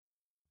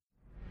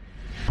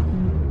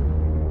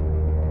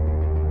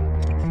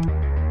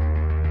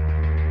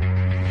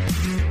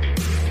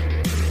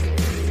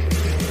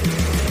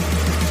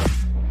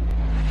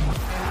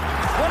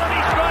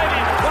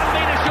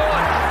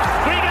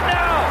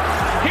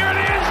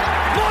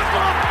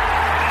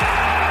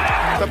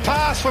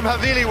pass from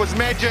Havili was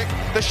magic.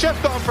 The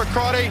shift on for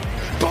Crotty.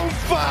 Boom,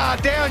 far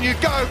down you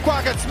go,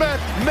 Quackett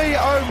Smith. Me,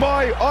 oh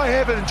my, I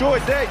have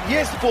enjoyed that.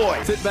 Yes,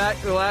 boy. Sit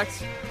back,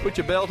 relax, put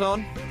your belt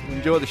on, and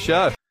enjoy the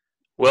show.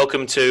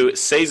 Welcome to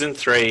Season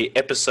 3,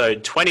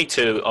 Episode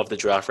 22 of the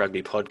Draft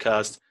Rugby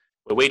podcast,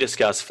 where we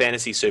discuss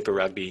Fantasy Super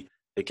Rugby,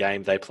 the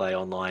game they play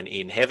online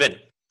in heaven.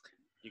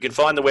 You can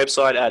find the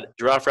website at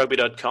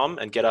draftrugby.com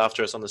and get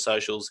after us on the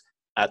socials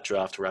at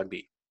Draft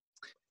Rugby.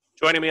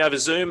 Joining me over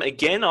Zoom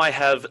again, I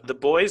have the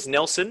boys.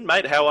 Nelson,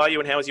 mate, how are you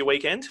and how was your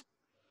weekend?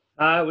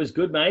 It was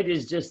good, mate.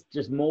 It's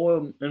just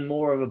more and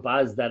more of a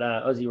buzz that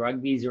Aussie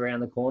Rugby's around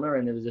the corner,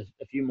 and there was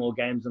a few more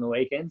games on the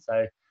weekend,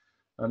 so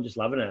I'm just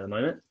loving it at the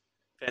moment.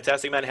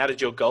 Fantastic, man. How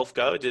did your golf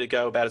go? Did it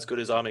go about as good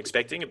as I'm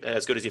expecting?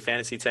 As good as your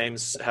fantasy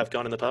teams have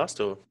gone in the past?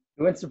 Or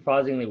It went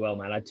surprisingly well,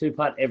 mate. I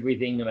two-putt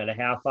everything, no matter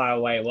how far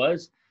away it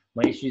was.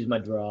 My issue is my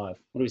drive.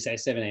 What do we say,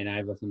 17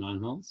 over for 9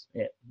 holes?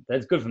 Yeah,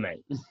 that's good for me.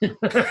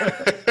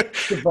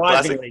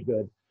 Surprisingly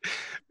good.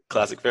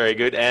 Classic, very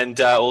good. And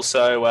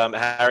also,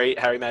 Harry,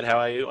 mate, how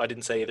are you? I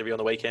didn't see either of you on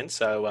the weekend.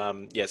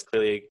 So, yes,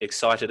 clearly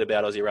excited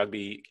about Aussie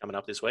Rugby coming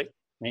up this week.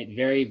 Mate,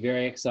 very,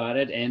 very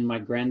excited. And my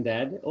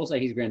granddad, also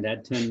his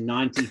granddad, turned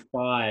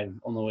 95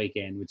 on the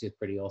weekend, which is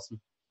pretty awesome.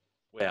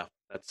 Wow,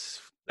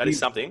 that is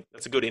something.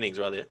 That's a good innings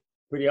right there.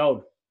 Pretty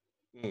old.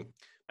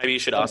 Maybe you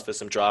should ask for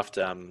some draft,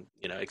 help.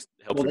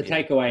 Well, the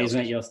takeaway is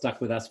that you're stuck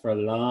with us for a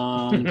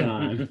long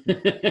time.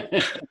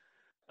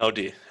 Oh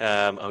dear.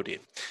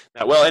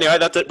 Well, anyway,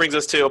 that brings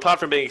us to, apart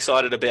from being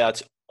excited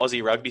about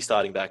Aussie Rugby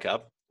starting back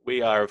up,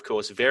 we are, of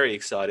course, very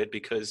excited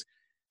because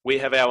we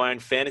have our own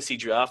fantasy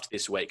draft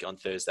this week on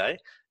Thursday.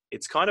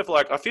 It's kind of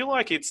like, I feel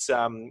like it's,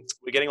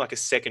 we're getting like a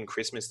second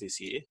Christmas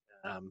this year.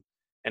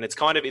 And it's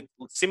kind of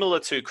similar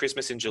to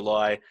Christmas in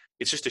July.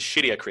 It's just a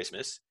shittier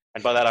Christmas.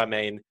 And by that, I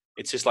mean,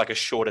 it's just like a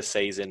shorter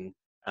season.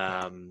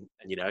 And,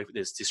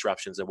 there's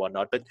disruptions and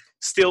whatnot. But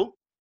still,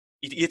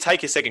 you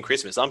take your second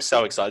Christmas. I'm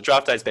so excited.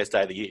 Draft day's best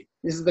day of the year.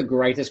 This is the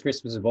greatest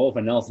Christmas of all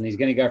for Nelson. He's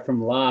going to go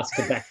from last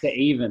to back to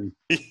even.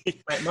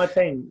 Mate, my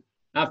team,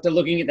 after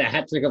looking at the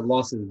hat trick of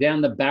losses,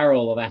 down the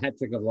barrel of a hat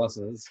trick of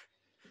losses,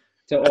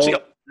 to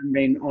all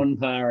being on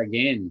par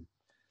again.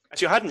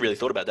 Actually, I hadn't really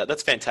thought about that.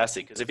 That's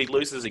fantastic, because if he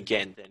loses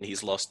again, then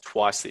he's lost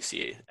twice this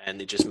year,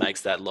 and it just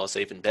makes that loss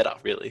even better,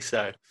 really.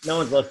 So no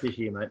one's lost this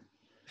year, mate.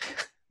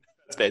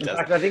 That's fantastic. In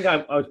fact, I think I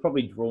was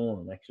probably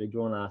drawn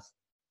last.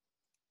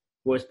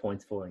 Worst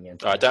points for again.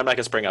 All right, don't make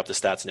us bring up the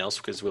stats, Nels,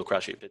 because we'll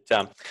crush you. But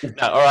no,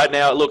 all right,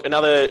 now look,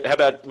 how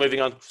about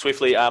moving on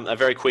swiftly? A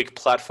very quick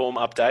platform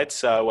update.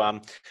 So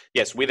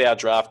yes, with our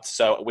draft,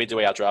 so we do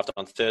our draft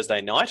on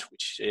Thursday night,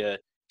 which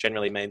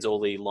generally means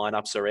all the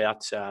lineups are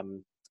out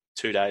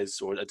 2 days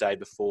or a day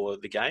before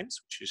the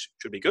games, which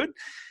should be good.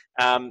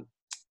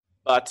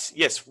 But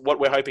yes, what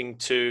we're hoping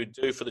to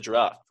do for the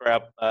draft for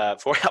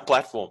our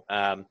platform,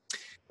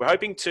 we're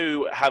hoping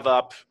to have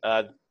up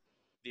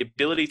the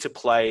ability to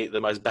play the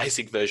most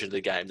basic version of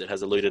the game that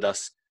has eluded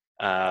us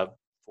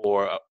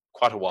for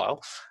quite a while.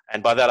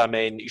 And by that, I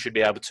mean you should be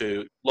able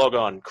to log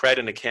on, create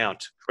an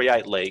account,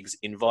 create leagues,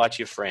 invite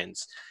your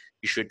friends.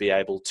 You should be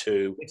able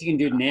to... Which you can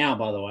do now,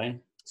 by the way.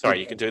 Sorry,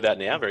 you can do that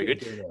now. Very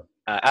good.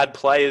 Add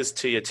players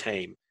to your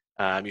team.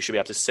 You should be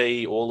able to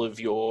see all of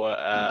your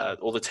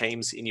all the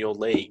teams in your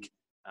league.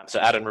 So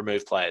add and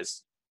remove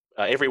players.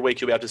 Every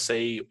week, you'll be able to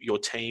see your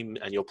team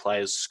and your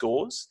players'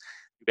 scores.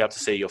 You'll be able to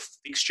see your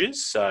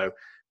fixtures. So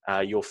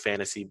your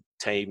fantasy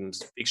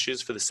team's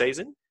fixtures for the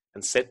season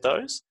and set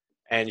those,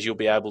 and you'll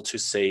be able to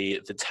see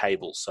the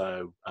table.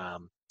 So,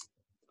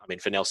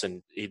 for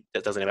Nelson, he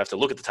doesn't even have to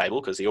look at the table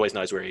because he always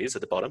knows where he is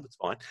at the bottom. It's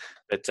fine.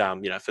 But,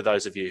 for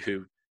those of you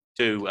who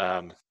do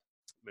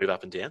move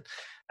up and down.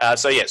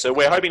 So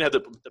we're hoping to have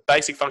the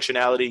basic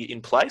functionality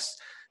in place.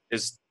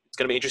 It's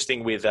going to be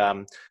interesting with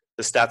the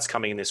stats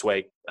coming in this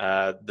week.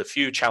 The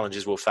few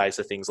challenges we'll face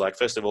are things like,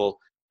 first of all,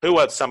 who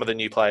are some of the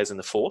new players in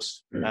the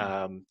force?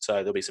 So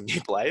there'll be some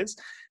new players.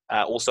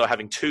 Also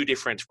having two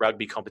different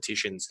rugby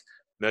competitions,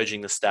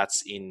 merging the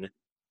stats in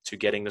to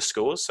getting the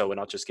scores. So we're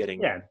not just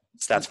getting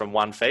stats from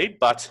one feed.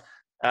 But,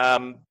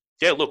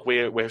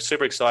 we're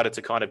super excited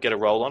to kind of get a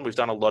roll on. We've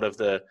done a lot of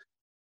the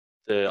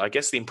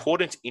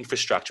important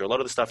infrastructure, a lot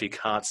of the stuff you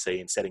can't see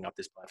in setting up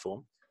this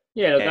platform.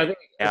 Yeah, look, I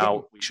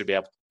think we should be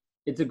able to.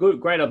 It's a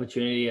great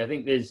opportunity. I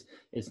think it's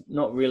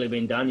not really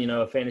been done,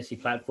 a fantasy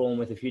platform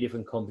with a few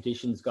different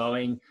competitions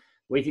going.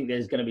 We think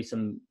there's going to be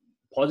some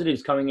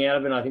positives coming out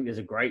of it. I think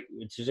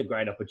it's just a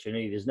great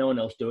opportunity. There's no one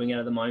else doing it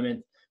at the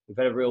moment. We've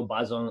had a real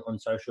buzz on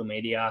social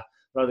media.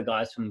 A lot of the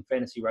guys from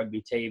Fantasy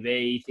Rugby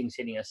TV, things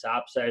hitting us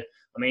up. So,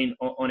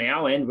 on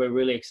our end, we're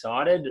really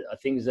excited.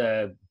 Things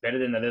are better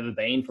than they've ever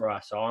been for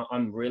us. So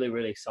I'm really,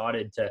 really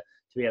excited to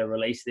be able to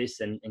release this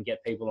and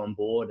get people on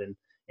board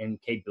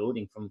and keep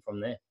building from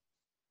there.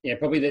 Yeah,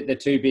 probably the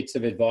two bits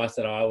of advice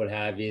that I would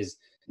have is,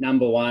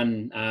 number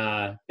one,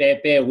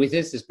 bear with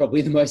us is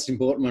probably the most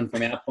important one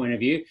from our point of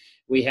view.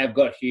 We have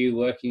got Hugh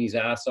working his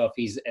ass off.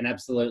 He's an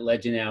absolute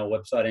legend, our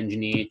website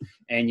engineer.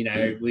 And,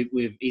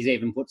 he's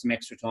even put some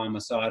extra time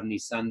aside on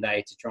his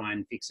Sunday to try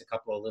and fix a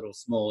couple of little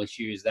small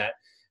issues that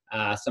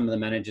some of the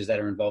managers that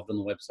are involved on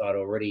the website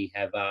already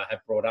have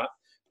brought up.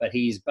 But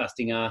he's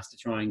busting ass to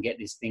try and get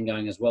this thing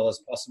going as well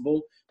as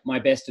possible. My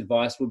best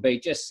advice would be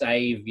just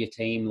save your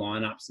team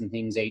lineups and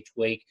things each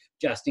week,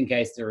 just in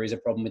case there is a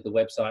problem with the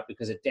website,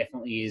 because it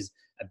definitely is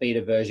a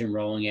beta version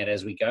rolling out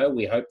as we go.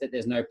 We hope that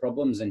there's no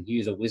problems, and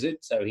Hugh's a wizard,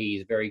 so he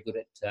is very good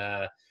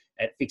at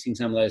fixing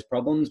some of those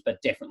problems, but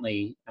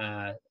definitely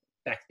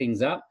back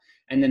things up.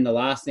 And then the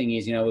last thing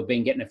is, we've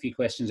been getting a few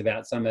questions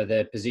about some of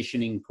the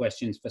positioning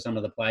questions for some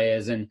of the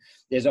players. And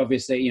there's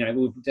obviously,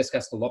 we've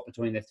discussed a lot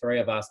between the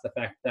three of us, the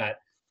fact that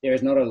there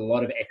is not a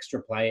lot of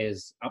extra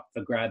players up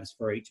for grabs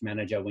for each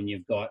manager when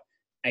you've got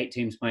 8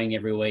 teams playing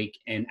every week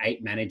and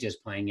 8 managers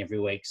playing every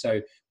week. So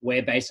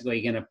we're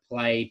basically going to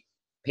play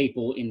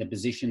people in the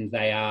positions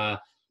they are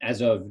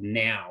as of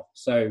now.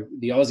 So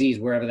the Aussies,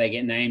 wherever they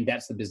get named,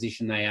 that's the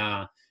position they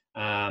are.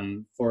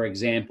 For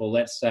example,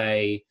 let's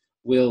say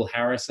Will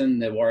Harrison,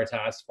 the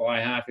Waratahs fly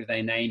half, if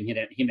they name him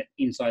at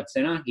inside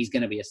centre, he's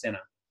going to be a centre.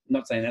 I'm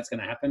not saying that's going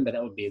to happen, but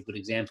that would be a good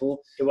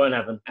example. It won't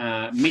happen.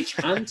 Mitch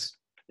Hunt,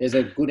 there's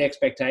a good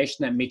expectation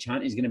that Mitch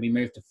Hunt is going to be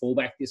moved to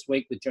fullback this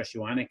week with Josh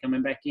Ioane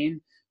coming back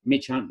in.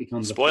 Mitch Hunt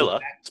becomes a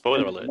fullback.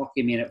 Spoiler alert. Lock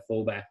him in at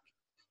fullback.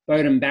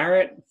 Bowden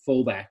Barrett,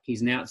 fullback.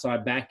 He's an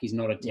outside back. He's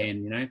not a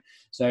 10,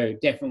 So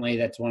definitely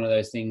that's one of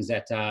those things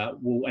that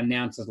we'll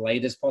announce as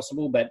late as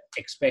possible, but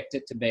expect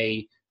it to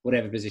be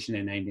whatever position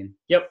they're named in.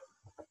 Yep.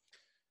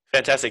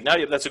 Fantastic.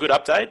 No, that's a good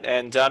update.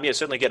 And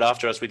certainly get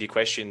after us with your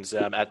questions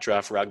at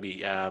Draft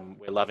Rugby.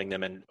 We're loving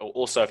them. And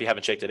also, if you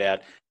haven't checked it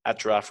out, at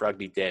Draft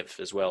Rugby Dev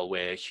as well,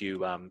 where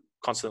Hugh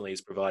constantly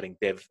is providing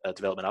dev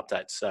development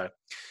updates. So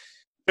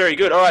very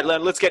good. All right,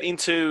 let's get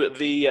into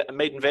the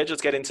meat and veg.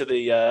 Let's get into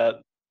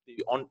the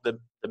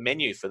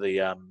menu for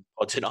the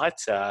pod tonight.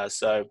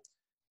 So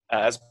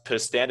as per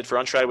standard for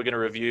Entree, we're going to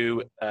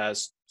review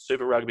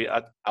Super Rugby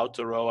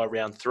Aotearoa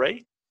Round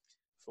 3.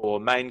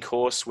 For main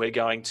course, we're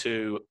going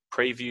to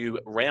preview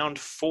Round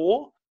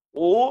 4,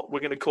 or we're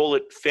going to call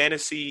it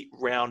Fantasy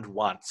Round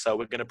 1. So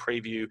we're going to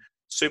preview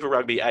Super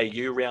Rugby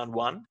AU Round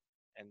 1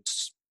 and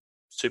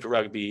Super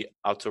Rugby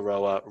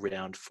Aotearoa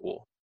Round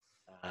 4,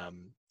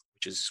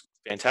 which is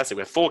fantastic.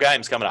 We have 4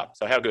 games coming up,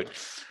 so how good.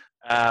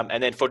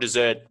 And then for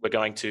dessert, we're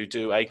going to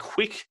do a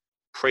quick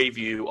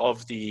preview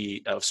of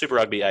Super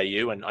Rugby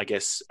AU, and I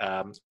guess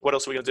what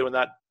else are we going to do in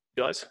that,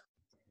 guys?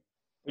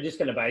 We're just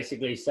going to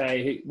basically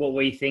say what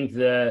we think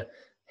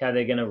how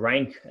they're going to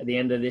rank at the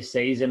end of this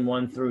season,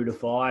 1 through to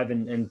 5,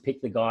 and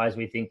pick the guys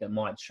we think that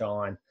might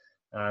shine.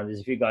 There's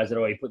a few guys that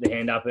already put their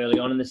hand up early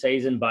on in the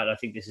season, but I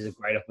think this is a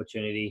great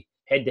opportunity.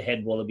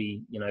 Head-to-head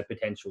Wallaby,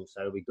 potential, so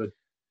it'll be good.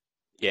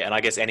 Yeah, and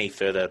I guess any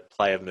further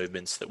player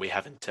movements that we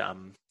haven't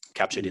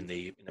captured in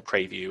the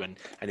preview, and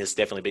there's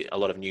definitely a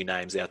lot of new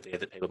names out there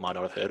that people might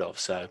not have heard of.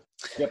 So.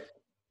 Yep.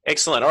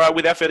 Excellent. All right,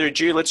 without further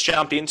ado, let's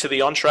jump into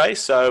the entree.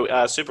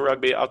 So Super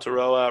Rugby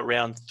Aotearoa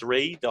Round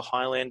 3, the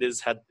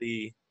Highlanders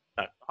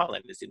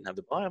Highlanders didn't have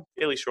the bye. I'm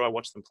fairly sure I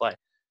watched them play.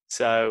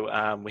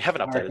 So we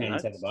haven't updated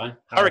Hurricanes had the bye.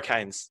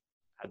 Hurricanes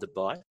had the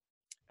bye.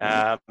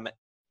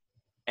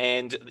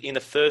 And in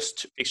the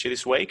first fixture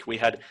this week, we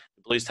had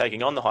the Blues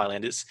taking on the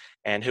Highlanders.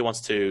 And who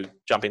wants to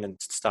jump in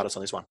and start us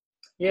on this one?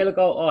 Yeah, look,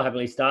 I'll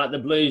happily start. The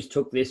Blues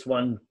took this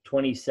one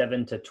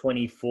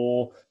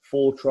 27-24,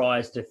 4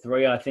 tries to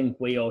 3. I think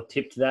we all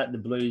tipped that. The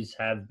Blues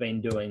have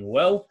been doing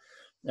well.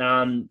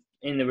 In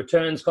the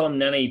returns column,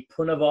 Nani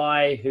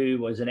Punavai,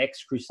 who was an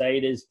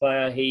ex-Crusaders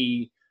player,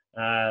 he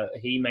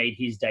made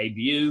his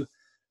debut.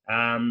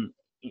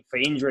 For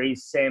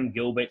injuries, Sam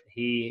Gilbert,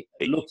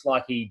 it looks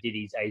like he did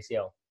his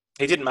ACL.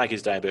 He didn't make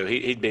his debut.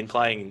 He'd been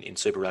playing in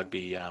Super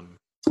Rugby in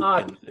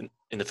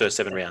the first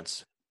 7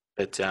 rounds.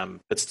 But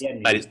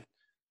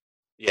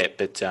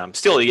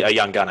still a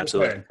young gun,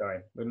 absolutely.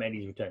 We made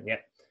his return, yeah.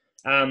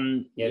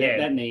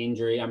 That knee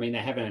injury, I mean, they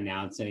haven't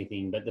announced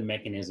anything, but the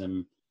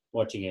mechanism,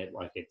 watching it,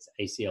 like it's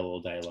ACL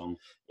all day long.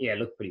 Yeah, it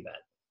looked pretty bad.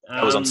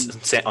 That was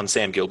on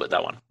Sam Gilbert,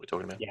 that one we're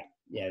talking about.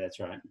 Yeah, that's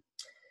right.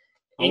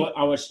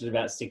 I watched it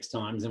about 6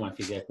 times in my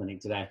physio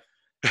clinic today.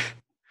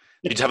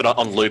 You just have it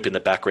on loop in the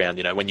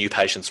background, when new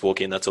patients walk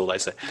in, that's all they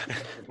say.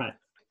 Right.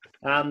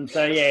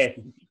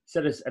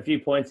 Sort of a few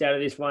points out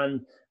of this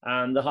one.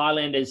 The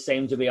Highlanders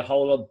seem to be a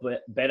whole lot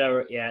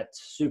better at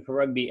Super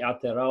Rugby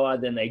Aotearoa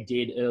than they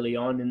did early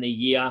on in the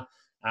year.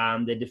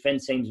 Their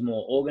defence seems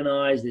more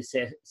organised.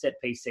 Their set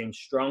piece seems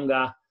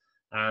stronger.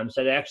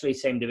 So they actually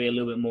seem to be a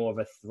little bit more of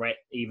a threat,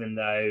 even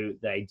though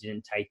they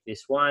didn't take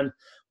this one.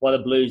 While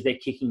the Blues, their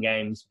kicking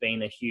game's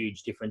been a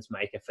huge difference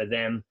maker for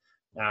them.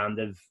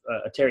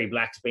 Terry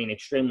Black's been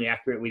extremely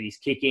accurate with his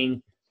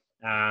kicking.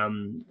 A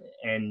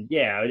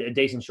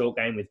decent short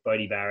game with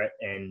Bodie Barrett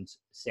and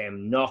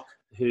Sam Knock,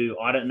 who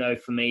I don't know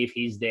for me if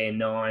he's their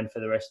 9 for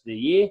the rest of the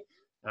year.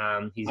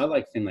 I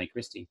like Finlay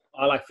Christie. What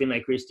are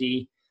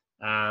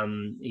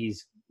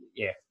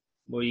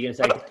you going to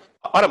say?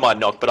 I don't mind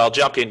Knock, but I'll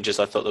jump in.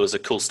 I thought there was a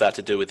cool stat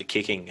to do with the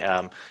kicking.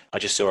 I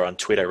just saw on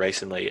Twitter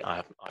recently.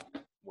 I've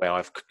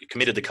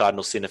committed the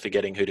cardinal sin of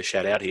forgetting who to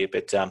shout out here.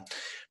 But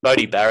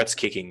Bodie Barrett's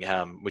kicking,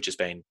 which has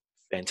been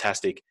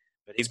fantastic.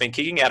 But he's been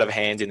kicking out of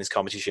hand in this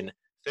competition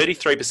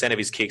 33% of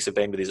his kicks have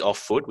been with his off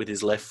foot, with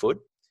his left foot.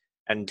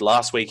 And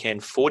last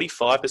weekend,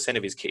 45%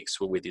 of his kicks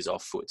were with his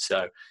off foot.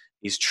 So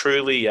he's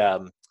truly, I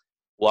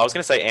was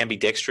going to say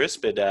ambidextrous,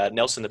 but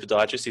Nelson, the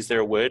podiatrist, is there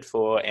a word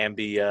for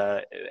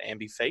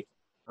ambi feet?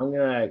 I'm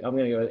gonna go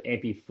with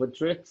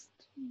ambidextrous.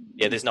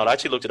 Yeah, there's not. I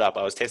actually looked it up.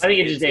 I was testing. I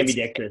think it's just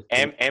ambidextrous.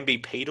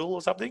 Ambipedal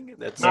or something.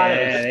 That's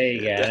there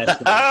you go.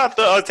 That's I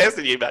thought I was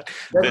testing you, man.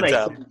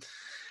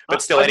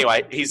 But still,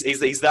 anyway,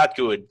 he's that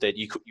good that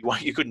you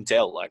couldn't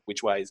tell like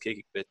which way he's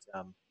kicking. But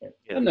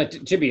yeah. No,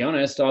 to be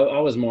honest, I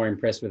was more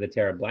impressed with the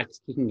Terra Black's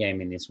kicking game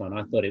in this one.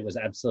 I thought it was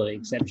absolutely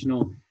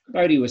exceptional.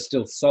 Bodie was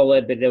still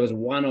solid, but there was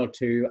one or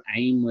two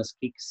aimless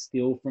kicks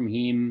still from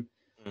him.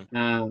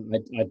 I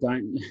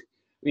don't.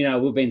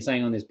 We've been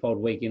saying on this pod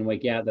week in,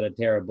 week out that a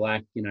Terra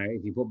Black,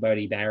 if you put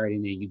Bodie Barrett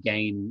in there, you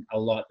gain a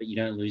lot, but you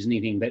don't lose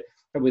anything. But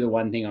probably the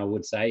one thing I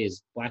would say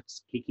is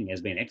Black's kicking has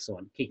been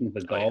excellent. Kicking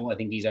for goal, I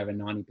think he's over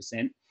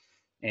 90%.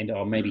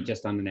 And maybe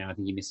just under now. I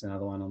think he missed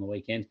another one on the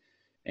weekend.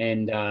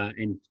 And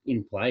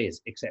in play is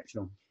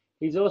exceptional.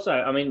 He's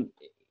also,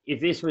 if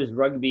this was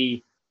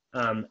rugby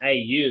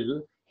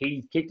AU,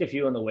 he kicked a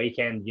few on the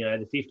weekend,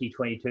 the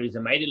 50-22s,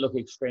 and made it look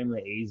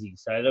extremely easy.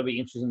 So it'll be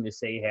interesting to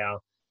see how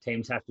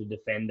teams have to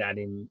defend that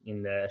in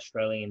the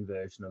Australian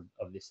version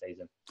of this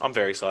season. I'm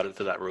very excited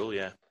for that rule,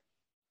 yeah.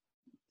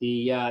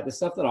 The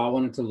stuff that I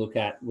wanted to look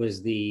at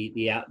was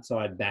the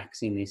outside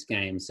backs in this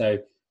game. So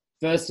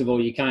first of all,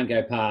 you can't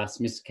go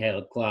past Mr.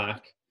 Caleb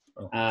Clark.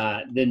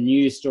 The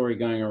news story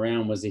going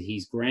around was that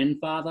his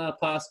grandfather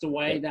passed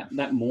away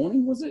that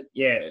morning, was it?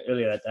 Yeah,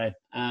 earlier that day.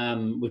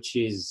 Which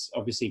is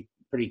obviously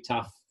pretty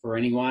tough for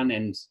anyone,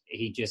 and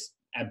he just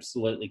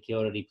absolutely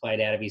killed it. He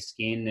played out of his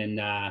skin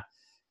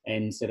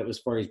and said it was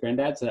for his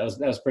granddad. So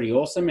that was pretty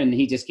awesome. And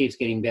he just keeps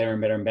getting better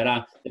and better and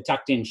better. The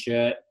tucked in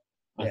shirt,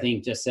 I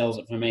think, just sells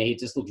it for me. It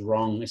just looks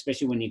wrong,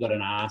 especially when you've got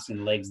an arse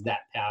and legs that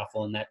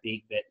powerful and that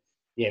big. But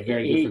yeah,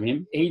 very good from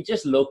him. He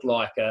just looked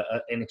like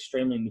an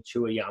extremely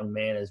mature young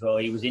man as well.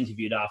 He was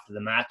interviewed after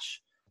the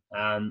match,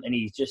 and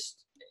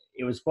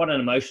it was quite an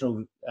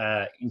emotional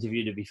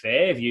interview, to be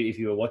fair, if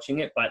you were watching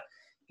it. But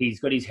he's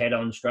got his head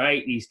on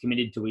straight. He's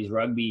committed to his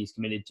rugby. He's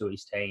committed to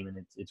his team,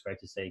 and it's great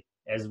to see,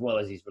 as well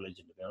as his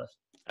religion, to be honest.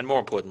 And more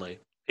importantly,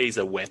 he's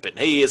a weapon.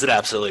 He is an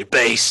absolute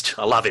beast.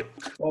 I love him.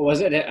 What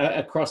was it?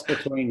 A cross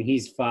between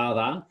his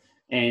father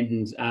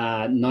and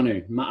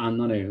Nonu. Ma'an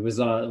Nonu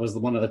was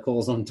one of the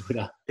calls on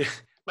Twitter.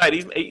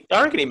 Mate,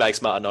 I reckon he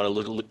makes Martin on a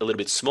little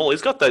bit small.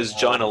 He's got those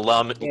Jonah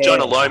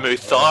Lomu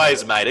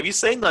thighs, mate. Have you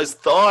seen those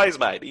thighs,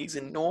 mate? He's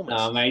enormous.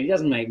 Oh, mate, he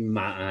doesn't make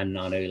Martin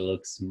Nonu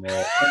look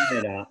small.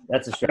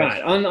 That's a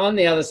stretch. Right, on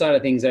the other side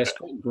of things, though,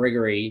 Scott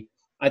Gregory,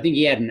 I think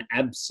he had an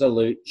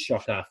absolute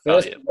shocker.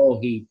 First of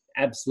all, he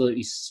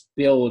absolutely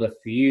spilled a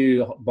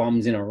few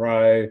bombs in a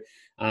row.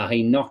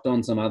 He knocked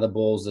on some other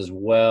balls as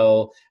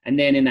well. And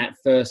then in that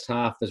first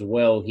half as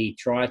well, he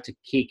tried to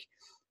kick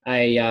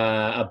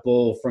a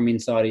ball from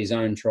inside his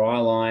own try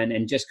line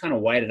and just kind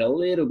of waited a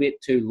little bit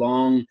too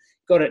long.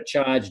 Got it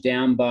charged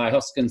down by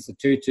Hoskins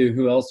Tutu,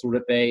 who else would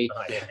it be?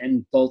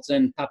 And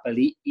Bolton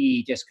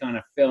Papali'i just kind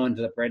of fell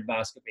into the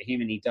breadbasket for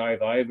him and he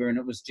dove over, and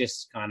it was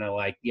just kind of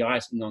like the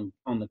icing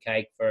on the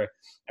cake for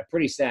a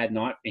pretty sad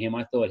night for him.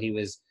 I thought he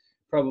was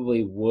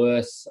probably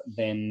worse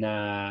than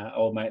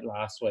old mate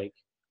last week.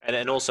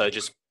 And also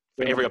just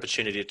for every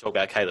opportunity to talk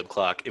about Caleb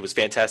Clark, it was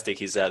fantastic.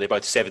 They're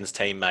both Sevens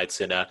teammates,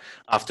 and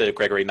after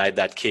Gregory made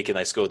that kick and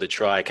they scored the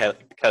try, Caleb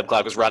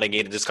Clark was running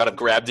in and just kind of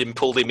grabbed him,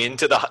 pulled him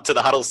into the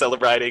huddle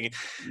celebrating,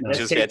 which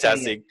was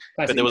fantastic.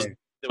 But there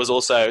was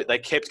also, they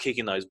kept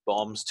kicking those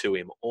bombs to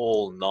him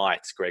all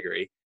night,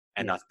 Gregory.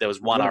 And there was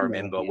one I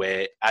remember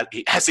where,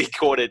 as he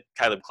caught it,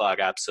 Caleb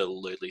Clark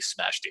absolutely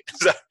smashed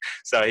it.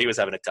 So he was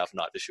having a tough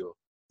night for sure.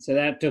 So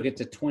that took it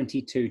to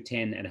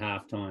 22-10 at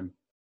halftime.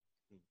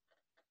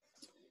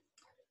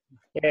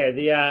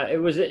 Yeah, it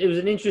was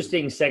an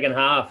interesting second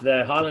half.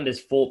 The Highlanders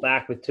fought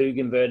back with 2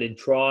 converted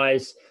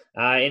tries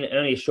in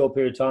only a short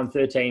period of time,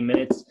 13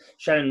 minutes.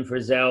 Shannon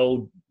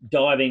Frizzell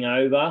driving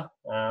over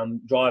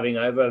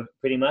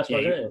pretty much. Yeah,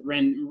 wasn't it?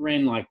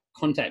 Ran like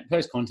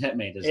post-contact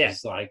meters. Yeah.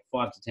 It's like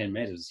 5 to 10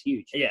 meters. It's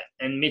huge. Yeah,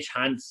 and Mitch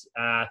Hunt's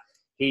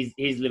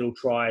his little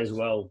try as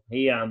well.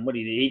 He what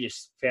did he do? He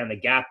just found the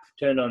gap,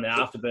 turned on the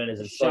afterburners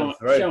and slid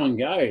through. Show and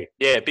go.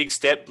 Yeah, big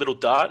step, little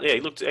dart. Yeah,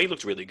 he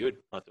looked really good,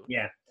 I thought.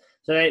 Yeah.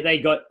 So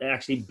they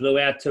actually blew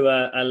out to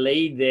a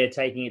lead. They're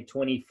taking it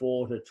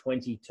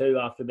 24-22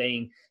 after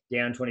being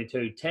down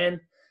 22-10.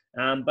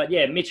 But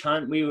yeah, Mitch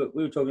Hunt, we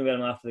were talking about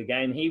him after the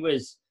game. He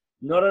was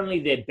not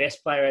only their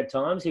best player at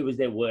times, he was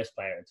their worst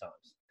player at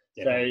times.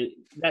 Yeah. So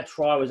that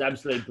try was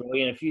absolutely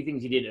brilliant. A few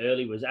things he did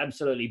early was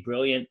absolutely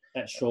brilliant.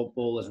 That short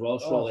ball as well,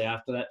 shortly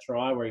after that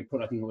try, where he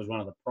put, I think it was one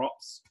of the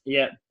props.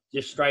 Yeah,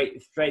 just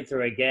straight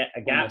through a gap.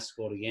 Almost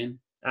scored again.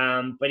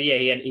 But yeah,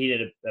 he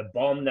had a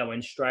bomb that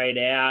went straight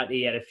out.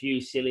 He had a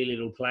few silly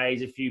little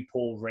plays, a few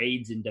poor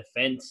reads in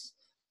defence.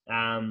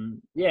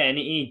 And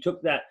he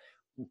took that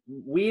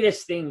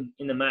weirdest thing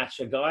in the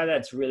match, a guy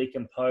that's really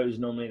composed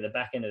normally at the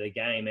back end of the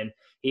game. And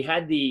he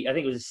had I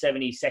think it was the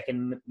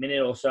 72nd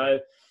minute or so.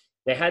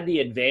 they had the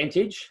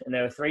advantage and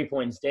they were 3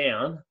 points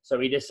down. So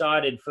he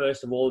decided,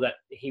 first of all, that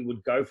he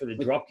would go for the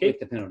drop kick.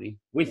 With the penalty.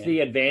 With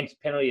the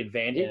penalty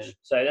advantage. Yeah.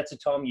 So that's the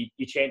time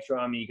you chance your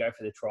arm and you go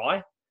for the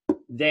try.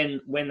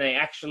 Then when they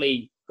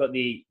actually got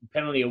the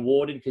penalty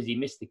awarded because he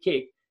missed the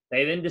kick,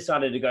 they then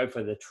decided to go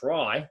for the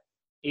try,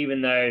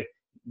 even though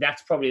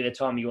that's probably the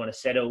time you want to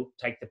settle,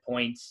 take the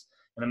points.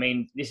 And I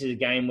mean, this is a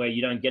game where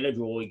you don't get a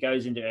draw. It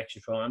goes into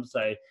extra time. So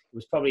it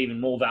was probably even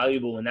more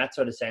valuable in that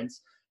sort of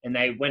sense. And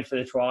they went for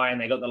the try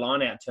and they got the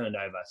line out turned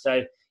over.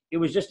 So it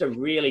was just a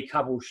really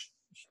couple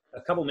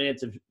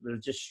minutes of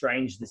just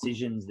strange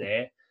decisions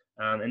there.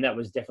 And that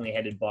was definitely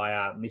headed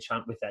by Mitch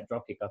Hunt with that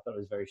drop kick. I thought it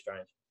was very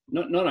strange.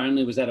 Not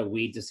only was that a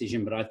weird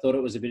decision, but I thought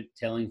it was a bit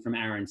telling from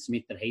Aaron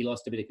Smith that he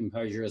lost a bit of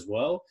composure as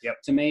well.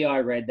 Yep. To me, I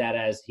read that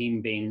as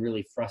him being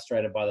really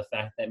frustrated by the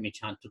fact that Mitch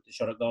Hunt took the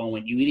shot at goal and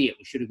went, "You idiot,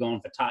 we should have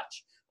gone for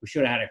touch. We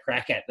should have had a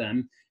crack at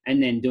them."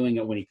 And then doing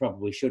it when he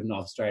probably shouldn't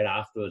have straight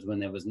afterwards when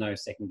there was no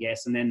second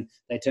guess. And then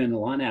they turned the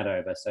line out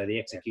over. So the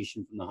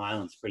execution from the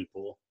Highlands pretty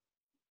poor.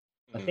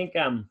 I think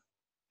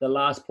the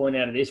last point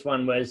out of this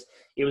one was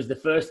it was the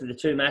first of the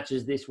two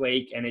matches this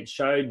week, and it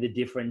showed the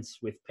difference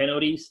with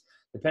penalties.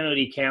 The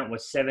penalty count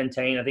was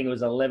 17. I think it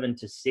was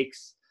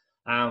 11-6,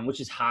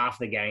 which is half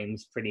the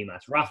games pretty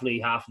much, roughly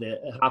half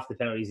the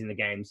penalties in the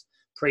games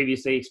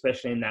previously,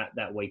 especially in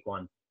that week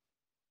one.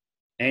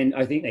 And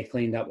I think they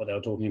cleaned up what they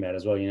were talking about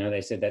as well. You know,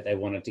 they said that they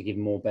wanted to give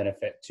more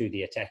benefit to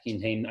the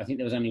attacking team. I think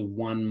there was only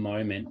one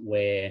moment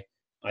where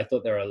I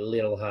thought they were a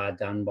little hard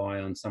done by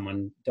on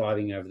someone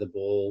diving over the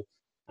ball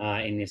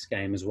in this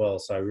game as well.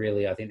 So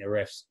really, I think the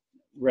refs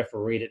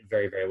refereed it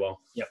very, very well.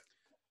 Yep.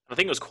 I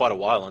think it was quite a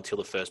while until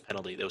the first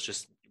penalty.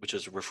 Which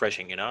was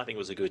refreshing, you know. I think it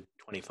was a good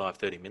 25,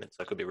 30 minutes.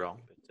 I could be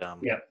wrong.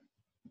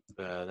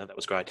 But, that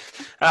was great.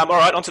 All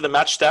right, on to the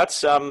match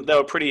stats. They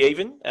were pretty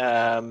even.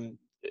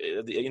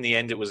 In the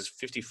end, it was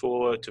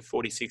 54 to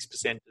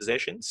 46%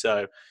 possession.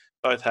 So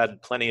both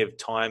had plenty of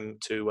time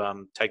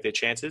to take their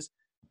chances.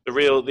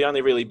 The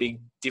only really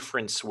big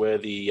difference were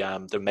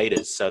the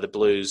meters. So the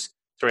Blues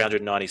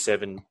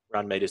 397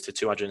 run meters to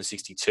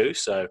 262.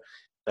 So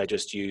they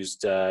just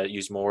used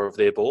more of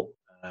their ball.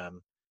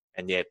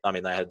 And yet, I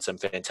mean, they had some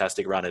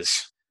fantastic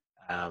runners.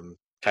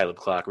 Caleb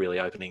Clark really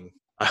opening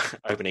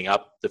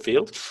up the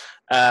field.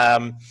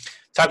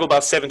 Tackle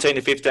bust 17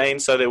 to 15,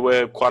 so there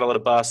were quite a lot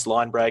of busts.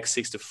 Line breaks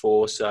 6 to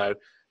 4, so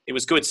it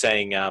was good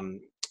seeing.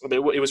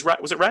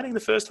 Was it raining the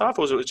first half,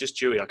 or was it just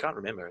dewy? I can't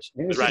remember. It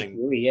was raining.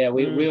 Dewy, yeah.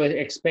 We were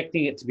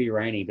expecting it to be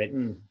rainy, but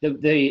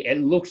it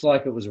looked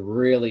like it was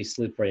really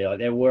slippery. Like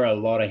there were a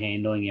lot of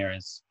handling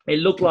errors. It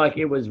looked like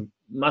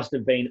must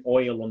have been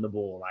oil on the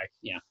ball. Like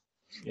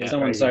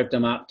Someone soaked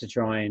them up to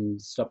try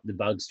and stop the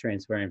bugs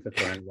transferring for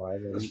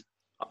coronavirus.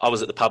 I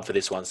was at the pub for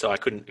this one, so I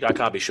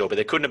can't be sure, but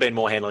there couldn't have been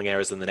more handling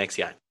errors than the next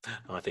game,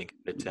 I think.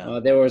 But,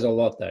 there was a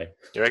lot, though.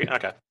 You reckon?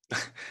 Okay.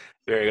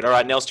 Very good. All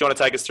right, Nels, do you want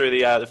to take us through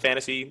the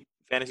fantasy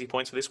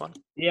points for this one?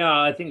 Yeah,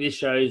 I think this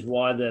shows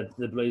why the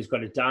Blues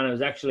got it done. It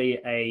was actually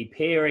a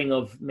pairing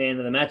of man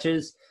of the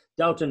matches.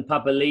 Dalton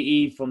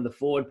Papali'i from the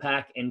forward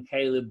pack and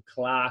Caleb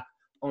Clark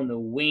on the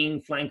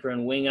wing, flanker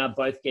and winger,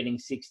 both getting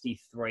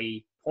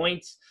 63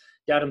 points.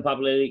 Dalton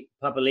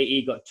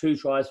Papali'i got 2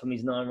 tries from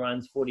his 9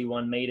 runs,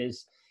 41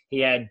 metres. He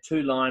had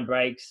 2 line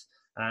breaks,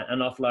 an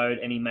offload,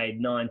 and he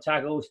made 9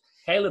 tackles.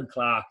 Caleb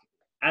Clark,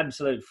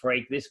 absolute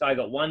freak. This guy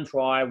got 1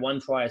 try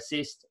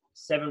assist,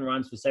 7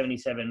 runs for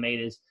 77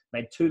 metres,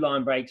 made 2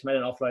 line breaks, made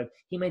an offload.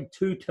 He made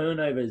 2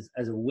 turnovers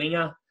as a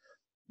winger.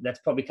 That's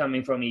probably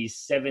coming from his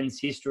sevens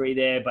history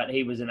there, but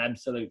he was an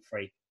absolute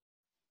freak.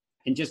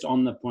 And just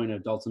on the point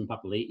of Dalton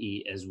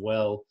Papali'i as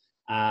well,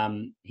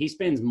 he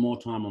spends more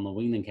time on the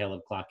wing than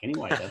Caleb Clark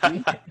anyway,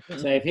 doesn't he?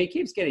 So if he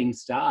keeps getting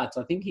starts,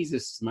 I think he's a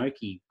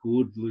smoky,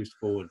 good loose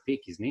forward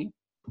pick, isn't he?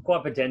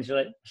 Quite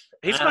potentially.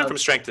 He's going from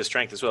strength to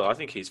strength as well. I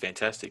think he's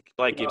fantastic.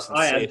 Blake Gibson.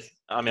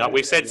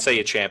 We've said see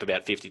a champ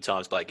about 50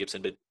 times, Blake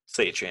Gibson, but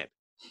see a champ.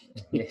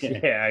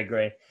 Yeah, I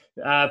agree.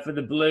 For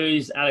the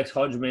Blues, Alex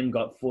Hodgman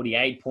got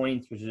 48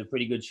 points, which is a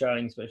pretty good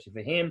showing, especially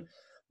for him.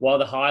 While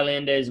the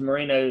Highlanders,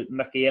 Marino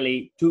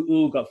Makieli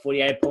Tu'u got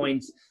 48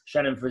 points,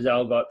 Shannon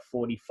Frizzell got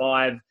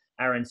 45,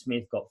 Aaron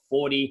Smith got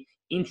 40.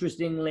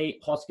 Interestingly,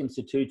 Hoskins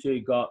Tutu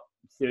got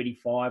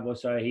 35 or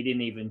so. He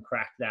didn't even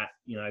crack that,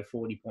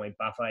 40-point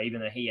buffer,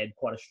 even though he had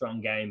quite a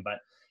strong game. But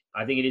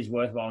I think it is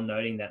worthwhile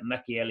noting that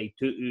Makieli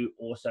Tu'u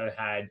also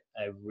had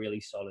a really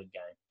solid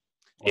game.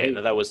 Yeah,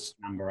 that was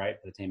number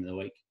 8 for the team of the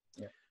week.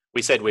 Yeah.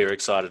 We said we were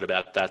excited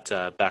about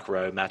that back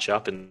row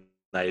matchup, and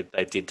they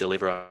did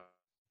deliver.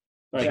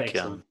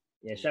 Shannon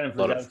a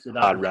lot of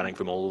hard running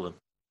from all of them.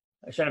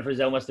 Shannon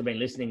Frizzell must have been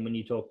listening when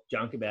you talked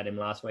junk about him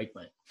last week,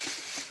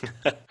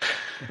 mate.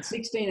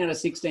 16 out of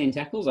 16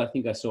 tackles, I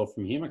think I saw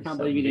from him. I can't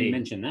believe you didn't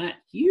mention that.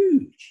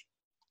 Huge.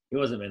 He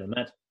wasn't in a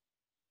match.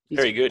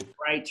 Very good.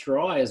 Great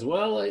try as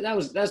well. That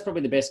was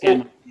probably the best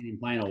game I've seen him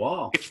play in a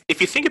while. If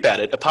you think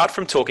about it, apart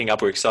from talking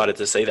up, we're excited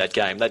to see that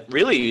game. That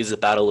really is a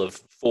battle of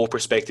 4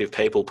 prospective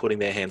people putting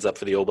their hands up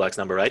for the All Blacks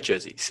number 8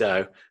 jersey. So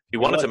if you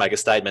wanted to make a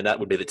statement, that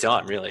would be the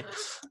time, really.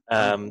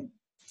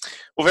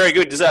 Well, very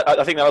good.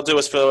 I think that'll do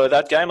us for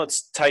that game.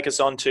 Let's take us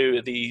on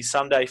to the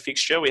Sunday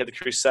fixture. We have the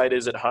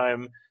Crusaders at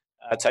home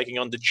taking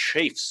on the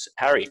Chiefs.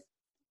 Harry.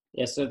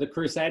 Yeah, so the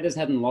Crusaders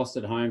hadn't lost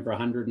at home for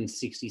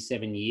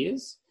 167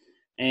 years.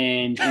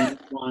 And in this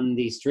one,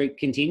 the streak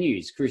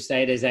continues.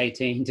 Crusaders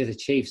 18 to the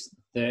Chiefs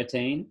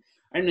 13.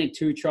 Only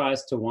 2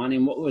 tries to 1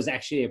 in what was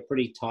actually a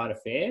pretty tight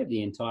affair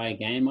the entire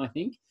game, I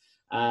think.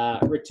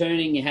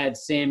 Returning, you had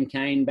Sam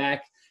Cane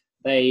back.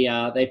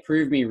 They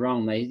proved me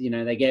wrong. They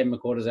gave him a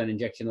cortisone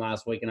injection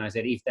last week, and I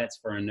said, if that's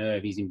for a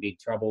nerve, he's in big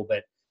trouble.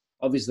 But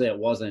obviously it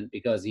wasn't,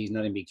 because he's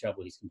not in big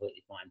trouble. He's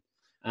completely fine.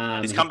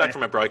 He's come back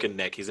from a broken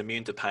neck. He's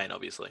immune to pain,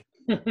 obviously.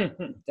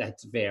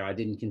 That's fair. I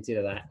didn't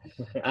consider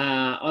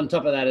that. On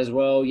top of that as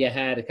well, you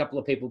had a couple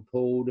of people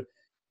pulled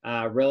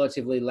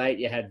relatively late.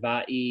 You had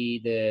Vati,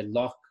 the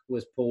lock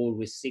was pulled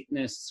with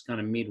sickness kind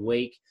of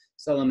midweek.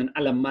 Solomon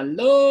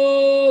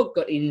Alamalo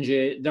got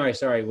injured.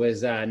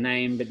 Was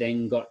named, but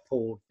then got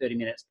pulled 30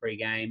 minutes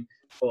pre-game.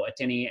 For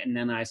Ateni and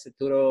Nanai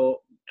Saturo,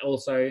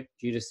 also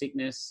due to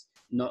sickness,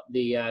 not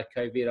the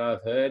COVID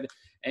I've heard.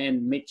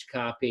 And Mitch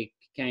Karpik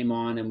came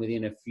on and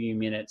within a few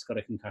minutes got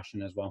a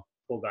concussion as well.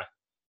 Poor guy.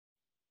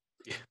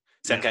 Yeah.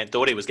 Sam Cane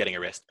thought he was getting a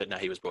rest, but no,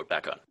 he was brought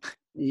back on.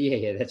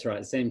 Yeah, that's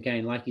right. Sam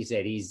Cane, like you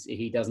said,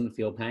 he doesn't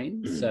feel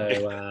pain.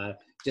 So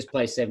just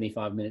play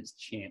 75 minutes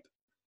champ.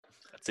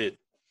 That's it.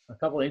 A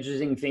couple of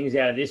interesting things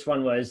out of this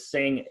one was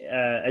seeing,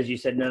 as you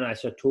said, Nana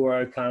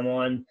Soturo come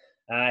on.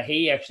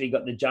 He actually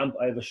got the jump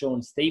over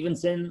Sean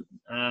Stevenson.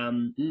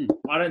 I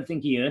don't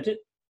think he earned it.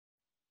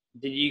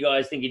 Did you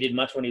guys think he did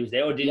much when he was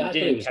there, or didn't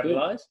he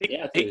capitalise?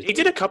 He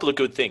did a couple of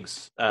good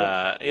things. He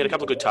had a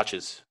couple of good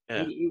touches.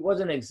 Yeah. He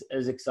wasn't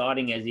as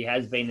exciting as he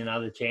has been in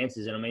other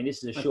chances. And, I mean,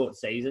 this is a short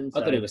season.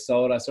 So. I thought he was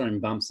solid. I saw him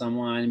bump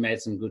someone. He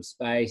made some good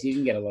space. He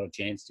didn't get a lot of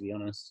chance, to be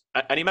honest.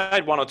 And he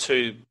made 1 or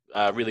 2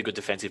 really good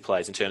defensive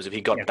plays in terms of he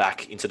got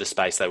back into the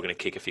space they were going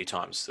to kick a few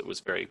times. That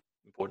was very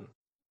important.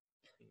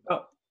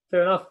 Oh,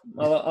 fair enough.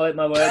 I'll let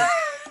my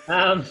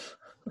word.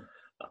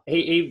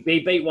 He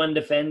beat one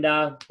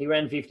defender. He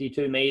ran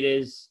 52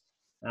 metres,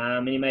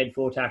 and he made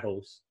 4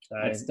 tackles. So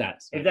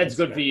that's if that's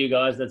good for you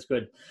guys, that's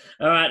good.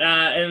 All right.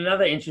 And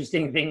another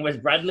interesting thing was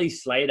Bradley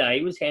Slater.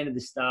 He was handed the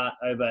start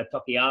over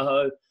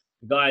Tokiaho,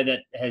 a guy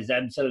that has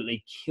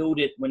absolutely killed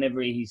it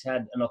whenever he's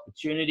had an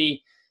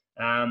opportunity.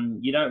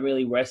 You don't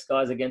really rest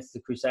guys against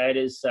the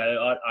Crusaders, so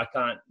I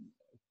can't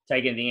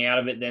take anything out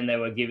of it. Then they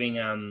were giving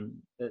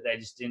they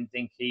just didn't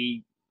think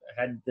he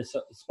had the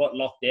spot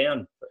locked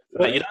down.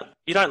 Mate,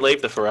 you don't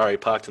leave the Ferrari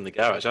parked in the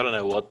garage. I don't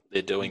know what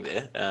they're doing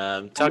there.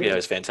 Tugio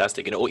is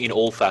fantastic in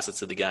all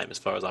facets of the game, as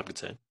far as I'm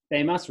concerned.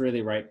 They must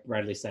really rate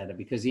Bradley Slater,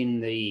 because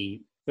in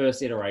the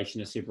first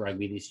iteration of Super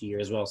Rugby this year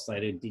as well,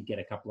 Slater did get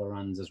a couple of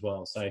runs as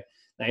well. So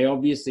they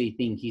obviously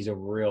think he's a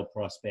real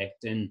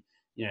prospect, and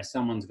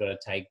someone's got to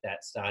take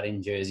that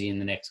starting jersey in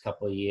the next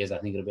couple of years. I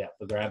think it'll be up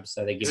for grabs,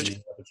 so they're giving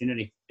him the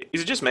opportunity.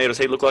 Is it just me, or does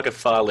he look like a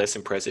far less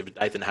impressive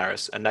Nathan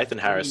Harris? And Nathan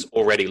Harris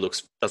already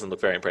doesn't look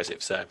very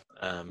impressive. So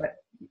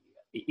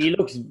he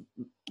looks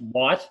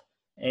white,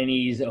 and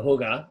he's a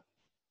hooker.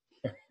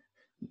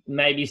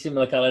 Maybe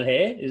similar coloured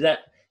hair. Is that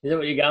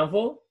what you're going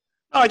for?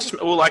 Oh,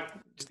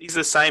 he's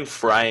the same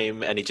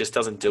frame, and he just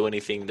doesn't do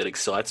anything that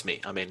excites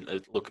me. I mean,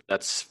 look,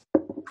 that's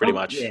pretty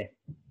much. Yeah.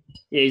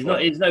 He's not.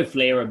 There's no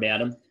flair about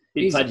him.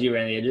 Bit pudgy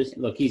around the edges.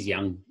 Look, he's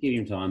young. Give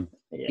him time.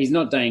 Yeah. He's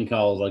not Dane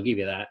Coles, I'll give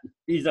you that.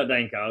 He's not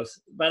Dane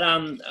Coles. But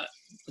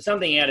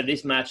something out of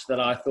this match that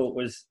I thought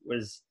was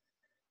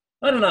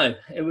I don't know.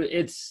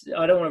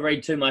 I don't want to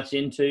read too much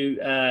into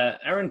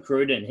Aaron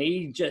Cruden.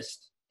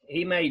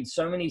 He made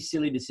so many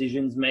silly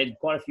decisions, made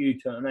quite a few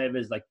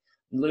turnovers, like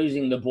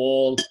losing the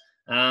ball.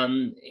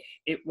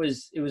 It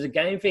was a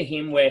game for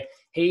him where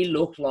he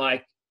looked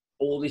like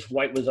all this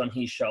weight was on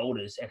his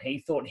shoulders, and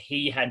he thought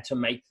he had to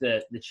make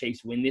the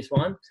Chiefs win this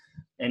one.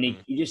 And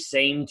he just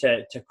seemed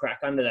to crack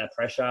under that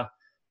pressure.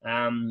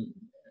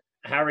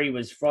 Harry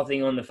was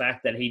frothing on the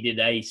fact that he did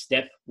a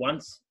step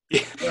once.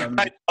 Yeah,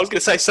 I was going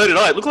to say, so did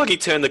I. It looked like he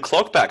turned the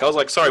clock back. I was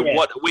like, sorry,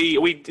 what?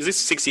 Is this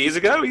 6 years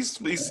ago? He's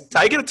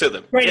taking it to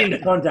them. Straight into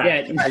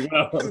contact.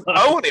 Yeah.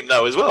 I want him,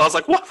 though, as well. I was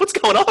like, what's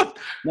going on?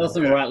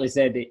 Nelson rightly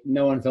said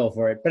no one fell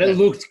for it, but it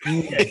looked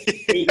good.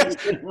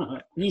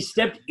 He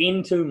stepped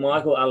into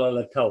Michael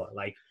Alalatoa.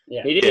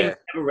 He didn't have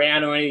a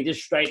round or anything,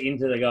 just straight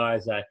into the guy.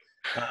 So,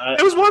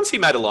 there was once he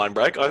made a line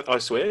break, I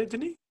swear,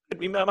 didn't he?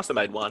 He must have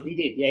made one. He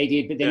did, yeah,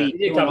 he did. But then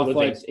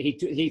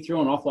he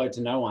threw an offload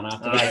to no one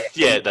after that.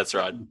 Yeah, that's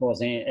right.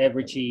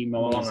 Richie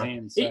Moana's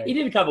hands. So. He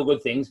did a couple of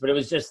good things, but it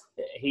was just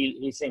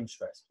he seemed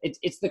stressed.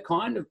 It's the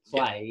kind of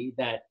play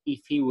that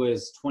if he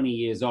was 20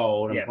 years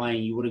old and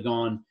playing, you would have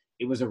gone,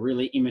 it was a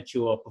really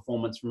immature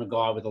performance from a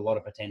guy with a lot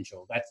of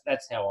potential.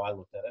 That's how I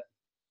looked at it.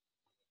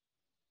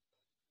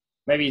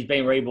 Maybe he's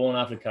been reborn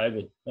after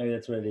COVID. Maybe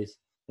that's what it is.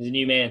 He's a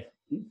new man.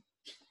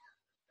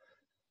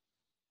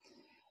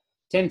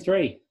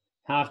 10-3.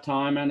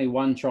 Half-time, only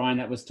one try, and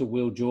that was to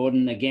Will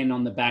Jordan, again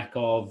on the back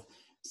of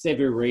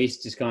Sevu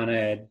Reece just kind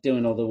of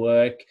doing all the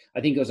work.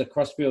 I think it was a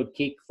crossfield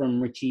kick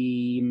from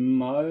Richie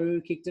Moe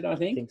kicked it, I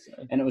think so.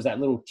 And it was that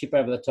little chip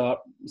over the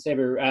top.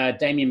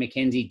 Damien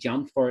McKenzie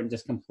jumped for it and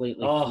just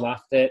completely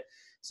fluffed it.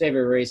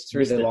 Sevu Reece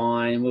through the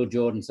line, Will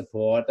Jordan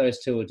support. Those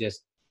two were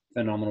just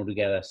phenomenal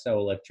together. So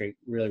electric.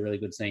 Really, really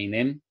good seeing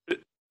them.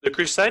 The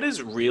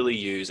Crusaders really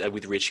use,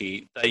 with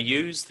Richie, they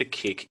use the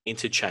kick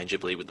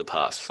interchangeably with the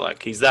pass.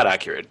 Like, he's that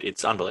accurate.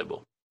 It's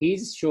unbelievable.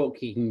 His short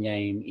kicking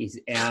game is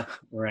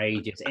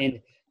outrageous. And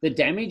the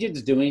damage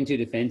it's doing to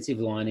defensive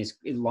lines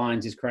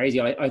is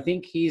crazy. I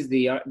think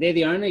they're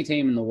the only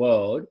team in the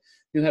world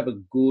who have a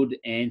good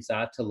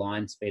answer to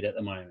line speed at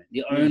the moment.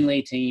 The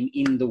only team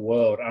in the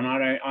world. And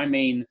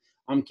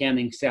I'm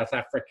counting South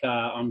Africa,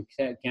 I'm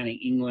counting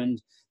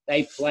England.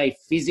 They play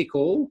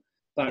physical,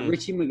 but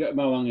Richie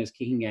Mo'unga's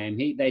kicking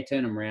game, they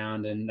turn them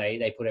around and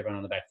they put everyone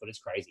on the back foot. It's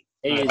crazy.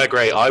 I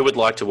agree. I would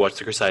like to watch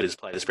the Crusaders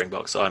play the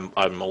Springboks. I'm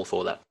all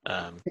for that.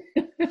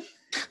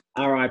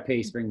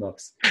 R.I.P.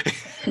 Springboks.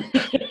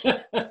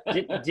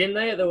 Didn't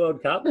they at the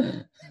World Cup?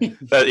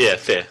 But yeah,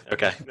 fair.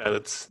 Okay, no,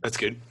 that's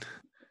good.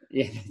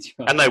 Yeah, that's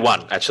right. And they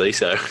won actually.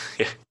 So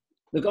yeah.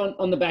 Look,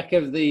 on the back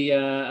of the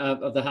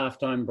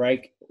halftime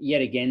break,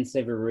 yet again,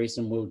 Sevu Reece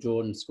and Will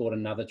Jordan scored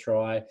another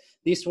try.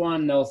 This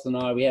one, Nelson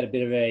and I, we had a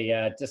bit of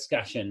a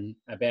discussion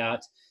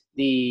about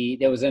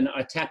there was a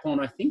tap on.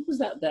 I think was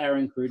that the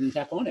Aaron Cruden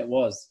tap on? It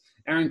was.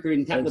 Aaron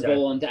Cruden tapped the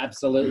ball onto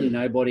absolutely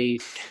nobody.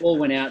 Ball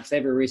went out.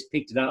 Sevu Reece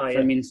picked it up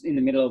from in the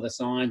middle of the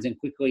signs and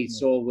quickly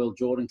saw Will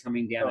Jordan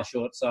coming down the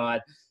short side.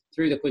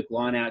 Threw the quick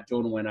line out.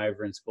 Jordan went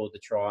over and scored the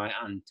try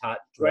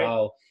untouched.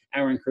 While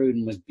Aaron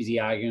Cruden was busy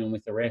arguing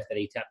with the ref that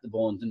he tapped the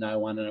ball into no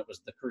one and it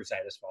was the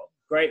Crusaders' fault.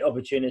 Great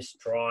opportunist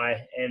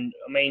try. And,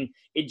 I mean,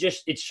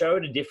 it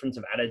showed a difference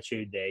of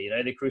attitude there. You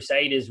know, the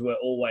Crusaders were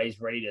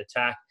always ready to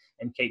attack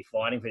and keep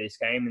fighting for this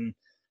game.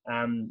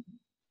 And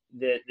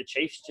the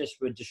Chiefs just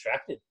were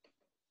distracted.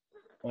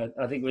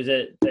 I think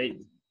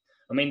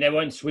they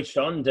weren't switched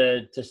on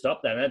to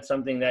stop that. And that's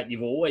something that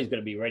you've always got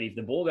to be ready. If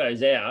the ball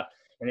goes out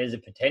and there's a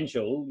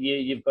potential,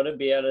 you've got to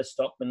be able to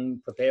stop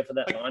and prepare for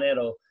that line out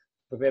or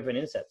prepare for an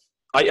intercept.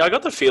 I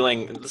got the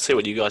feeling, let's see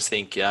what you guys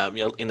think.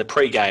 In the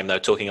pre-game, they were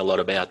talking a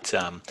lot about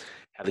how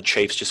the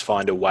Chiefs just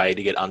find a way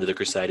to get under the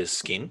Crusaders'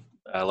 skin,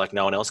 like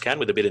no one else can,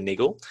 with a bit of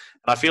niggle.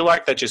 And I feel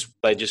like they just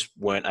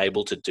weren't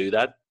able to do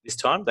that this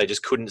time. They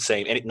just couldn't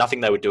seem nothing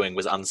they were doing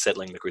was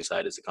unsettling the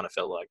Crusaders. It kind of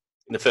felt like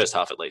in the first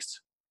half, at least.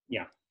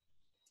 Yeah.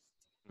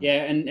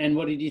 Yeah, and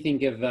what did you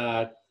think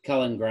of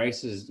Cullen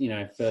Grace's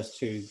first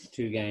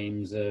two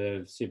games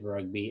of Super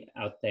Rugby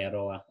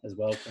Aotearoa as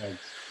well, Craig?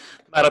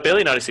 Mate, I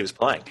barely noticed he was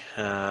playing.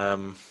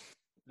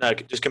 No,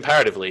 just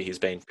comparatively, he's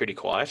been pretty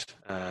quiet.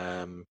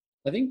 I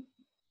think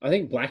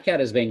Blackhat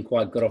has been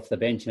quite good off the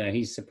bench.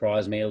 He's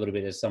surprised me a little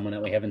bit as someone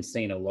that we haven't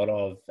seen a lot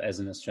of as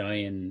an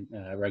Australian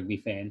rugby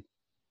fan.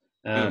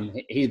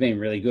 He's been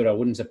really good. I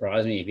wouldn't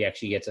surprise me if he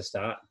actually gets a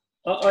start.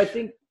 I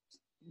think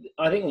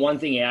one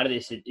thing out of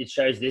this, it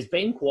shows there's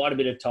been quite a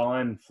bit of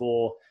time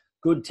for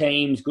good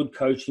teams, good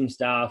coaching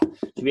staff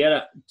to be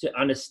able to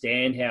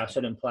understand how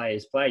certain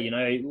players play.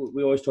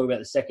 We always talk about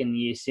the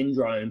second-year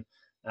syndrome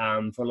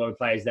for a lot of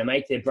players. They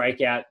make their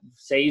breakout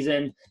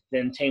season,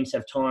 then teams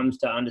have times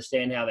to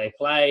understand how they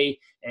play,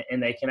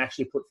 and they can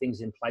actually put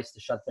things in place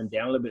to shut them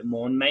down a little bit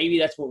more. And maybe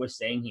that's what we're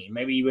seeing here.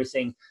 Maybe we're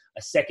seeing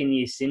a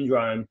second-year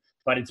syndrome,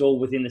 but it's all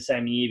within the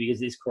same year because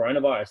of this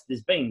coronavirus.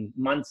 There's been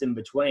months in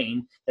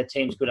between that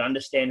teams could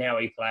understand how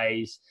he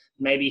plays.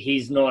 Maybe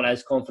he's not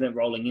as confident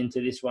rolling into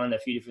this one. A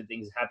few different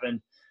things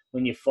happen.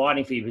 When you're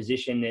fighting for your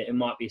position, it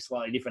might be a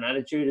slightly different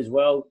attitude as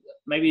well.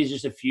 Maybe it's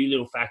just a few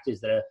little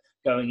factors that are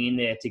going in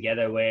there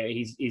together where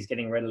he's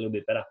getting read a little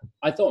bit better.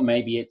 I thought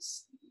maybe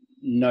it's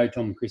no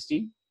Tom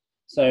Christie.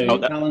 So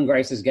Cullen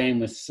Grace's game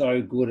was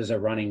so good as a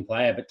running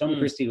player, but Tom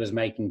Christie was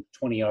making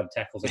 20-odd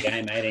tackles a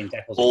game, 18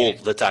 tackles a game.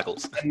 All the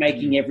tackles. And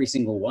making every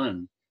single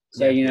one.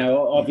 So,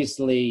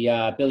 obviously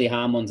Billy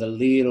Harmon's a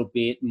little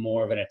bit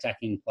more of an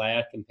attacking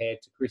player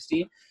compared to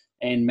Christie.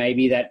 And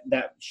maybe that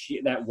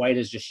weight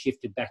has just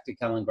shifted back to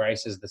Cullen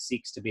Grace as the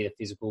 6 to be a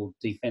physical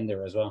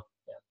defender as well.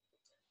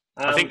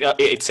 Yeah. I think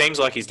it seems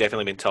like he's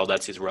definitely been told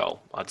that's his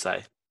role, I'd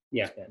say.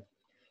 Yeah.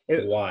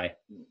 Why?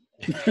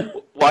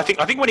 Well, I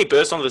think when he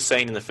burst onto the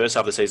scene in the first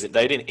half of the season,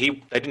 they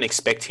didn't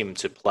expect him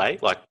to play.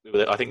 Like,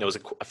 I think there was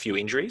a few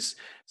injuries.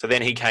 So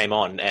then he came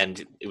on,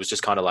 and it was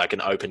just kind of like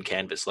an open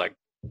canvas. Like,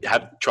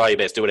 try your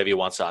best, do whatever you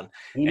want, son.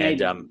 He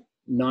made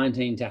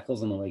 19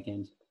 tackles on the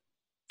weekend.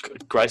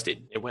 Grace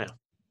did. Yeah, wow.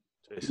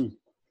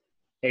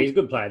 Yeah, he's a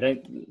good player.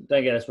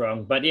 Don't get us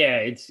wrong, but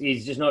yeah,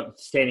 he's just not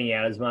standing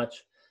out as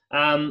much.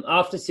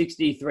 After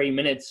 63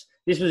 minutes,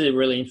 this was a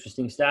really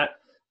interesting stat.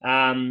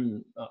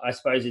 I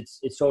suppose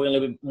it's talking a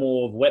little bit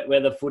more of wet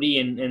weather footy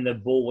and the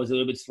ball was a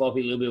little bit sloppy,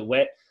 a little bit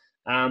wet.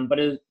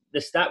 But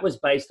the stat was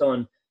based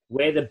on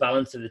where the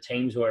balance of the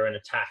teams were in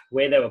attack,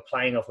 where they were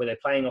playing off, where they're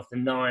playing off the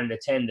 9, the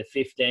 10, the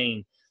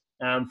 15.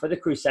 For the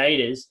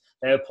Crusaders,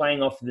 they were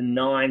playing off the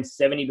 9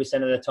 70%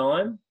 of the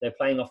time. They're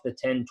playing off the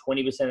 10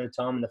 20% of the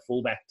time and the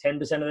fullback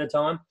 10% of the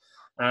time.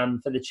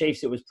 For the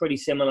Chiefs, it was pretty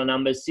similar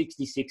numbers,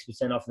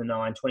 66% off the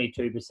 9,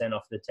 22%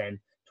 off the 10,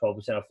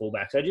 12% off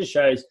fullback. So it just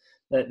shows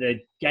that the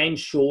game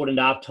shortened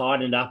up,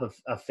 tightened up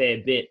a fair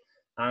bit.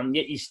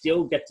 Yet you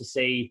still get to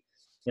see,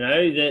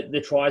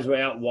 the tries were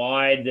out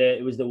wide.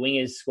 It was the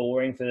wingers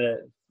scoring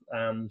for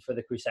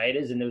the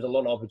Crusaders, and there was a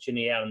lot of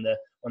opportunity out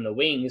on the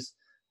wings.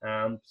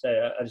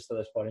 So I just thought that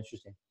was quite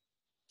interesting.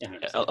 Yeah,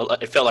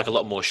 it felt like a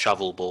lot more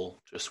shovel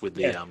ball just with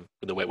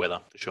the wet weather,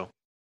 for sure.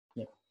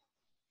 Yeah.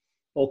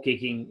 Or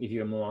kicking if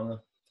you're a Moanga.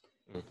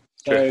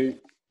 So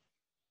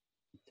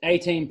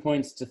 18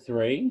 points to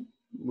 3,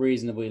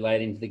 reasonably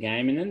late into the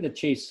game. And then the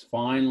Chiefs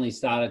finally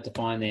started to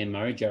find their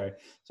mojo.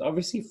 So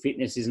obviously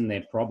fitness isn't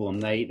their problem.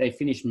 They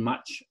finished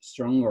much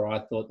stronger, I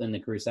thought, than the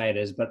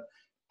Crusaders. But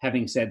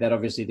having said that,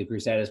 obviously the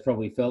Crusaders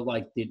probably felt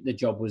like the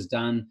job was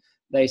done.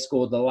 They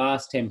scored the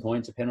last 10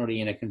 points, a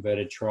penalty and a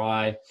converted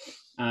try.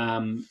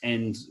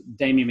 And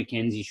Damien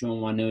McKenzie,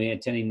 Sean Wainui,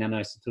 and Teni Nano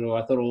Saturo,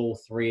 I thought all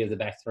three of the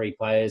back three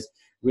players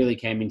really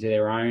came into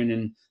their own.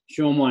 And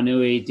Sean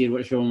Wainui did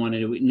what Sean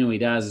Wainui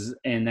does,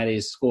 and that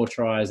is score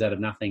tries out of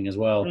nothing as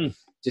well.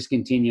 Just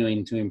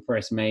continuing to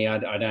impress me. I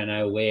don't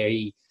know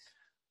I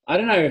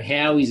don't know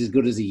how he's as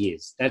good as he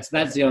is. That's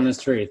the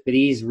honest truth. But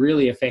he is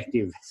really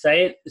effective.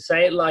 Say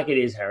it like it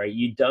is, Harry.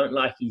 You don't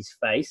like his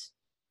face.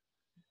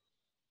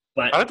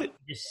 But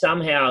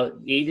somehow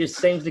he just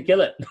seems to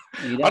kill it.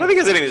 I don't think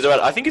there's anything to do about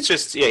it. I think it's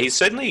just,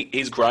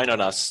 he's grown on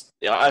us.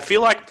 I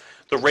feel like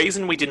the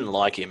reason we didn't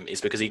like him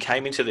is because he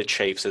came into the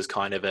Chiefs as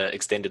kind of an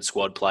extended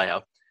squad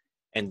player.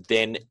 And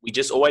then we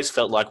just always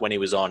felt like when he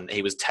was on,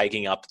 he was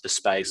taking up the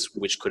space,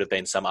 which could have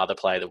been some other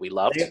player that we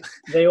loved.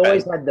 They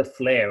always had the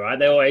flair, right?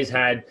 They always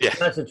had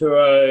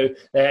Masaturo,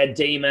 they had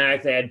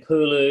D-Mac, they had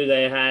Pulu,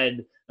 they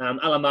had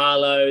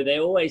Alamalo. They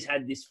always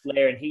had this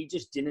flair, and he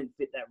just didn't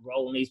fit that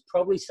role. And he's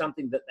probably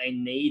something that they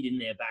need in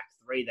their back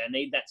three. They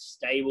need that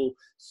stable,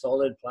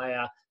 solid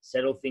player,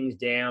 settle things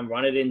down,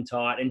 run it in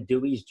tight, and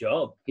do his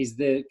job. He's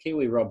the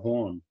Kiwi Rob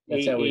Horn.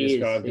 That's how we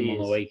described him on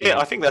the weekend. Yeah,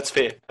 I think that's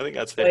fair.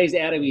 Plays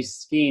out of his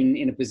skin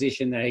in a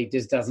position that he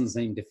just doesn't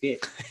seem to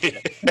fit.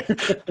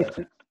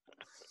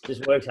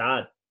 Just works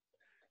hard.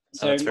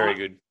 So that's very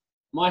good.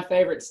 My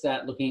favourite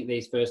stat looking at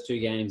these first two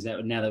games,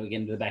 now that we get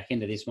into the back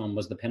end of this one,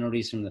 was the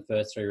penalties from the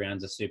first 3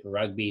 rounds of Super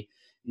Rugby.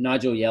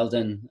 Nigel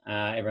Yeldon,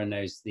 everyone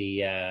knows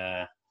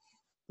Nigel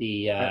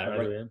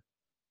Yeldon,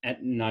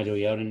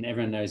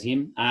 everyone knows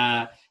him.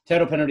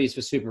 Total penalties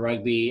for Super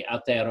Rugby,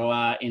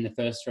 Aotearoa in the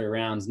first 3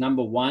 rounds.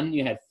 Number 1,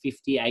 you had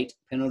 58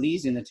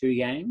 penalties in the 2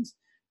 games.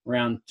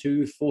 Round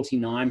 2,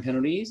 49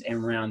 penalties.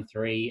 And round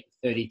 3,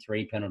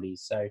 33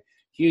 penalties. So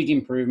huge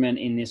improvement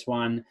in this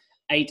one.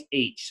 8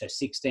 each, so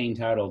 16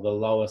 total, the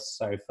lowest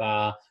so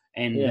far.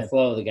 And the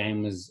flow of the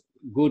game was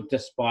good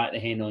despite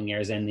the handling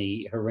errors and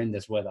the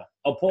horrendous weather.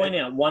 I'll point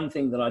out one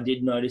thing that I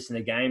did notice in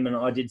the game, and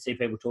I did see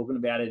people talking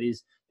about it,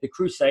 is the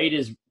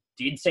Crusaders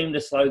did seem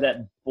to slow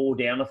that ball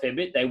down a fair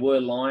bit. They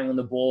were lying on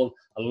the ball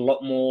a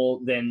lot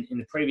more than in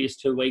the previous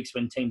 2 weeks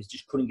when teams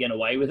just couldn't get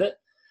away with it.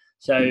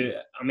 So,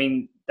 I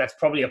mean, that's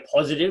probably a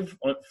positive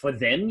for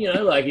them,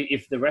 like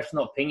if the ref's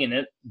not pinging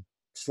it,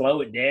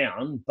 slow it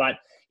down. But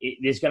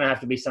there's going to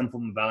have to be some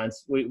form of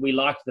balance. We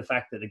liked the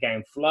fact that the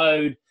game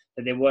flowed,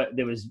 that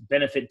there was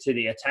benefit to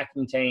the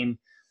attacking team,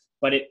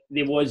 but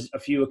there was a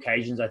few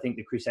occasions I think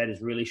the Crusaders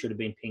really should have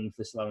been pinged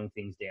for slowing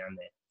things down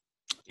there.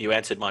 You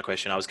answered my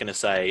question. I was going to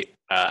say,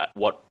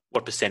 what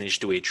percentage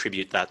do we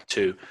attribute that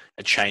to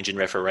a change in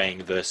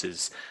refereeing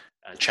versus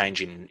a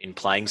change in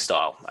playing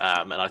style?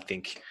 And I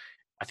think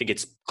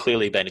it's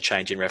clearly been a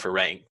change in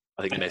refereeing.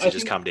 I think the message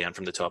has come down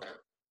from the top.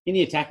 In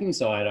the attacking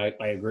side,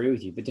 I agree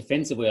with you. But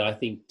defensively, I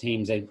think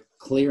teams are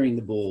clearing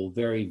the ball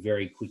very,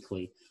 very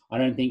quickly. I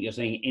don't think you're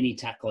seeing any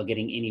tackler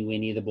getting anywhere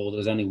near the ball. There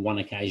was only one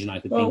occasion I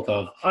could think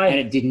of, and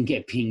it didn't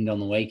get pinged on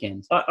the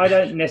weekend. I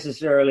don't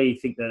necessarily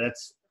think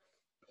that's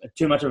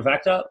too much of a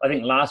factor. I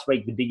think last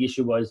week the big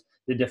issue was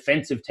the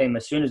defensive team.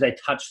 As soon as they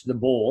touched the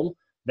ball,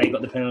 they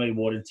got the penalty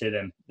awarded to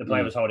them. The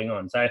player was holding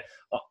on. So,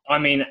 I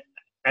mean,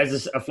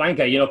 as a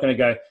flanker, you're not going to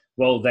go,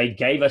 well, they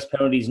gave us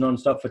penalties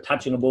nonstop for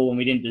touching a ball when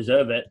we didn't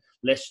deserve it.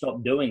 Let's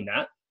stop doing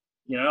that.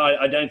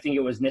 I don't think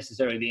it was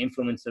necessarily the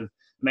influence of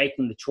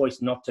making the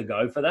choice not to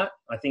go for that.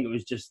 I think it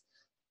was just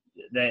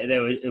they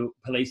were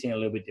policing a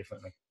little bit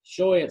differently.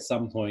 Surely at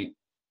some point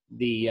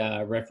the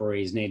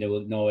referees need to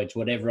acknowledge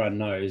what everyone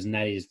knows, and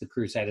that is the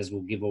Crusaders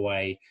will give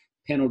away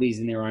penalties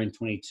in their own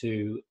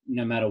 22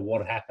 no matter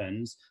what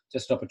happens to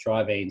stop a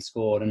try being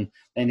scored, and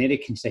they need to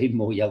concede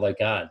more yellow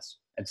cards.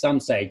 At some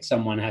stage,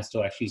 someone has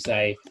to actually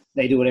say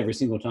they do it every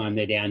single time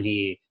they're down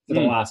here for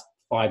the last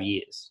 5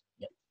 years.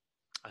 Yep.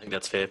 I think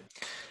that's fair.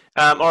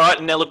 All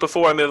right, now look,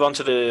 before I move on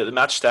to the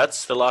match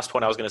stats, the last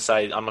point I was going to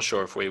say, I'm not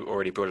sure if we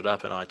already brought it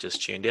up and I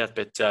just tuned out,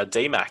 but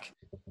D-Mac,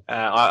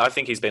 I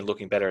think he's been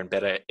looking better and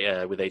better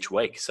with each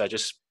week. So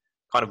just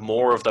kind of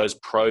more of those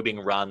probing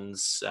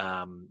runs.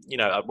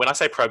 When I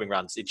say probing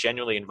runs, it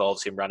genuinely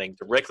involves him running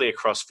directly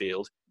across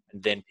field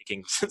and then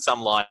picking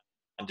some line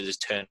to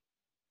just turn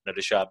at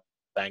a sharp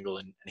angle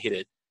and hit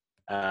it.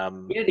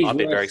 I've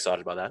been very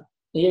excited by that.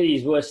 He had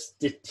his worst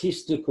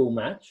statistical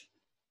match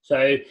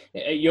So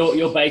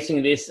you're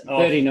basing this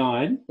off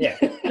 39. Yeah,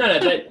 no,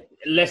 but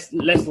less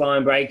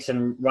line breaks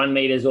and run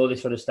meters, all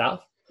this sort of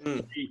stuff.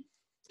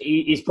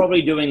 He's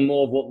probably doing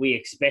more of what we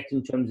expect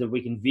in terms of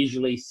we can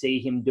visually see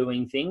him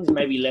doing things.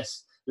 Maybe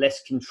less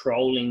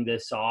controlling the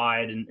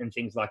side and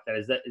things like that.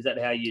 Is that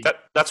how you?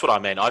 That's what I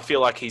mean. I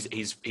feel like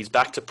he's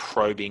back to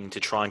probing, to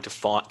trying to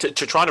find, to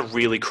trying to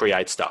really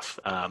create stuff.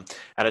 And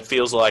it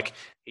feels like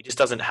he just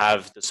doesn't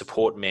have the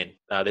support men.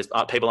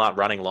 People aren't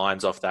running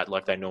lines off that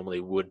like they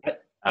normally would.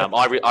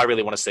 I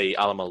really want to see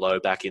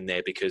Alamalo back in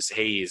there because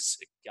he is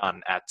a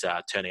gun at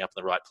turning up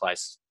in the right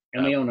place.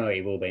 And we all know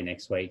he will be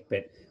next week.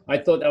 But I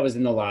thought that was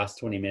in the last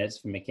 20 minutes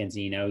for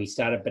Mackenzie. He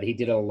started, but he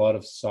did a lot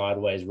of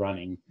sideways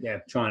running,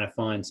 trying to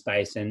find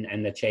space.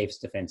 And the Chiefs'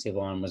 defensive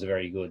line was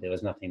very good. There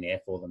was nothing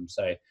there for them.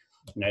 So,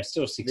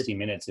 still 60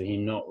 minutes of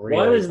him not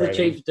really. Why was the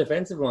Chiefs'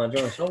 defensive line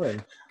trying to stop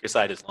him?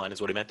 Crusaders line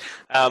is what he meant.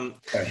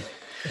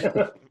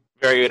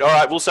 Very good. All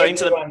right, so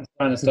into the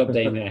trying to stop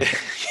Dean there.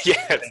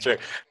 Yeah, it's true.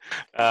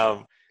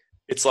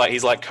 It's like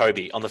he's like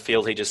Kobe on the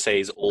field. He just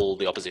sees all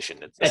the opposition.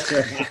 That's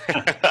right.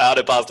 Hard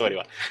to pass to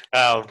anyone.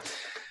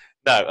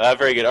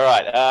 Very good. All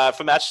right.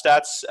 For match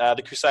stats,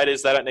 the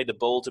Crusaders, they don't need the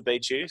ball to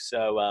beat you.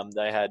 So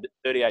they had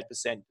 38%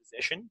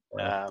 possession,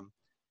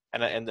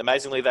 and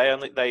amazingly,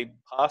 they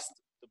passed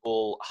the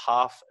ball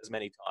half as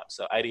many times.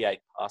 So 88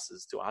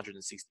 passes to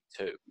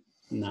 162.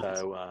 Nice.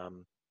 So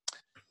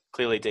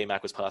clearly,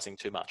 DMAC was passing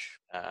too much.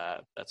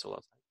 That's all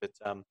I'll say.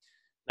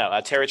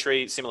 But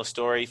territory, similar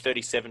story,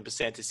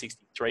 37% to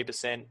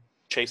 63%.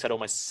 Chiefs had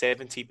almost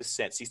 70%,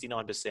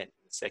 69% in the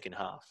second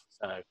half.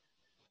 So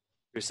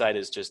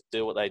Crusaders just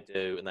do what they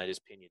do and they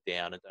just pin you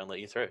down and don't let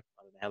you through.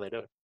 I don't know how they do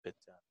it. But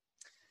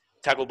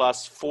tackle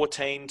bust,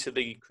 14 to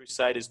the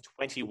Crusaders,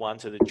 21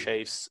 to the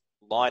Chiefs.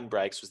 Line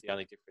breaks was the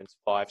only difference,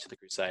 5 to the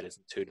Crusaders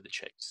and 2 to the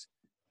Chiefs.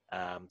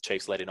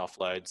 Chiefs led in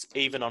offloads,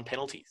 even on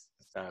penalties.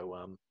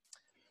 So,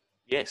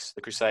 yes,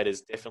 the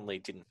Crusaders definitely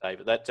didn't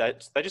favour that.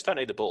 They just don't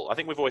need the ball. I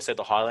think we've always said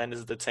the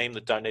Highlanders are the team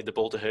that don't need the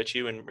ball to hurt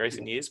you in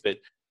recent years, but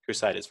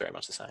Crusaders very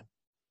much the same.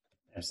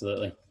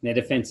 Absolutely. Their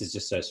defence is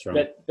just so strong.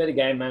 Better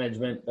game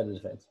management, better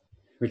defence.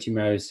 Richie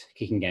Mo's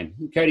kicking game.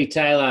 Cody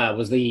Taylor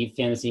was the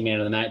fantasy man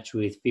of the match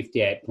with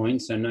 58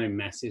 points, so no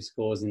massive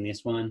scores in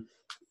this one.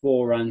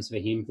 4 runs for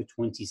him for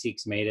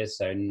 26 metres,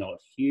 so not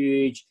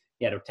huge.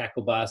 He had a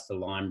tackle bust, a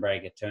line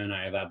break, a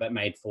turnover, but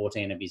made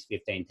 14 of his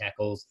 15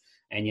 tackles.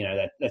 And,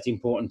 that's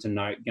important to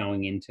note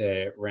going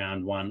into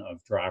round 1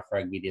 of draft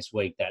rugby this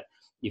week, that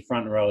your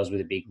front rowers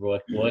with a big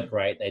work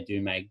rate, they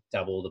do make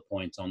double the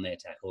points on their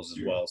tackles as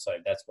well. So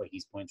that's where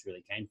his points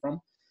really came from.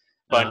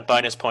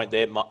 Bonus point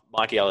there,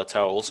 Mikey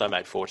Alatoa also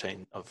made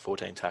 14 of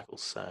 14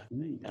 tackles. So,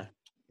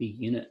 Big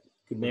unit.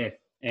 Good man.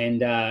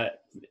 And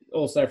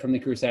also from the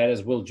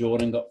Crusaders, Will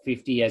Jordan got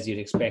 50, as you'd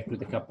expect,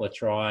 with a couple of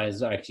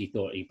tries. I actually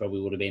thought he probably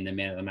would have been the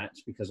man of the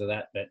match because of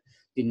that, but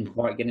didn't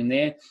quite get in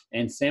there.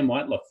 And Sam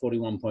Whitelock,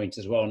 41 points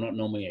as well, not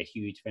normally a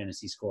huge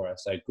fantasy scorer,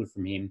 so good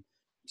from him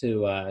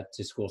to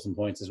score some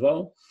points as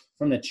well.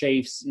 From the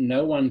Chiefs,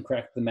 no one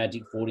cracked the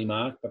magic 40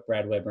 mark, but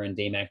Brad Weber and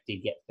DMAC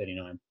did get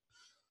 39.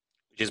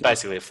 Which is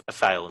basically a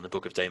fail in the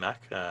book of DMAC.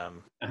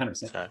 100%.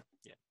 So,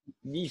 yeah.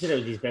 You said it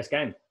was his best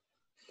game.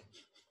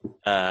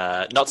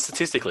 Not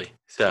statistically.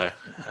 So,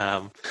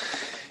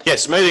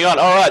 yes, moving on.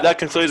 All right, that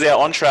concludes our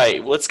entree.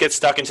 Let's get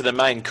stuck into the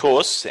main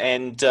course,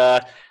 and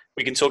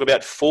we can talk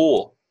about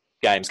 4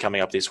 games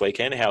coming up this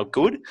weekend. How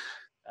good.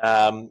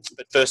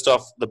 But first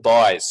off, the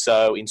buys.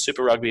 So in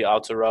Super Rugby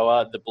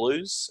Aotearoa, the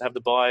Blues have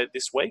the bye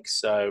this week.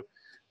 So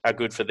how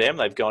good for them.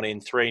 They've gone in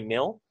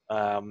 3-0,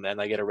 and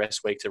they get a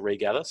rest week to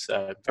regather.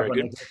 So very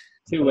good.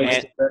 2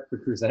 weeks for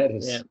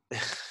Crusaders.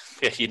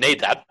 Yeah, you need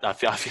that. I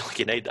feel like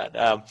you need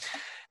that.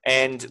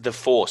 And the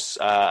Force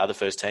are the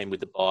first team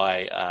with the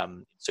bye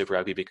in Super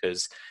Rugby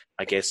because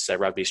I guess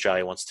Rugby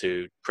Australia wants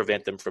to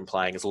prevent them from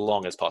playing as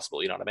long as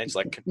possible. You know what I mean? It's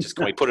like, just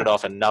can we put it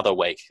off another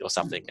week or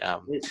something?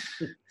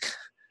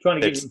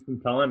 Trying to give them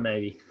some time,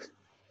 maybe.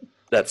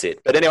 That's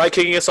it. But anyway,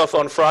 kicking us off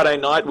on Friday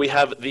night, we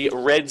have the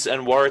Reds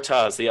and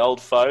Waratahs, the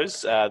old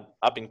foes,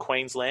 up in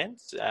Queensland.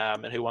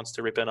 And who wants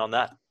to rip in on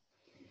that?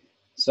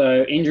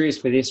 So injuries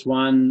for this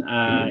one,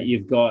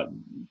 you've got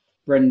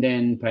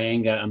Brendan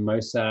Payenga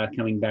Amosa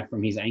coming back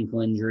from his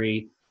ankle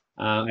injury.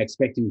 I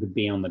expect him to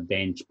be on the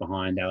bench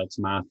behind Alex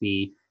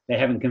Murphy. They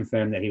haven't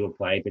confirmed that he will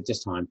play, but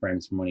just time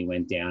frames from when he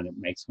went down, it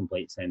makes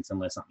complete sense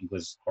unless something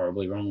was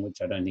horribly wrong,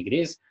 which I don't think it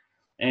is.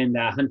 And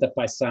Hunter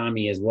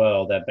Paisami as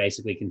well, that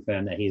basically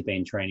confirmed that he's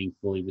been training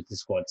fully with the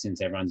squad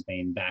since everyone's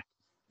been back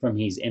from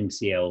his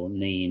MCL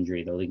knee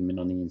injury, the ligament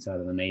on the inside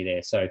of the knee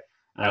there. So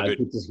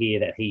good to hear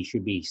that he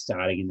should be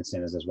starting in the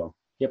centres as well.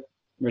 Yep.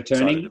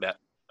 Returning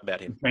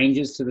about him.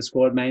 Changes to the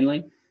squad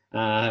mainly.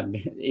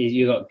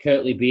 You got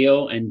Kurtley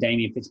Beale and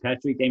Damien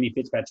Fitzpatrick. Damien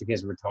Fitzpatrick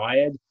has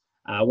retired.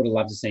 I would have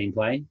loved to see him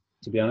play,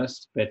 to be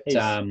honest. But he's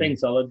been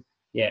solid.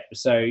 Yeah,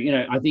 so,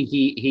 I think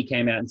he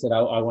came out and said,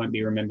 I won't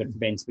be remembered for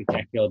being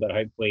spectacular, but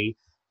hopefully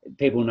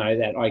people know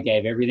that I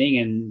gave everything,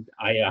 and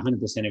I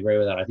 100% agree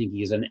with that. I think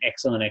he's an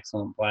excellent,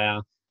 excellent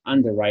player.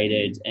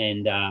 underrated,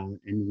 and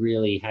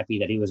really happy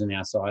that he was on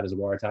our side as a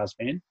Waratahs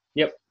fan.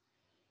 Yep.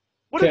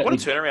 What a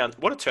turnaround!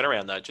 What a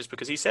turnaround though! Just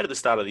because he said at the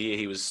start of the year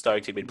he was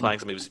stoked he'd been playing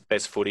some of his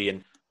best footy,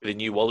 and with the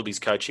new Wallabies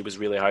coach, he was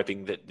really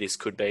hoping that this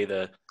could be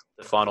the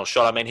final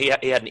shot. I mean, he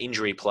had an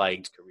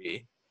injury-plagued career,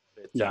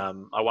 but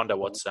I wonder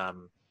what's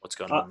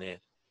going on there.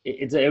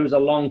 It was a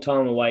long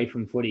time away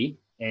from footy,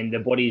 and the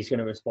body is going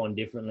to respond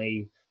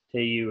differently to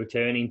you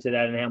returning to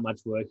that, and how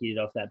much work he did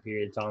off that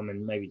period of time,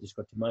 and maybe just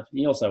got too much.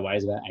 He also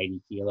weighs about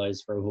 80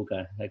 kilos for a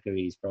hooker. That could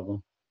be his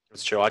problem.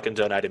 It's true. I can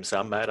donate him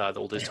some, mate.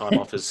 All this time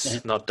off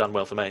has not done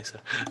well for me. So.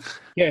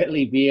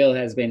 Curtly Beale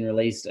has been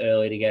released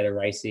early to go to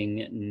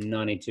Racing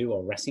 92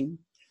 or Racing.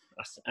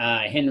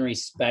 Henry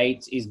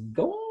Spate is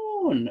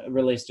gone,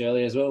 released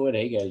early as well. Where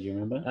did he go? Do you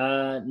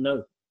remember?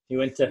 No, he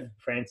went to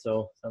France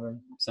or something.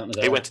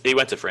 He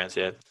went to France.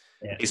 Yeah.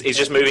 He's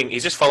just moving.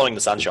 He's just following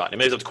the sunshine. He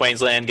moves up to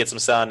Queensland, gets some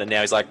sun, and now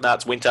he's like, "Nah,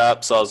 it's winter.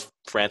 So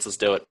France, let's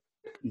do it."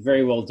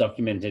 Very well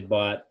documented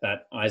by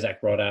that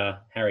Isaac Rodder,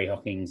 Harry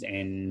Hawkins,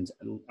 and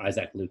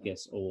Isaac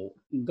Lucas all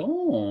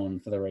gone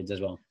for the Reds as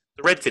well.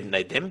 The Reds didn't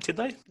need them, did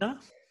they? No,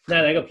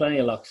 they got plenty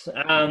of locks.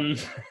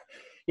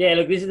 Yeah,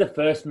 look, this is the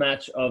first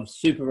match of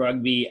Super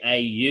Rugby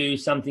AU,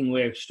 something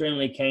we're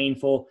extremely keen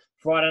for.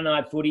 Friday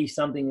night footy,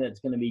 something that's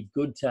going to be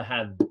good to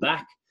have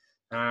back.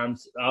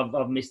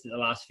 I've missed it the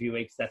last few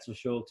weeks, that's for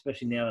sure,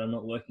 especially now that I'm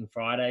not working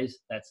Fridays.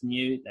 That's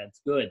new,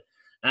 that's good.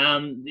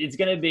 It's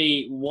going to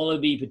be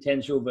Wallaby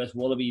potential versus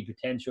Wallaby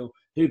potential,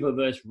 Hooper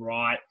versus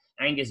Wright,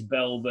 Angus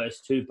Bell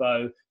versus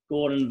Tupou,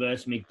 Gordon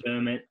versus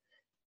McDermott.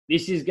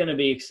 This is going to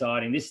be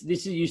exciting. This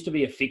used to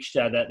be a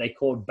fixture that they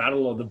called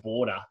Battle of the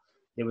Border.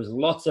 There was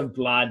lots of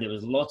blood, there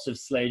was lots of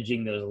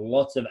sledging, there was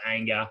lots of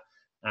anger.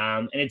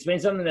 And it's been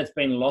something that's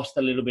been lost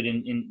a little bit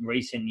in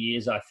recent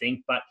years, I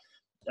think. But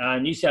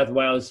New South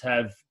Wales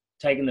have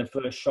taken the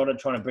first shot at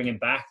trying to bring it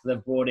back.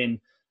 They've brought in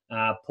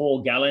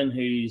Paul Gallen,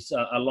 who's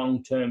a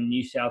long-term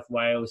New South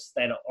Wales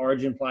State of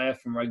Origin player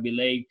from Rugby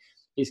League.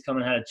 He's come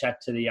and had a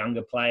chat to the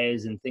younger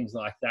players and things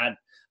like that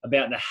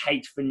about the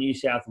hate for New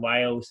South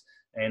Wales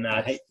and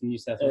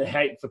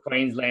hate for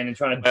Queensland, and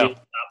trying to build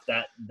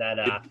up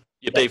that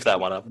you beef that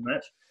one up.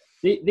 Match.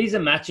 These are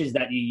matches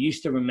that you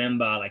used to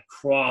remember, like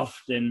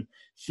Croft and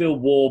Phil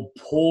Ward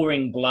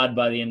pouring blood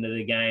by the end of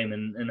the game,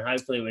 and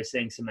hopefully we're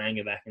seeing some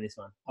anger back in this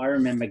one. I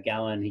remember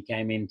Gallen, he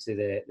came into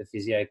the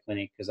physio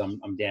clinic because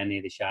I'm down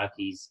near the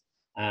Sharkies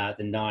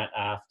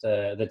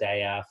the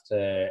day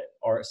after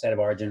State of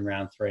Origin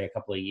round 3 a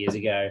couple of years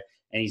ago,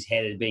 and his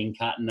head had been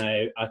cut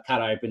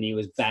open. He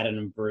was battered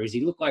and bruised.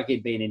 He looked like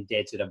he'd been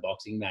indebted a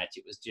boxing match.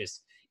 It was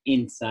just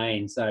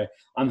insane. So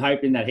I'm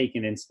hoping that he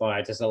can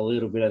inspire just a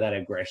little bit of that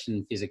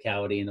aggression,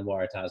 physicality in the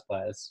Waratahs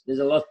players. There's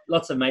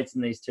lots of mates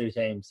in these two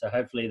teams, so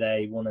hopefully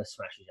they want to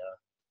smash each other.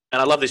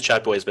 And I love this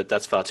chat, boys, but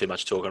that's far too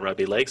much talk on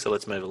rugby league, so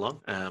let's move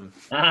along.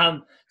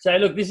 So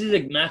look, this is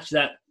a match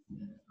that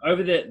I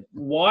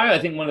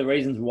think one of the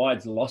reasons why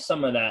it's lost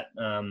some of that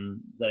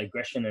the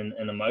aggression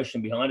and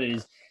emotion behind it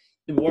is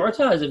the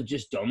Waratahs have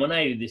just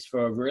dominated this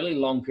for a really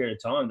long period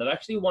of time. They've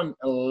actually won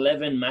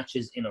 11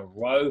 matches in a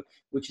row,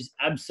 which is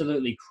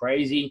absolutely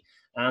crazy.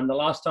 The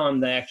last time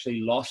they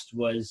actually lost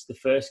was the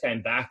first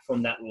game back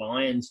from that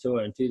Lions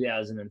tour in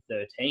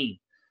 2013.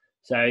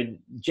 So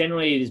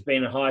generally there's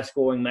been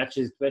high-scoring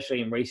matches,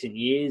 especially in recent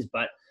years,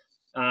 but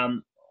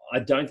I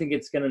don't think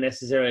it's going to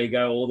necessarily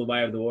go all the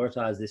way of the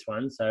Waratahs this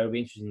one, so it'll be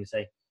interesting to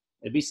see.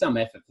 It'd be some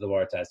effort for the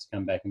Waratahs to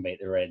come back and beat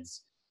the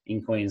Reds in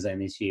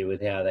Queensland this year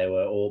with how they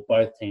were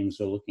both teams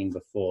were looking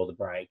before the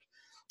break.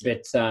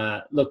 But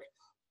look,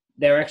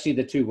 they're actually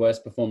the two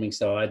worst performing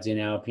sides in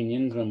our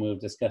opinions when we were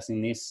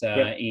discussing this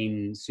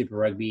in Super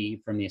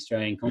Rugby from the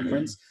Australian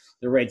Conference.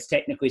 The Reds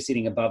technically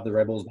sitting above the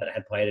Rebels, but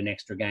had played an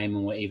extra game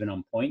and were even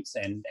on points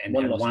and had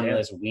one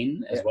less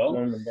win as well.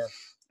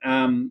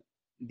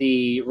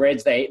 The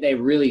Reds, they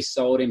really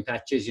sold in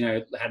patches,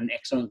 had an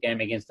excellent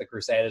game against the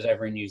Crusaders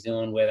over in New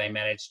Zealand where they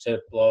managed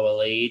to blow a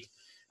lead.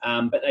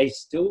 But they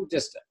still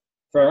just,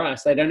 for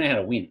us, they don't know how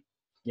to win.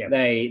 Yeah.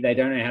 They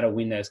don't know how to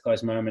win those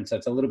close moments. So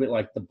it's a little bit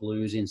like the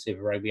Blues in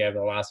Super Rugby over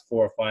the last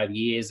 4 or 5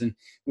 years. And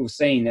we've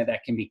seen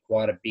that can be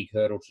quite a big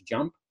hurdle to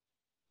jump.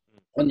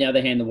 On the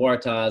other hand, the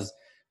Waratahs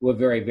were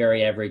very,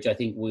 very average. I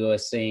think we were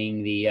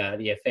seeing the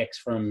effects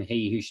from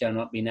he who shall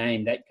not be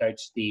named, that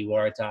coached the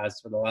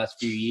Waratahs for the last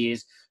few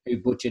years, who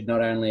butchered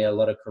not only a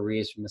lot of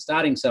careers from the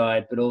starting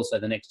side, but also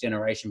the next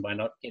generation by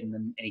not getting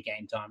them any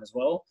game time as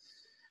well.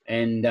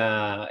 And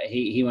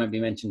he won't be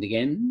mentioned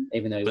again,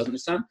 even though he wasn't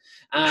this time.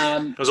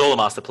 It was all a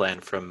master plan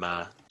from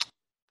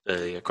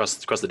across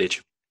the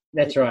ditch.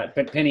 That's right.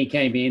 But Penny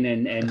came in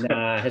and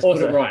has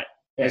put it right.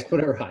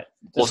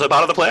 Also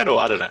part of the plan, or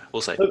I don't know.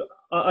 We'll see. Look,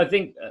 I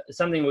think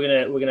something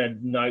we're gonna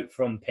note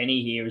from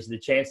Penny here is the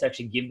chance to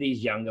actually give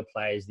these younger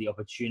players the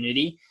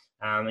opportunity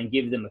and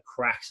give them a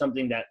crack,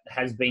 something that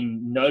has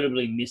been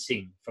notably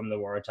missing from the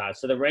Waratahs.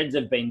 So the Reds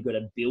have been good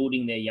at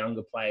building their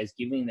younger players,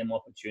 giving them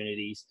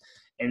opportunities.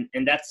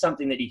 And that's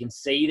something that you can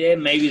see there.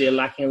 Maybe they're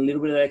lacking a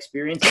little bit of that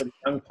experience, but the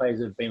young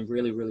players have been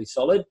really, really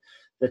solid.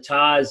 The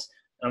Tars,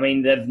 I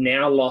mean, they've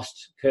now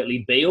lost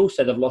Kurtley Beale,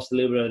 so they've lost a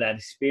little bit of that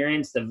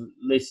experience. They've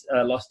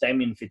lost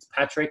Damien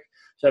Fitzpatrick.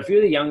 So a few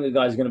of the younger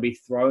guys are going to be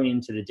thrown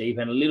into the deep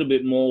end a little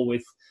bit more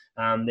with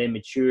their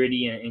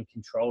maturity and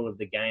control of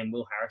the game.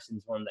 Will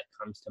Harrison's one that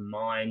comes to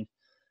mind.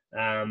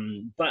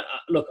 But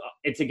look,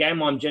 it's a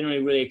game I'm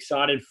generally really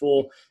excited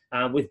for.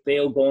 With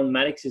Beale gone,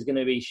 Maddox is going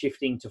to be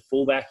shifting to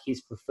fullback,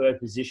 his preferred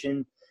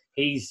position.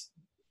 He's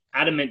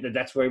adamant that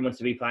that's where he wants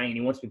to be playing, and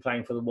he wants to be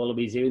playing for the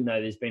Wallabies, even though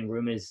there's been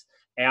rumours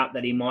out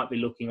that he might be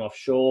looking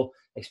offshore,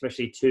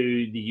 especially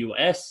to the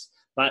US.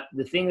 But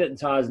the thing that the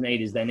Tars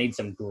need is they need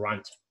some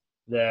grunt.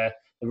 The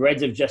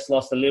Reds have just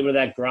lost a little bit of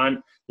that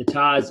grunt. The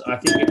Tars, I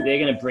think if they're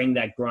going to bring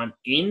that grunt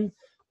in,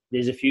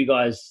 there's a few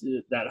guys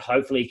that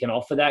hopefully can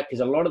offer that,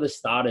 because a lot of the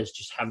starters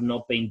just have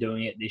not been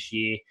doing it this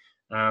year.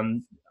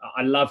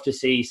 I'd love to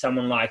see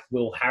someone like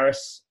Will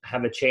Harris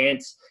have a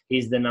chance.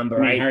 He's the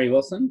number 8. Harry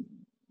Wilson?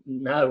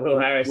 No, Will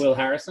Harris. Will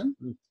Harrison?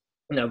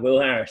 No, Will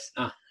Harris.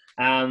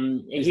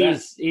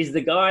 He's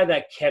the guy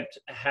that kept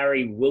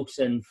Harry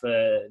Wilson,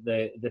 for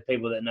the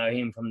people that know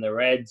him from the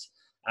Reds.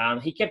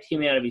 He kept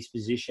him out of his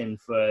position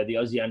for the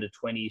Aussie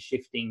under-20,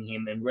 shifting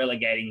him and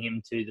relegating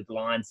him to the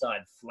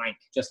blindside flank.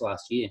 Just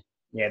last year.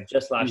 Yeah,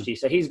 just last year.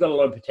 So he's got a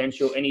lot of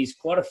potential, and he's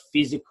quite a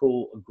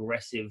physical,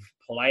 aggressive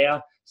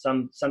player,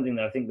 something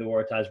that I think the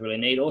Waratahs really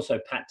need. Also,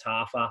 Pat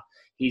Tarfer,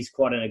 he's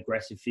quite an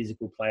aggressive,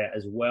 physical player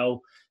as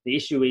well. The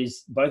issue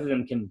is both of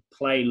them can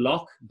play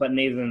lock, but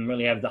neither of them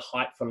really have the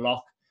height for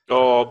lock.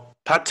 Oh,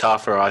 Pat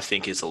Tarfer, I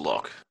think, is a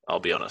lock, I'll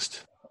be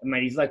honest. I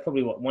mean, he's like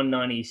probably,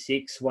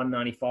 196,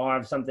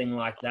 195, something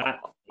like that.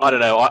 I don't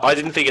know. I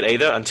didn't think it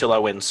either until I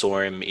went and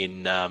saw him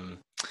in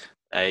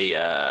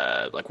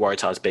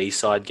Waratahs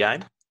B-side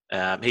game.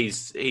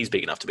 He's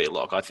big enough to be a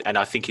lock, and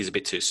I think he's a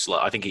bit too slow.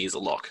 I think he is a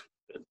lock.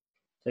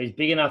 So he's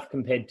big enough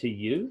compared to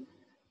you?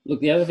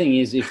 Look, the other thing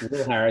is, if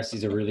Will Harris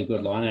is a really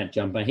good line-out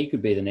jumper, he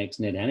could be the next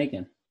Ned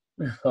Hannigan.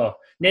 Oh,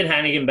 Ned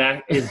Hannigan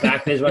is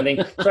back. There's one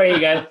thing. So here you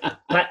go.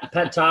 Pat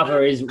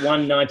Tarfer is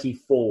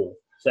 194.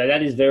 So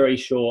that is very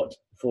short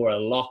for a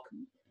lock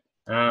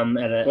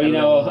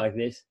like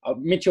this.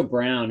 Mitchell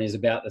Brown is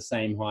about the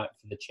same height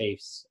for the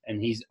Chiefs,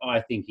 and I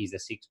think he's a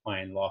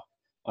 6-playing lock.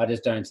 I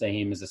just don't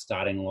see him as a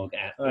starting lock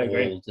at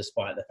all,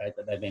 despite the fact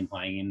that they've been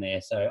playing in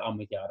there. So I'm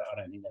with you. I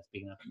don't think that's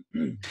big enough.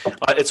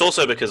 It's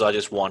also because I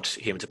just want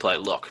him to play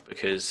lock,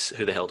 because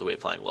who the hell do we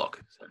playing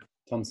lock? So.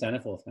 Tom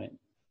Sanaforth, mate.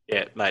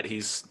 Yeah, mate,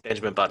 he's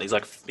Benjamin Button.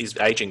 He's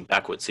aging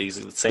backwards.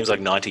 It seems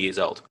like 90 years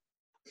old.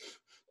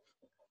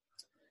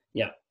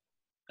 Yeah,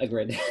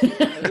 agreed.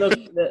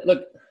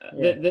 The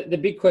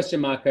big question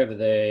mark over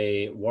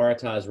the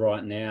Waratahs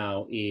right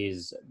now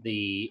is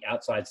the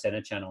outside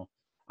centre channel.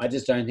 I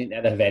just don't think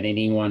that they've had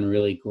anyone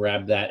really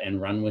grab that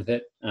and run with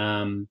it.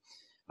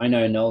 I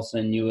know,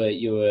 Nelson, you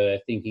were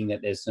thinking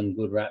that there's some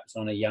good raps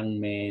on a young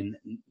man,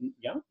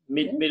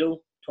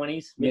 middle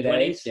 20s,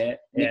 mid-20s,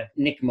 yeah.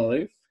 Nick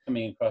Maloof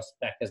coming across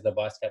back as the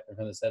vice captain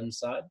from the Sevens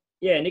side.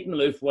 Yeah, Nick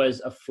Maloof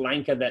was a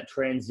flanker that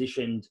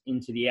transitioned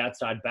into the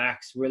outside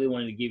backs. Really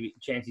wanted to give a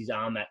chance his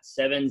arm at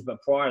Sevens,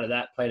 but prior to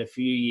that, played a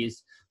few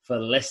years for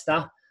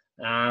Leicester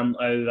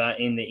over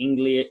in the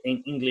English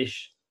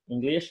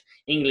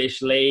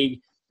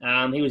league.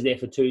 He was there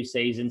for 2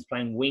 seasons,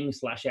 playing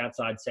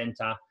wing/outside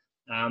centre.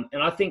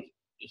 And I think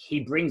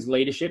he brings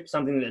leadership,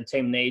 something that the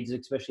team needs,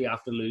 especially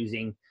after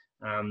losing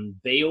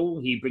Beale.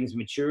 He brings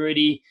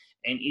maturity,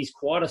 and he's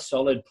quite a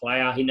solid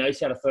player. He knows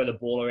how to throw the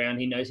ball around.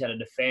 He knows how to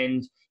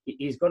defend.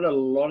 He's got a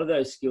lot of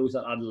those skills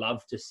that I'd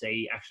love to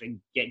see actually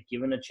get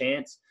given a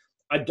chance.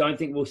 I don't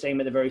think we'll see him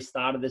at the very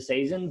start of the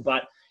season,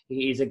 but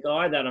he's a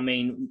guy that,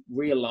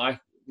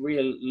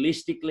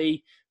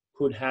 realistically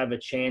could have a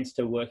chance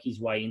to work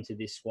his way into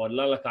this squad.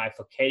 Lalakai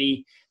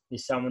Foketi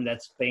is someone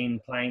that's been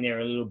playing there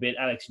a little bit.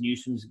 Alex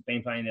Newsom's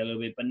been playing there a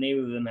little bit, but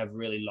neither of them have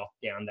really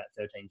locked down that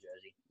 13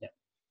 jersey.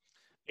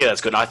 Yeah,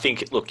 that's good. I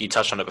think, look, you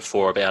touched on it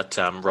before about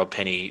Rob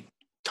Penny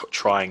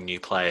trying new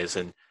players.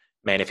 And,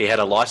 man, if he had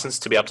a license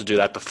to be able to do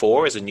that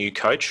before as a new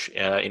coach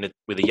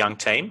with a young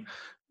team,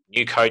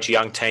 new coach,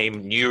 young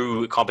team,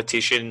 new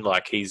competition,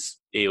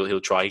 he'll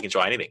try. He can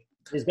try anything.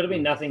 There's got to be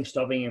nothing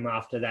stopping him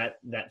after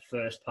that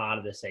first part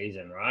of the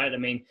season, right? I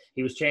mean,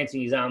 he was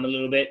chancing his arm a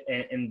little bit,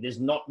 and there's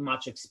not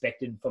much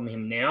expected from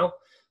him now.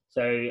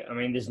 So, I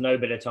mean, there's no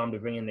better time to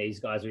bring in these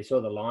guys. We saw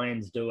the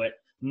Lions do it.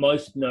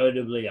 Most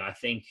notably, I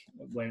think,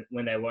 when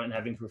they weren't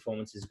having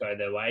performances go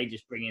their way,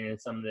 just bringing in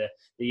some of the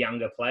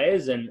younger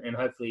players, and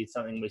hopefully it's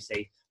something we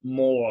see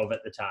more of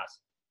at the Tars.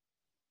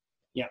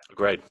 Yeah.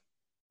 Great.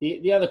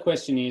 The other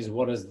question is,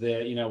 what do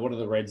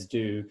the Reds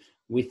do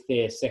with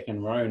their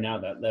second row now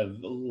that they've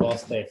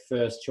lost their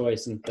first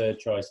choice and third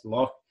choice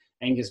lock?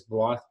 Angus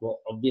Blythe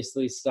will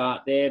obviously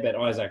start there, but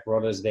Isaac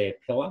Rodder's their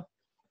pillar,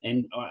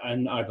 and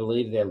I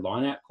believe their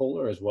line-out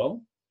caller as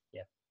well.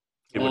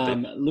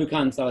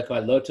 Lukan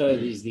Salakai Loto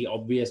is the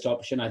obvious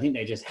option. I think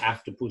they just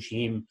have to push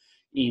him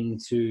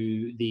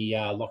into the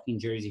locking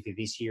jersey for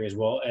this year as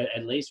well,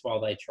 at least while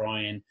they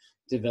try and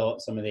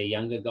develop some of their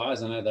younger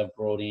guys. I know they've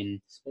brought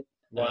in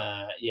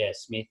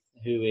Smith,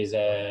 who is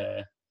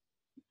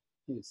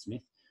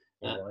Smith?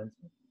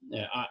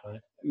 Yeah,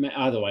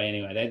 either way,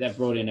 anyway, they've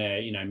brought in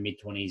a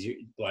mid-20s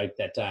bloke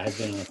that has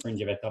been on the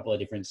fringe of a couple of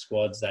different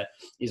squads that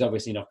is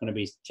obviously not going to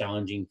be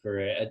challenging for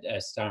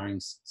a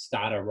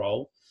starter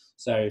role.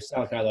 So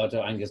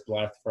Salakaia-Loto, Angus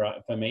Blythe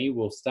for me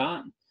will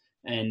start.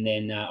 And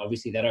then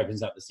obviously that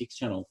opens up the 6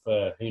 channel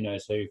for who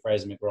knows who.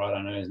 Fraser McRite,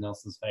 I know, is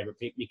Nelson's favourite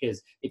pick,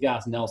 because if you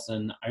ask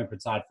Nelson, open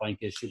side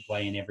flankers should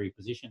play in every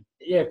position.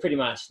 Yeah, pretty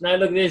much. No,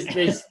 look,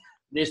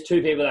 there's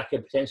 2 people that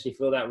could potentially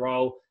fill that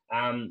role.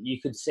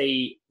 You could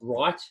see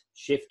Wright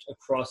shift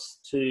across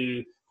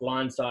to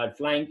blindside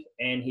flank,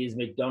 and his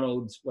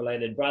McDonald's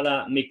related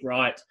brother, Mick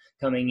Wright,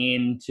 coming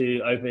in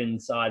to open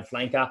side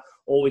flanker.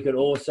 Or we could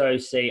also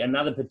see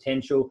another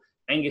potential,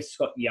 Angus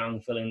Scott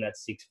Young filling that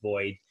 6th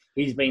void.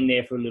 He's been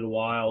there for a little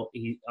while.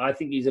 I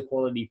think he's a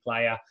quality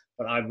player,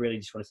 but I really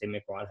just want to see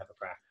Mick Wright have a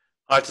crack.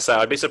 I have to say,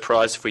 I'd be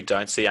surprised if we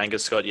don't see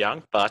Angus Scott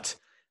Young, but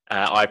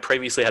I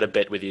previously had a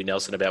bet with you,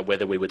 Nelson, about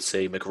whether we would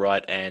see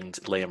McWright and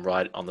Liam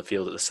Wright on the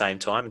field at the same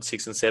time in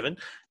 6 and 7.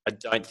 I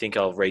don't think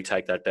I'll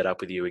retake that bet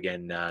up with you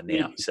again now.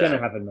 It's going to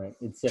happen, mate.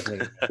 It's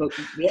definitely. Look,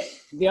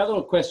 the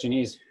other question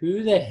is,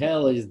 who the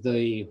hell is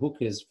the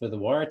hookers for the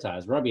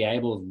Waratahs? Robbie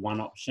Abel is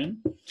one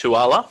option.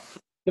 Tuala?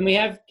 Can we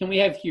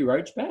have Hugh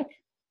Roach back?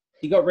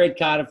 He got red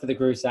carded for the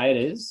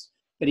Crusaders,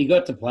 but he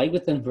got to play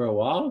with them for a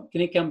while.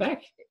 Can he come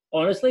back?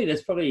 Honestly,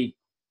 that's probably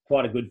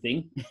quite a good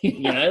thing.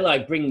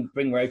 Like bring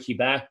Roachy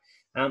back.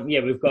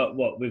 We've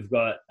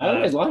got. I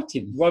always liked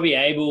him. Robbie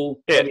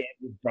Abel, Robbie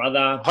Abel's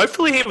brother.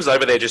 Hopefully he was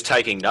over there just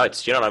taking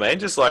notes. Do you know what I mean?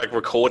 Just like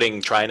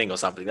recording training or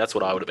something. That's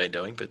what I would have been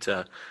doing. But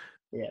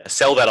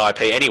sell that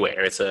IP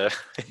anywhere. It's a.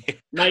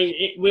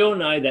 Mate, we all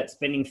know that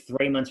spending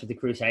 3 months with the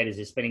Crusaders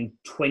is spending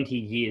 20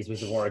 years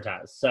with the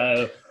Waratahs.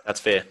 So that's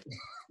fair.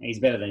 He's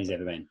better than he's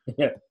ever been.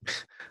 Yeah.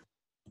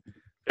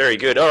 Very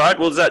good. All right.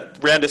 Well, does that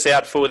round us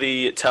out for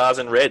the Tars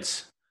and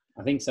Reds?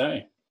 I think so.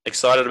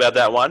 Excited about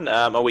that one.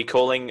 Are we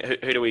calling?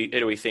 Who do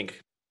we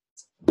think?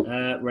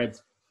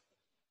 Reds.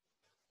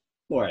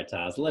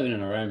 Waratahs, 11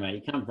 in a row, mate.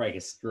 You can't break a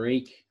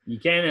streak. You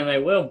can, and they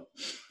will.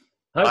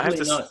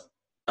 Hopefully not.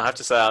 I have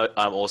to say,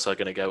 I'm also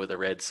going to go with the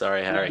Reds.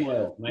 Sorry, Harry.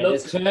 Turmoil, mate.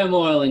 There's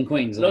turmoil in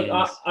Queensland.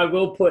 Look, I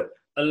will put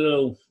a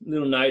little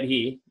note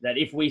here that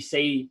if we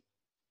see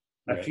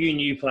a few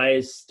new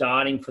players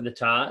starting for the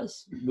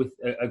Tars with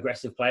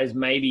aggressive players,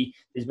 maybe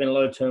there's been a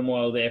lot of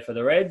turmoil there for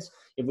the Reds.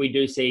 If we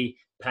do see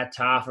Pat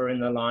Tarfer in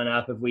the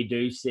lineup, if we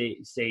do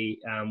see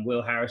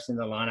Will Harris in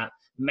the lineup,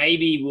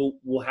 maybe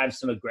we'll have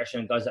some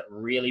aggression, guys that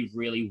really,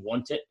 really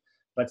want it.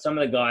 But some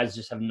of the guys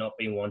just have not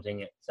been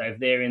wanting it. So if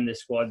they're in the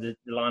squad, the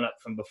lineup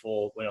from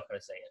before, we're not going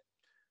to see it.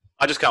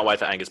 I just can't wait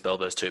for Angus Bell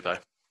versus Tupou.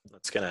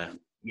 That's going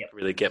to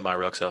really get my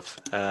rocks off.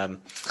 That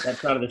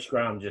side of the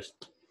scrum just...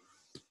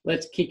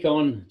 Let's kick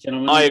on,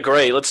 gentlemen. I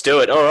agree. Let's do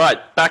it. All right.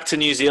 Back to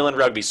New Zealand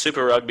rugby.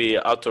 Super Rugby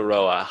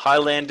Aotearoa.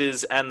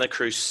 Highlanders and the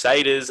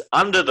Crusaders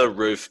under the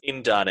roof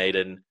in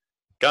Dunedin.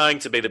 Going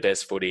to be the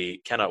best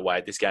footy. Cannot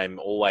wait. This game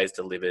always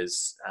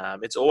delivers.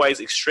 It's always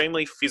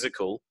extremely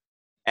physical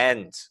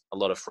and a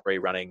lot of free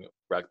running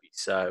rugby.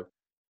 So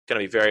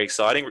going to be very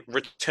exciting.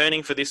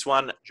 Returning for this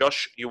one,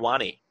 Josh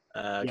Ioane,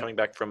 coming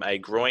back from a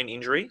groin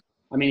injury.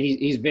 I mean,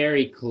 he's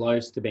very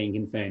close to being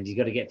confirmed. He's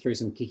got to get through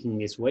some kicking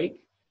this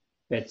week.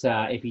 But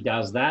if he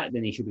does that,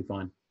 then he should be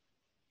fine.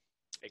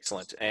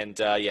 Excellent. And,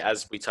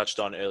 as we touched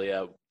on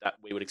earlier, that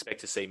we would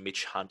expect to see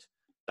Mitch Hunt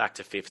back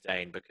to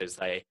 15 because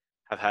they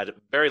have had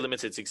very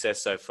limited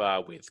success so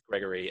far with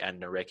Gregory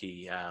and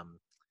Nareki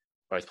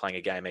both playing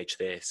a game each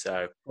there.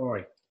 So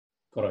Corey,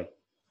 sorry.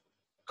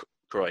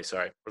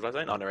 What was I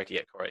saying? Oh, Nareki,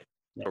 Corey.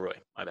 Yeah.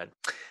 Corey, my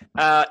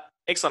bad.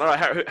 Excellent. All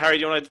right, Harry,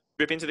 do you want to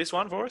rip into this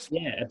one for us?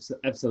 Yeah,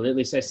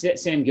 absolutely. So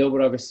Sam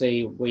Gilbert,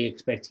 obviously, we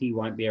expect he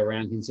won't be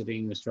around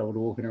considering the struggle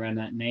walking around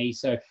that knee.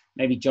 So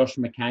maybe Josh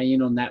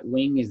McKayen on that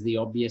wing is the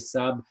obvious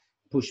sub.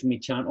 Push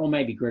Mitch Hunt, or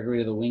maybe Gregory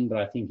to the wing, but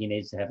I think he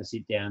needs to have a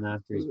sit down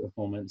after his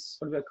performance.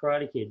 What about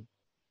Karate Kid?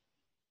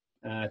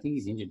 I think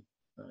he's injured.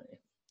 Oh, yeah.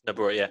 No,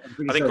 bro, yeah.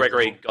 I think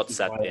Gregory got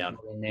sat down,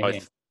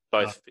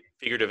 both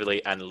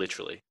figuratively and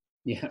literally.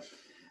 Yeah.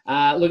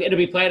 Look, it'll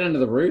be played under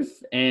the roof,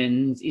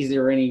 and is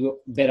there any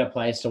better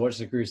place to watch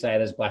the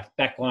Crusaders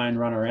backline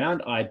run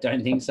around? I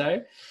don't think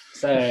so.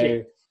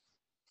 So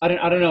I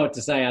don't know what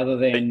to say other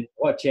than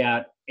watch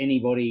out.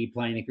 Anybody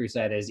playing the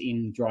Crusaders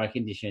in dry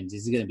conditions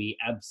is going to be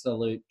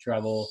absolute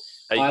trouble.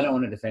 I don't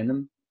want to defend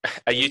them.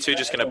 Are you two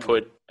just going to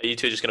put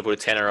a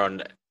tenner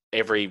on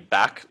every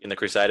back in the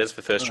Crusaders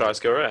for first try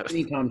scorer?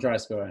 Anytime try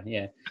scorer,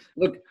 yeah.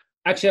 Look,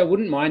 actually, I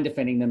wouldn't mind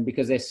defending them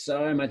because they're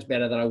so much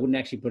better that I wouldn't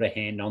actually put a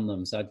hand on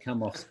them. So I'd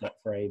come off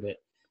spot-free, but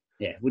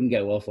yeah, it wouldn't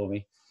go well for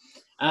me.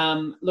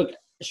 Look,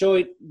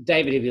 sure,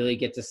 David Havili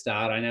gets a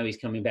start. I know he's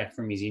coming back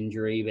from his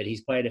injury, but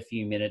he's played a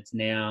few minutes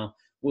now.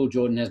 Will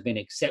Jordan has been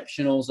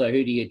exceptional, so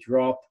who do you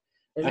drop?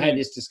 I had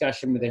this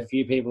discussion with a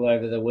few people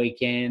over the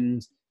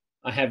weekend.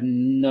 I have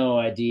no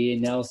idea,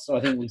 Nelson.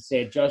 I think we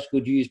said Josh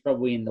Goodhue's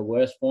probably in the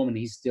worst form, and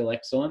he's still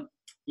excellent.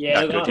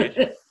 Yeah,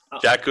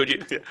 Jack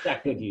Goodhue.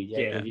 Jack Goodhue,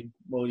 yeah.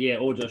 Well, yeah,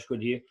 or Josh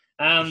Goodhue.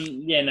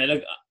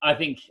 Look, I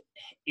think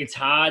it's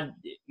hard.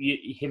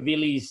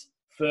 Havili's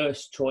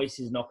first choice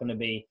is not going to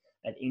be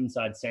at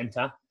inside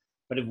centre.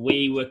 But if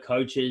we were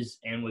coaches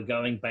and we're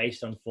going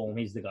based on form,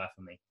 he's the guy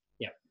for me.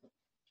 Yeah.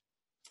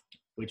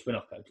 Which we're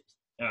not coaches.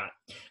 All right.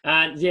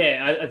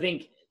 I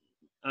think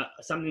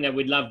something that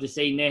we'd love to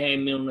see,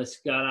 Nehe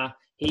Milner-Skara,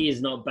 he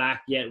is not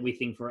back yet, we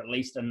think, for at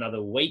least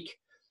another week.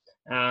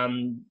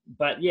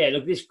 But yeah,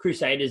 look, this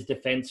Crusaders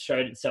defence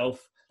showed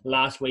itself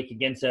last week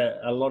against a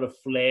lot of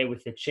flair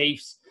with the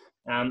Chiefs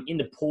in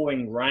the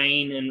pouring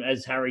rain. And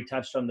as Harry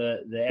touched on,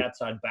 the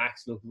outside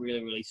backs look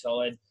really, really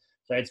solid.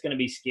 So it's going to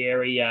be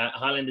scary.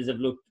 Highlanders have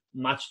looked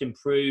much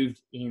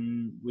improved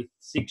with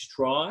 6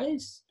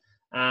 tries.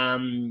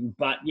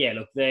 But yeah,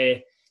 look,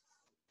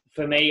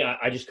 for me,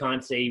 I just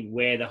can't see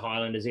where the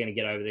Highlanders are going to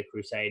get over the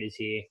Crusaders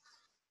here.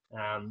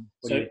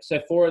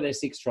 So 4 of their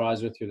 6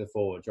 tries were through the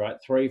forwards, right?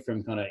 3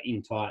 from kind of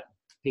in tight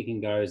pick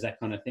and goes, that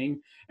kind of thing,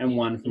 and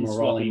 1 from a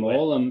rolling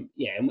maul. And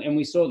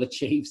we saw the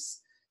Chiefs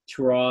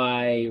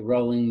try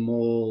rolling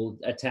maul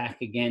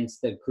attack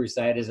against the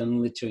Crusaders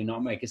and literally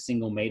not make a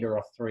single meter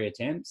off 3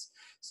 attempts.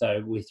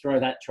 So we throw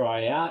that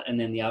try out and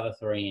then the other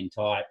 3 in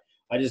tight.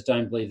 I just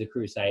don't believe the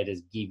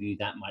Crusaders give you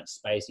that much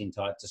space in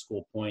tight to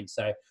score points.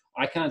 So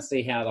I can't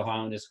see how the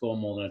Highlanders score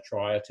more than a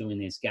try or 2 in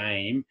this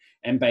game.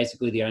 And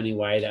basically the only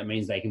way that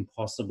means they can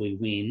possibly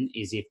win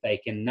is if they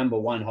can, number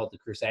one, hold the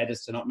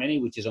Crusaders to not many,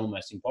 which is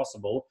almost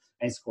impossible,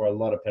 and score a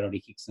lot of penalty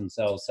kicks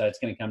themselves. So it's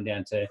going to come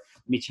down to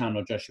Mitch Hunt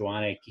or Josh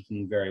Ioane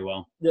kicking very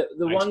well. I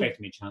expect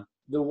Mitch Hunt.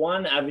 The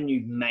one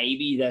avenue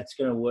maybe that's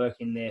going to work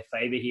in their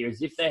favour here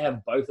is if they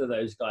have both of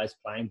those guys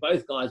playing,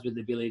 both guys with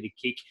the ability to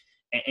kick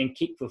and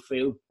kick for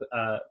field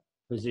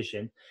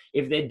position.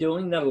 If they're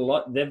doing that a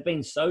lot, they've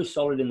been so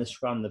solid in the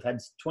scrum. They've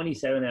had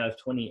 27 out of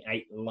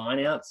 28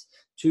 lineouts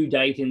to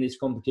date in this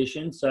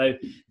competition. So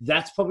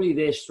that's probably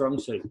their strong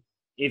suit.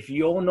 If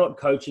you're not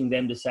coaching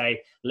them to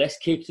say, let's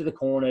kick to the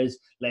corners,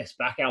 let's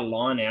back our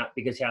line out,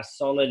 because how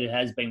solid it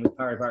has been with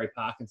Parry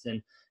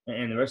Parkinson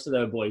and the rest of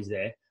those boys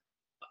there,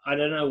 I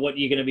don't know what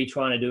you're going to be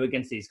trying to do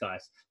against these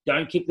guys.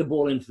 Don't kick the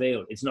ball in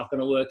field. It's not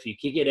going to work for you.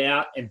 Kick it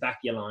out and back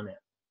your line out.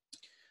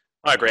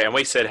 I agree, and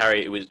we said,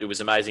 Harry, it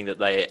was amazing that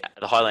the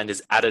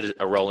Highlanders added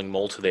a rolling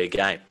maul to their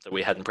game that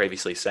we hadn't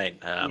previously seen,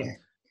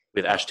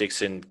 with Ash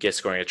Dixon guest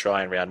scoring a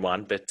try in round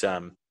 1. But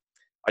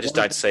I just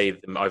don't see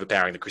them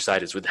overpowering the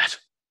Crusaders with that.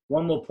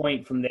 One more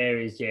point from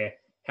there is,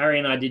 Harry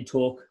and I did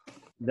talk,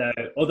 though,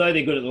 although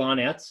they're good at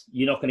lineouts,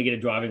 you're not going to get a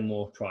driving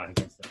maul try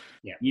against them.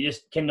 Yeah, you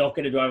just cannot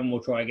get a driving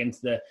maul try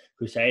against the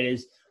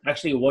Crusaders.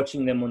 Actually,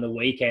 watching them on the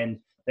weekend,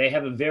 they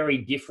have a very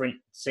different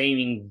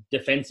seeming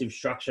defensive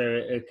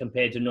structure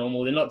compared to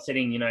normal. They're not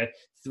setting,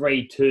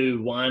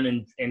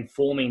 3-2-1 and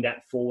forming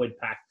that forward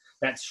pack,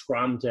 that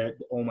scrum to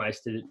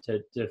almost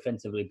to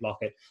defensively block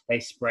it.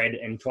 They spread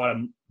and try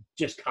to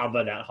just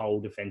cover that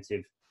whole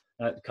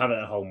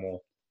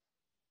maul.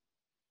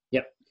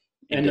 Yep.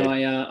 And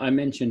I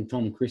mentioned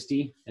Tom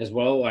Christie as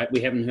well. We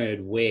haven't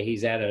heard where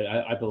he's at.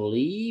 I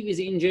believe he's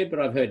injured, but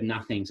I've heard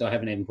nothing. So I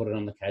haven't even put it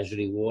on the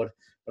casualty ward.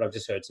 But I've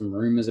just heard some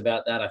rumours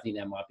about that. I think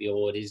that might be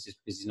all it is, just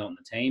because he's not on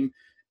the team.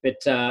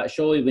 But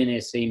surely we need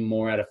to see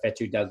more out of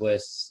Fetu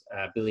Douglas,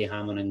 Billy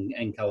Harmon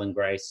and Cullen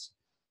Grace.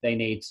 They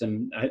need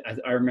some.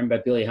 I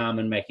remember Billy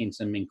Harmon making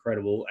an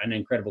incredible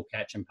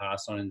catch and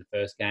pass on in the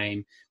first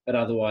game, but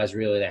otherwise,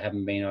 really, they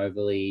haven't been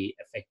overly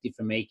effective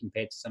for me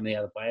compared to some of the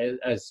other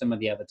players, some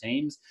of the other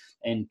teams.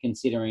 And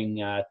considering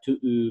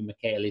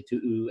Michaeli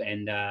Tu'u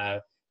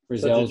and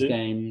Brazil's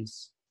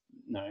games,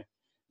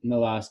 in the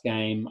last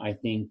game, I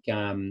think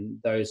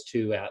those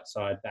 2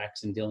 outside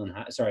backs and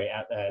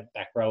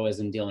back rowers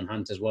and Dylan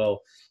Hunt as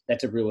well.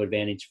 That's a real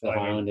advantage for the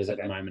Highlanders at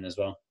the moment as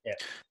well.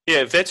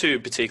 Yeah,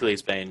 Vetu particularly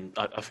has been.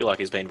 I feel like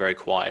he's been very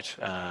quiet.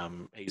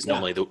 He's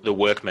normally the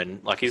workman.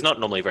 Like, he's not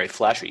normally very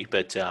flashy,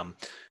 but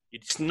you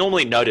just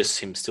normally notice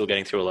him still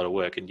getting through a lot of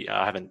work. And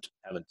I haven't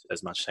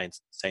as much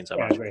seen so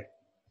much.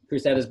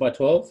 Crusaders by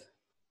 12.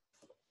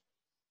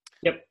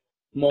 Yep.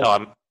 More. No,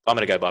 I'm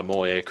going to go by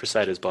more. Yeah, I'm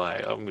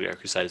going to go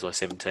Crusaders by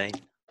 17.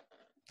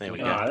 There we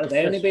go.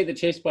 They only beat the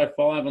Chiefs by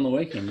 5 on the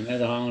weekend.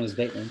 The Highlanders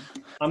beat them.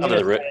 Under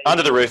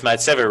the roof,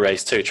 mate. Several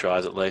race 2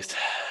 tries at least.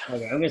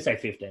 Okay, I'm going to say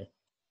 15.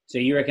 So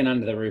you reckon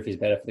under the roof is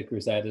better for the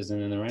Crusaders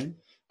than in the rain?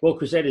 Well,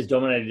 Crusaders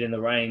dominated in the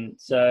rain,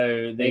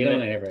 so they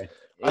dominate everywhere.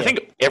 Yeah. I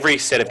think every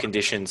set of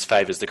conditions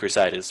favours the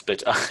Crusaders,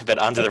 but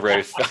under the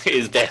roof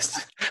is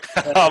best.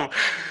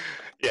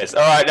 Yes.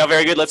 All right. Now,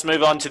 very good. Let's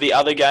move on to the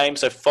other game.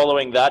 So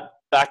following that,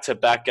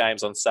 back-to-back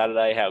games on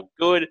Saturday. How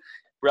good.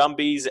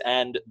 Brumbies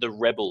and the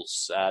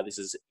Rebels. This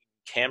is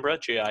Canberra,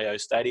 GIO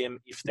Stadium.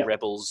 If the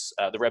Rebels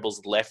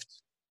left,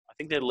 I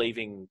think they're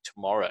leaving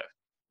tomorrow,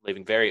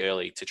 leaving very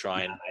early to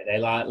try and... they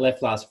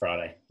left last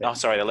Friday. Oh,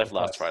 sorry, they left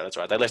last Friday. That's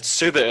right. They left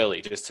super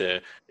early just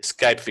to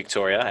escape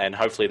Victoria, and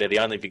hopefully they're the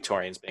only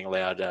Victorians being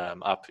allowed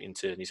up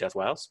into New South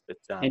Wales. But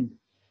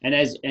and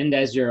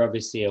as you're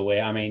obviously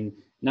aware, I mean,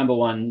 number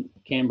one,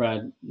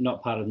 Canberra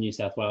not part of New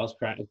South Wales.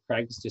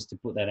 Craig's just to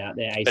put that out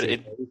there.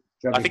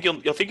 I think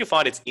you'll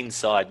find it's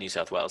inside New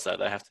South Wales, though.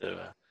 They have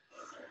to.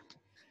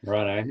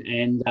 Righto.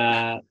 And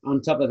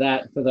on top of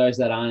that, for those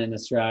that aren't in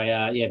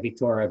Australia,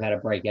 Victoria have had a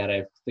breakout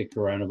of the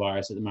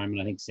coronavirus at the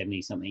moment. I think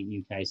 70-something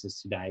new cases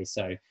today,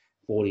 so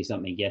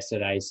 40-something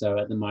yesterday. So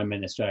at the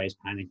moment, Australia's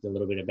panicked a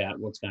little bit about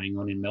what's going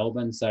on in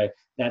Melbourne. So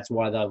that's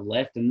why they've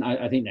left. And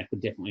I think that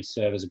could definitely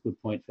serve as a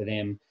good point for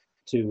them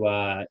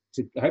to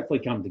hopefully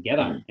come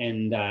together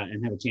and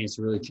have a chance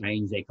to really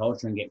change their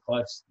culture and get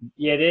close.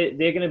 Yeah,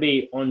 they're going to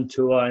be on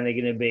tour, and they're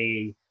going to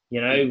be,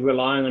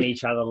 relying on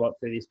each other a lot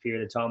through this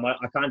period of time. I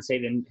can't see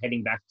them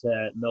heading back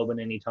to Melbourne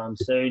anytime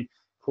soon.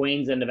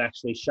 Queensland have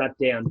actually shut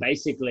down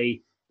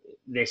basically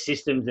their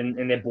systems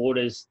and their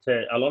borders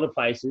to a lot of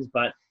places.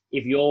 But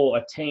if you're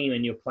a team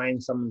and you're playing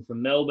someone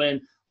from Melbourne,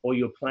 or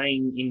you're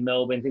playing in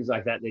Melbourne, things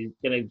like that, they're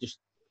going to just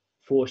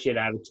force you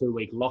to have a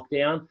 2-week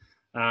lockdown.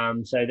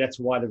 So that's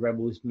why the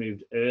Rebels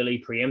moved early,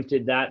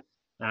 preempted that.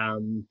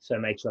 So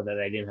make sure that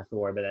they didn't have to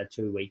worry about that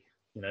 2-week,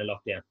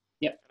 lockdown.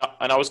 Yep.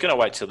 And I was going to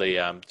wait till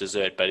the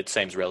dessert, but it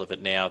seems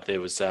relevant now.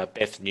 There was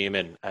Beth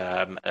Newman,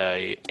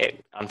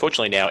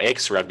 unfortunately now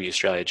ex-Rugby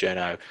Australia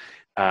journo,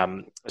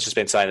 has just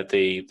been saying that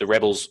the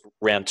Rebels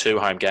round 2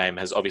 home game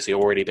has obviously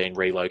already been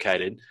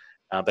relocated,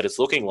 but it's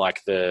looking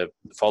like the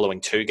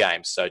following 2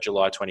 games, so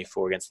July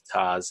 24 against the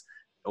Tars,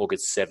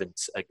 August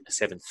 7th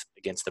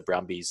against the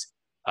Brumbies,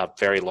 are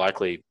very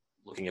likely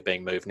looking at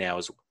being moved now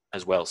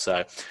as well.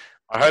 So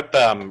I hope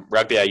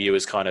Rugby AU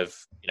has kind of,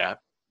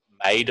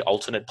 made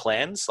alternate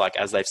plans, like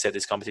as they've set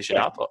this competition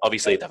up.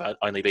 Obviously, they've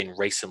only been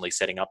recently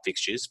setting up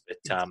fixtures, but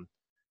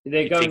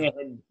they're going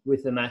ahead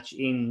with the match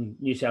in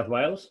New South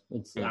Wales.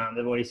 It's they've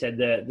already said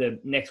the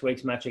next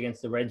week's match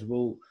against the Reds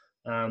will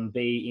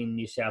be in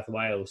New South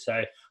Wales.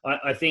 So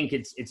I think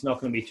it's not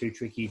going to be too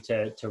tricky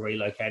to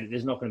relocate it.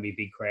 There's not going to be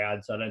big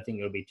crowds. So I don't think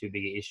it'll be too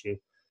big an issue.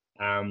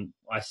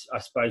 I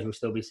suppose we'll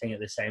still be seeing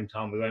at the same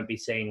time. We won't be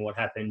seeing what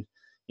happened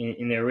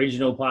in the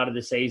original part of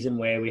the season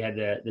where we had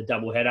the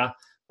double header,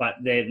 but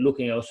they're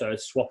looking also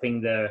at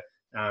swapping their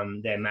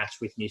match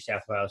with New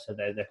South Wales. So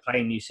they're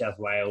playing New South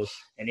Wales,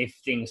 and if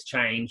things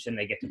change, then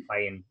they get to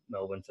play in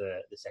Melbourne for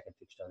the second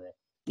fixture there.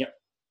 Yep.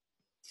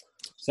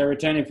 So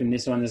returning from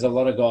this one, there's a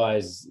lot of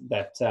guys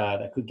that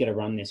could get a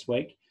run this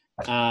week.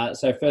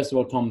 So first of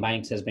all, Tom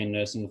Banks has been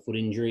nursing a foot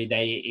injury.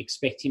 They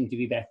expect him to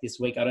be back this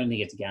week. I don't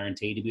think it's a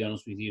guarantee, to be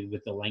honest with you,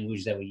 with the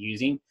language that we're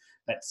using.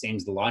 That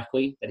seems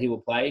likely that he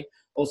will play.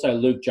 Also,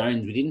 Luke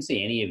Jones, we didn't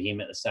see any of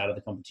him at the start of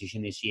the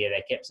competition this year.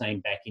 They kept saying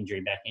back injury,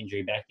 back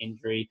injury, back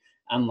injury.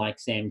 Unlike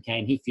Sam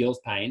Cane, he feels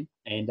pain,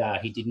 and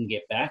he didn't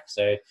get back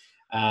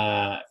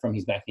from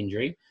his back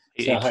injury.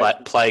 He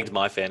plagued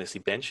my fantasy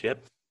bench,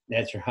 yep.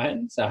 That's right.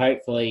 So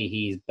hopefully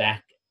he's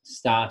back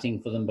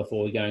starting for them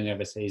before we're going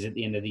overseas at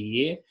the end of the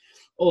year.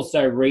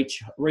 Also,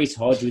 Reece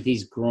Hodge with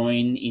his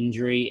groin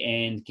injury,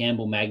 and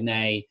Campbell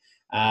Magnay,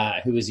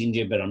 who was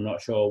injured, but I'm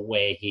not sure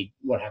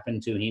what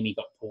happened to him. He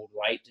got pulled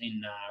late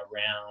in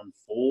round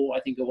 4,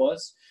 I think it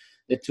was.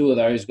 The 2 of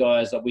those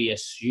guys that we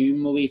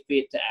assume will be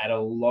fit to add a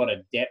lot of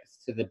depth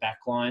to the back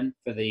line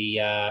for to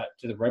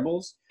the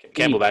Rebels.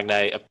 Campbell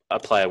Magnay, a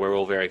player we're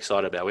all very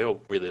excited about. We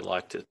all really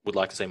would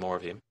like to see more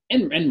of him.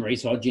 And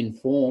Reece Hodge in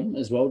form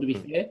as well, to be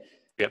fair.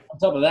 Yep. On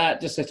top of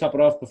that, just to top it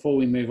off before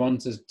we move on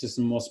to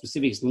some more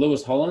specifics,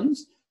 Lewis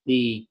Hollands,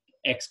 the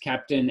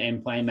ex-captain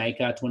and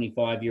playmaker,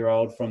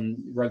 25-year-old from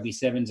Rugby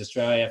Sevens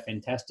Australia,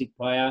 fantastic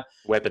player.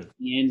 Weapon.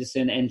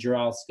 Anderson and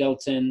Gerald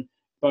Skelton,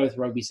 both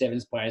Rugby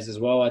Sevens players as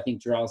well. I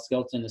think Gerald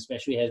Skelton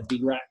especially has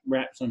big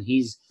raps on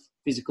his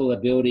physical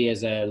ability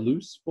as a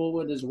loose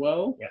forward as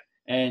well. Yep.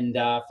 And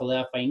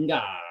Falau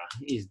Fainga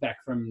is back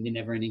from the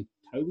never-ending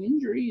toe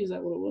injury. Is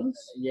that what it was?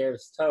 Yeah, it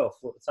was toe or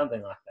foot,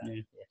 something like that.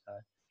 Yeah. Toe.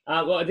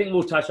 Well, I think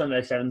we'll touch on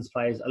those Sevens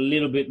players a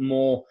little bit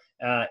more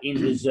in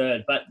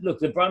dessert. But look,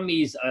 the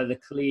Brumbies are the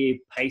clear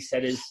pace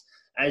setters,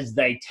 as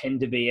they tend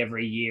to be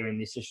every year in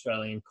this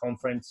Australian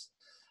conference.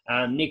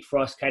 Nick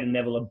Frost, Caden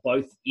Neville are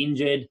both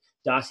injured.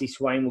 Darcy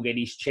Swain will get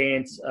his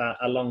chance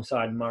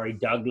alongside Murray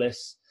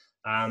Douglas.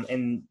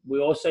 And we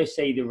also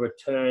see the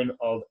return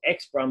of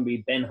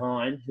ex-Brumby Ben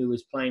Hine, who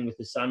was playing with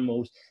the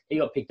Sunwolves. He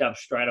got picked up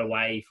straight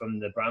away from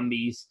the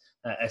Brumbies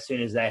as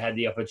soon as they had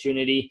the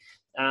opportunity.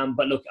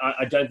 But look,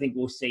 I don't think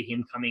we'll see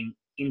him coming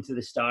into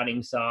the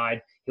starting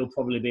side. He'll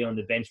probably be on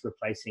the bench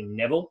replacing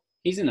Neville.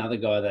 He's another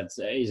guy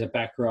he's a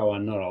back rower,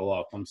 not a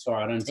lock. I'm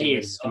sorry, I don't see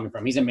where he's coming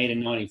from. He's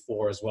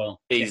 1.94 m as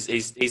well.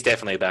 He's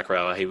definitely a back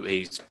rower.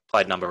 He's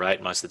played number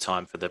 8 most of the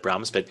time for the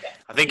Brums, but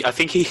I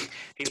think he's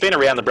been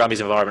around the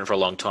Brumbies environment for a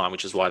long time,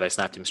 which is why they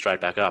snapped him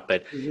straight back up.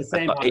 But he's the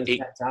same height as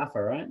Pat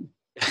Taffa,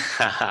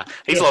 right?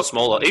 He's a lot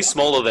smaller. He's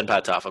smaller than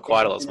Pat Taffa,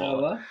 quite a lot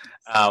smaller.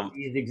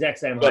 He's the exact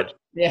same height.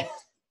 Yeah.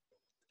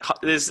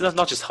 There's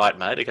not just height,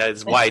 mate. Okay,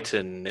 there's weight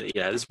and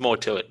there's more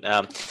to it.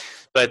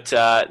 But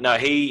no,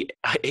 he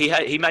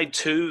made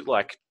two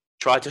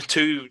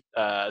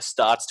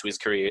starts to his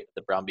career at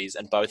the Brumbies,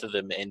 and both of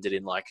them ended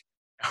in like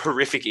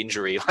horrific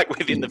injury, like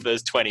within the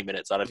first 20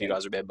 minutes. I don't know if you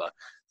guys remember.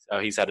 So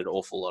he's had an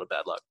awful lot of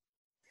bad luck.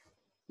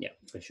 Yeah,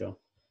 for sure.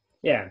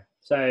 Yeah.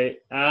 So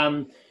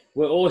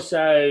We're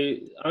also,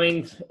 I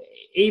mean,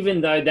 even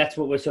though that's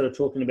what we're sort of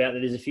talking about, that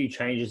there's a few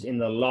changes in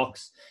the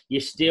locks,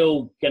 you're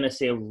still going to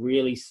see a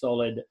really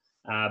solid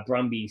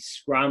Brumby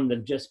scrum.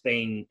 They've just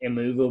been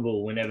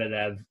immovable whenever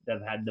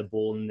they've had the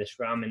ball in the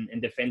scrum,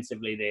 and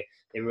defensively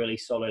they're really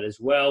solid as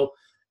well.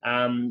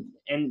 And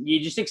you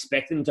just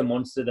expect them to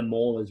monster the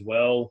maul as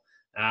well.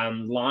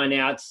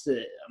 Lineouts,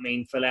 I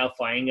mean, Folau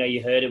Fainga,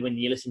 you heard it when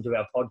you listened to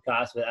our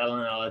podcast with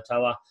Alan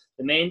Alatoa.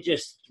 The man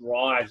just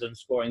thrives on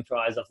scoring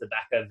tries off the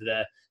back of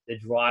the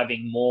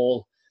driving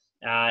maul.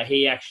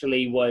 He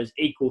actually was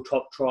equal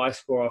top try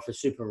scorer for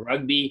Super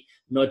Rugby,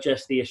 not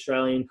just the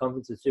Australian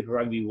Conference, but Super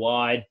Rugby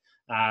wide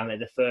at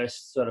the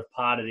first sort of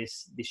part of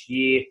this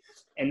year.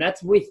 And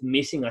that's with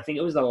missing, I think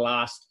it was the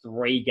last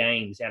 3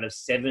 games out of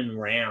 7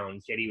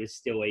 rounds, yet he was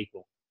still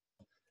equal.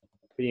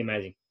 Pretty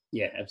amazing.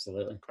 Yeah,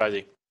 absolutely.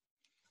 Crazy.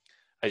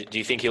 Do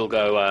you think he'll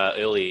go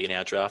early in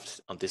our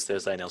draft on this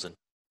Thursday, Nelson?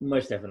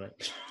 Most definitely.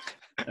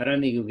 I don't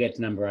think he'll get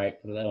to number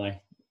 8, put it that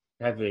way.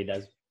 Hopefully he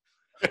does.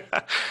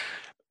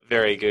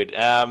 Very good.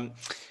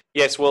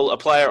 Yes, well, a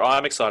player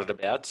I'm excited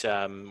about.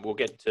 We'll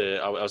get to.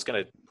 I was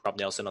going to prop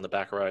Nelson on the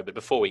back row, but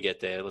before we get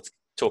there, let's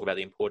talk about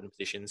the important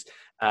positions.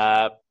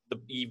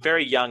 The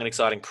very young and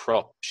exciting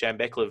prop,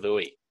 Shambek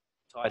Lavui,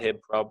 tight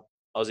head prop,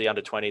 Aussie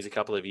under 20s, a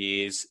couple of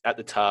years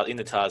in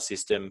the TARS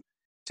system.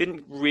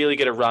 Didn't really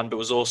get a run, but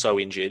was also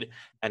injured,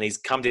 and he's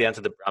come down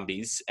to the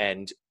Brumbies.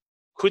 And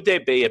could there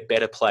be a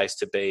better place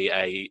to be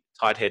a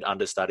tight head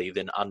understudy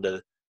than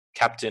under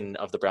captain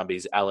of the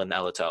Brumbies, Alan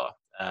Alatoa?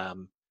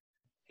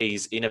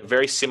 He's in a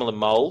very similar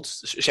mould.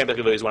 Shambek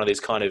Lavui is one of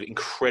these kind of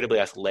incredibly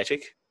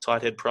athletic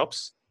tight head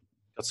props.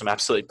 Got some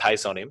absolute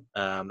pace on him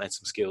and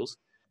some skills.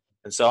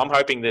 And so I'm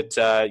hoping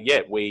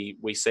that,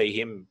 we see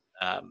him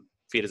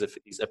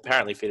he's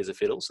apparently fit as a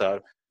fiddle.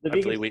 So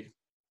hopefully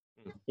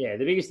the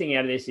biggest thing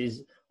out of this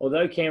is,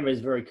 although Canberra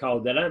is very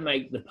cold, they don't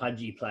make the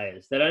pudgy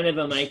players. They don't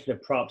ever make the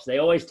props. They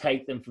always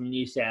take them from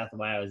New South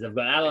Wales. They've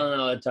got Alan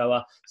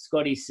Alatoa,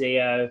 Scotty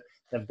Seo.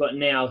 They've got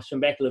now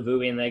Shambek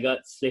Lavui, and they got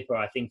Slipper,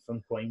 I think,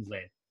 from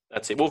Queensland.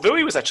 That's it. Well,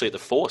 Vui was actually at the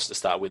Force to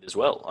start with as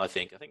well, I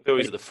think. I think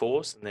Vui's at the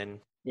Force, and then...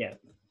 Yeah.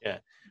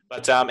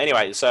 But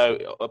anyway, so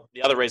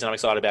the other reason I'm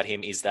excited about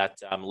him is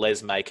that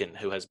Les Macon,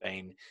 who has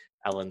been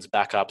Alan's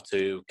backup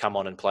to come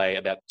on and play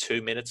about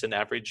 2 minutes an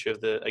average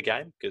of a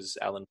game, because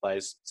Alan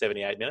plays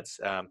 78 minutes.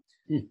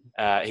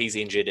 He's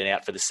injured and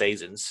out for the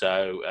season.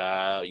 So,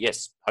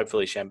 yes,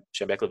 hopefully Shambek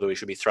Lavui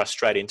should be thrust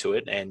straight into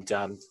it and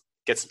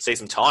see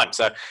some time.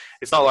 So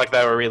it's not like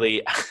they were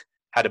really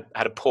had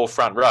a poor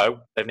front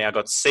row. They've now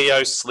got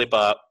Seo,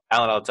 Slipper,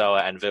 Alan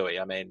Alatoa, and Vui.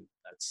 I mean,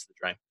 that's the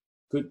dream.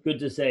 Good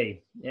to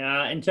see.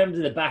 In terms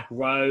of the back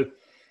row,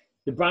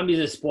 the Brumbies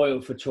are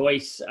spoiled for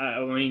choice.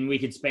 I mean, we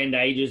could spend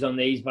ages on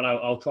these, but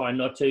I'll try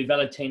not to.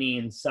 Valetini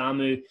and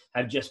Samu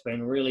have just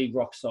been really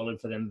rock solid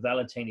for them.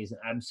 Valetini is an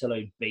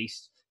absolute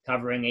beast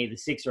covering either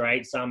 6 or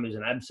 8. Samu is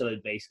an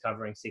absolute beast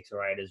covering 6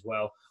 or 8 as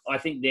well. I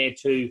think they're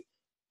 2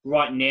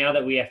 right now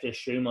that we have to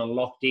assume are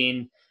locked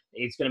in.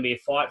 It's going to be a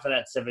fight for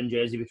that 7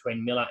 jersey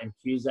between Miller and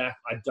Cusack.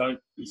 I don't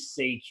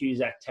see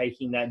Cusack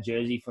taking that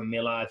jersey from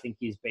Miller. I think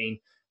he's been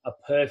a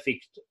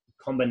perfect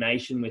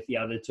combination with the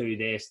other 2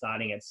 there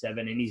starting at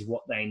 7, and he's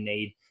what they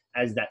need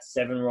as that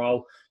 7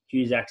 role.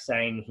 Cusack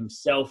saying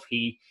himself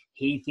he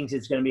thinks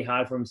it's going to be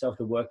hard for himself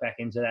to work back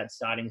into that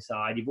starting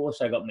side. You've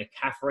also got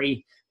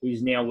McCaffrey,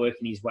 who's now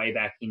working his way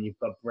back in. You've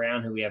got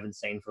Brown, who we haven't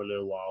seen for a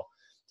little while.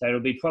 So it'll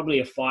be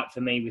probably a fight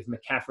for me with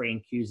McCaffrey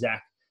and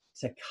Cusack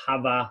to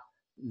cover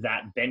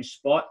that bench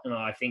spot. And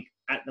I think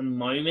at the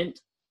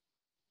moment,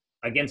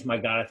 against my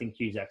gut, I think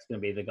Cusack's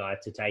going to be the guy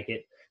to take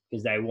it,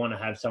 because they want to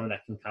have someone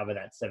that can cover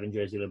that 7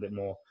 jersey a little bit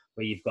more,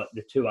 where you've got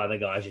the 2 other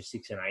guys, your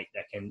 6 and 8,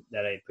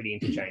 that are pretty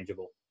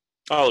interchangeable.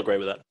 I'll agree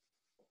with that.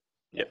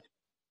 Yep.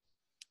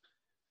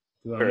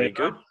 Very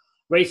good.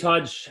 Reece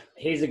Hodge,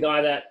 he's a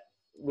guy that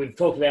we've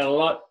talked about a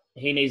lot.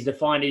 He needs to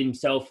find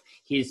himself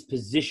his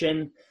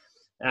position.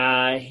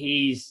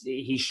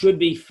 He should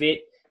be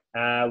fit.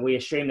 We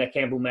assume that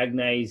Campbell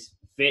Magnay's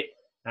fit.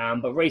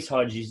 But Reece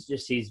Hodge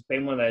he's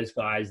been one of those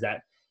guys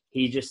that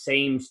he just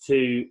seems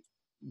to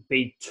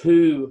be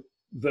too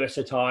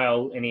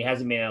versatile, and he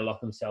hasn't been able to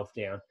lock himself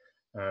down.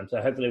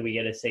 So hopefully we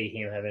get to see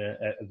him having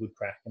a good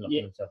crack and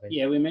locking himself in.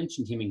 Yeah, we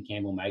mentioned him in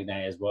Campbell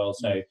Magnay as well.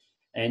 So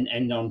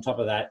and on top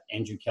of that,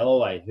 Andrew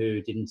Kellaway,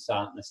 who didn't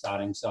start in the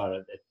starting side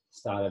at the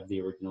start of the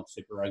original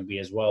Super Rugby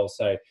as well.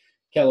 So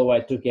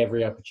Kellaway took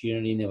every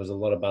opportunity, and there was a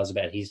lot of buzz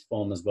about his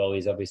form as well.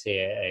 He's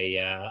obviously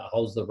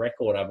holds the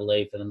record, I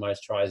believe, for the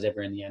most tries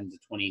ever in the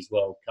Under-20s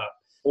World Cup.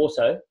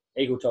 Also,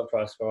 equal top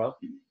try scorer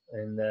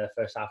in the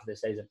first half of the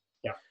season.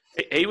 Yeah,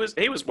 he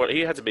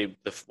had to be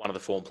one of the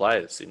form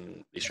players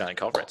in the Australian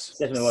Conference.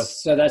 Definitely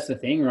was. So that's the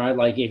thing, right?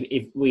 Like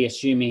if we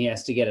assume he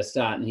has to get a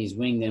start in his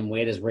wing, then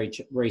where does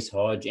Reece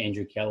Hodge,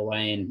 Andrew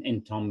Kellaway,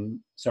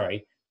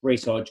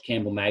 Reece Hodge,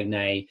 Campbell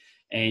Magnay,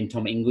 and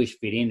Tom English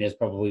fit in? There's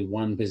probably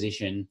one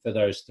position for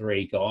those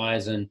 3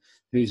 guys, and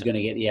who's going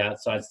to get the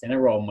outside centre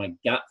role? My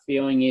gut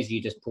feeling is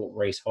you just put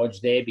Reece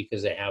Hodge there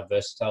because of how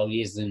versatile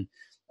he is, and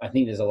I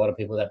think there's a lot of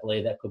people that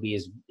believe that could be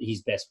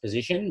his best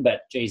position.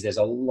 But geez, there's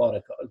a lot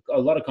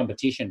of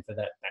competition for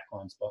that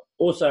backline spot.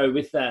 Also,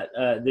 with that,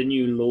 the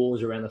new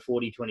laws around the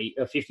 40-20,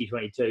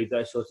 50-22,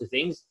 those sorts of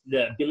things,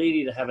 the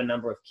ability to have a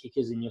number of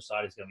kickers in your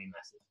side is going to be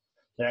massive.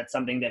 So that's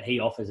something that he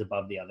offers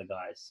above the other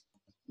guys.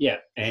 Yeah,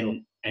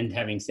 and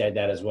having said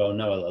that as well,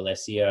 Noah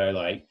Alessio,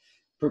 like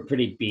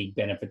pretty big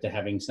benefit to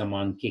having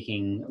someone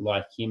kicking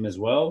like him as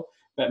well.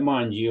 But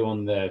mind you,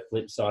 on the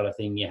flip side of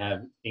things, you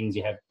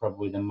have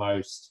probably the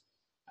most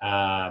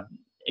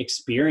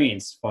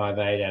experienced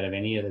 5'8" out of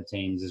any of the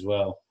teams as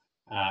well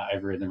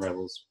over in the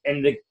Rebels.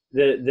 And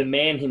the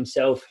man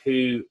himself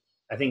who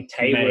I think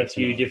tabled a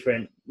few of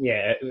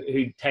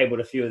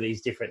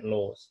these different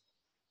laws.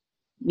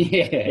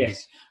 Yeah,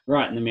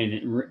 right in the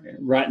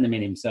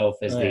minute himself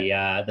as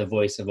the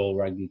voice of all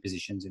rugby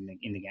positions in the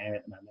game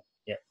at the moment.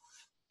 Yeah,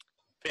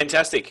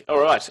 fantastic.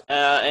 All right,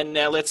 and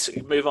now let's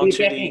move on to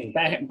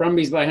the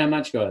Brumbies by how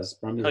much, guys?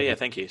 Brumbies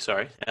thank you.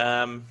 Sorry.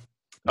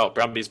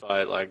 Brumbies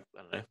by I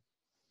don't know.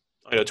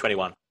 I got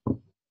 21. Oh,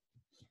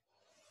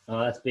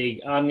 that's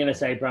big. I'm going to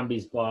say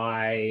Brumbies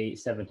by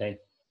 17.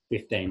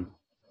 15.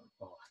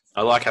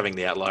 I like having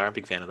the outlier. I'm a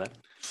big fan of that.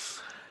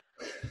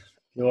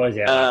 You're always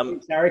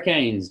out.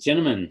 Hurricanes,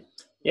 gentlemen.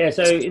 Yeah,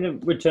 so in the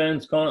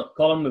returns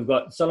column, we've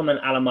got Solomon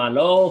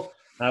Alamalo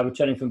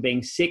returning from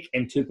being sick,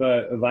 and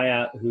Tupo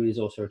Ovaya, who is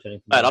also returning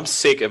from I'm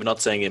sick of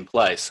not seeing him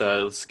play,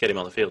 so let's get him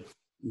on the field.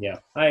 Yeah,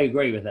 I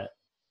agree with that.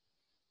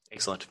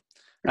 Excellent.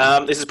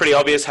 This is pretty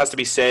obvious, has to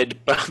be said.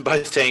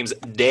 Both teams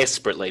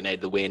desperately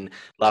need the win.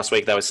 Last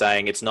week they were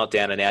saying it's not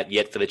down and out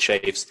yet for the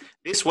Chiefs.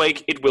 This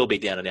week it will be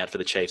down and out for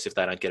the Chiefs if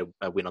they don't get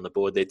a win on the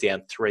board. They're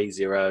down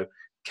 3-0.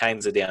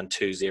 Canes are down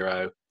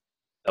 2-0.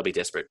 They'll be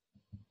desperate.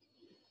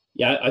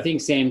 Yeah, I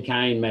think Sam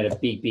Cane made a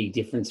big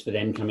difference for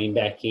them coming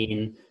back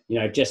in. You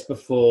know, just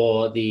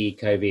before the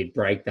COVID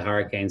break, the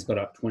Hurricanes got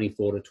up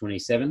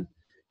 24-27.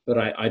 But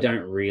I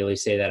don't really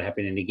see that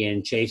happening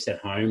again. Chiefs at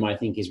home, I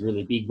think, is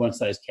really big. Once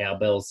those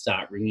cowbells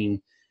start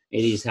ringing,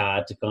 it is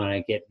hard to kind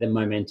of get the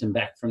momentum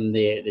back from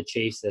the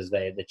Chiefs as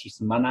the Chiefs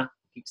mana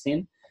kicks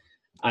in.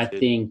 I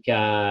think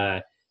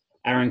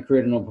Aaron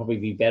Cruden will probably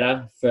be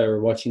better for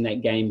watching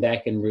that game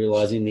back and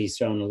realising he's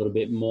throwing a little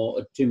bit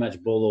too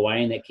much ball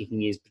away, and that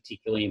kicking is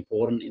particularly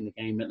important in the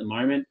game at the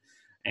moment.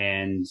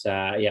 And,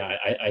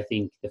 I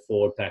think the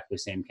forward pack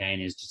with Sam Cane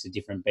is just a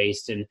different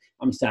beast, and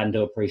I'm starting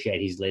to appreciate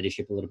his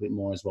leadership a little bit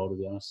more as well, to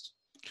be honest.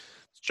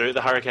 It's true.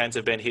 The Hurricanes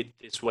have been hit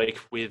this week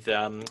with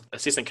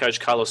assistant coach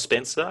Carlos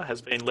Spencer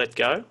has been let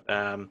go.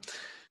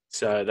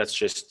 So that's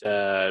just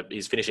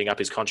he's finishing up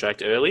his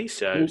contract early.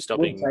 So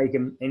stopping. We'll take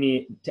him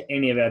to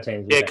any of our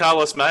teams. Yeah,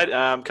 Carlos, mate,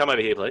 come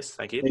over here, please.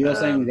 Thank you. So you're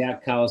saying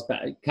without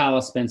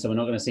Carlos Spencer, we're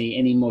not going to see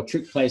any more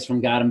trick plays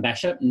from Garden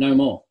Basher? No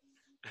more.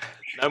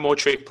 No more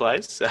trick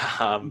plays.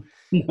 No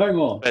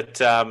more. But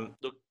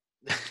look,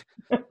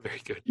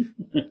 very good.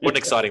 What an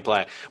exciting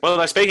player.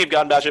 Well, speaking of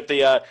Garden Bishop,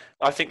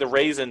 I think the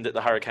reason that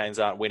the Hurricanes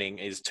aren't winning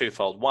is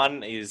twofold.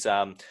 One is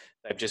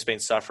they've just been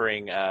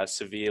suffering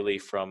severely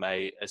from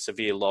a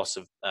severe loss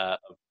of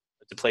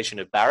depletion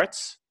of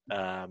Barretts.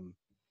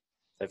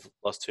 They've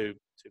lost two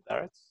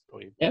Barretts.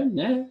 Yeah,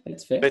 no,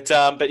 that's fair. But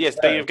yeah,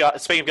 speaking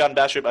of Garden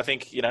Bishop, I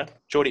think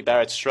Geordie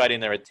Barrett's straight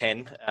in there at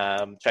 10.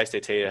 Chase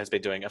Tertia has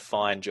been doing a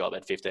fine job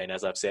at 15,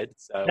 as I've said.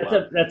 So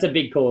that's a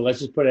big call. Let's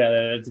just put it out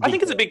there. I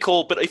think it's a big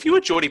call, but if you were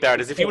Geordie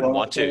Barrett, as if you wouldn't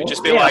want to,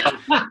 just be like,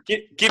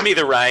 give me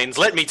the reins,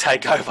 let me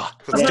take over.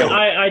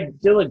 I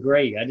still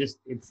agree.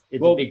 It's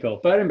a big call.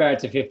 Bowden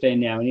Barrett's at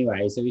 15 now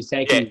anyway, so he's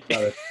taking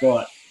a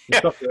spot.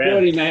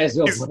 Geordie may as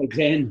well play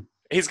 10.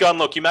 He's gone,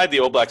 look, you made the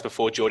All Blacks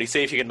before, Geordie.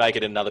 See if you can make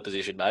it in another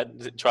position,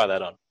 mate. Try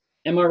that on.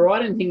 Am I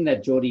right in thinking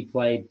that Geordie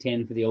played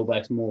 10 for the All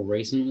Blacks more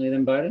recently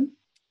than Bowden?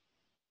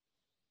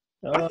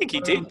 I think he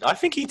did.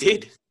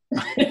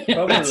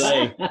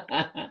 Probably.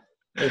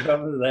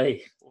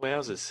 Probably.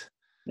 Wowzers.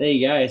 There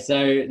you go.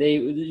 So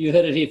you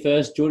heard it here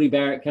first. Geordie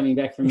Barrett coming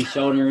back from his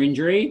shoulder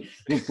injury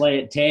will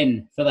play at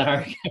 10 for the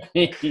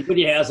Hurricanes. Put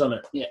your house on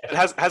it. Yeah.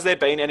 Has there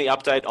been any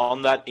update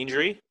on that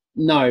injury?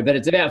 No, but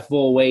it's about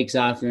 4 weeks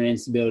after an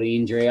instability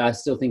injury. I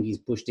still think he's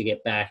pushed to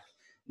get back.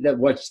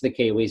 Watch the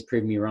Kiwis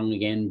prove me wrong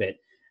again, but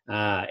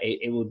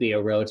it will be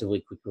a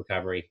relatively quick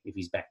recovery if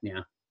he's back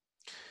now.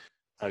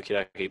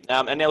 Okay.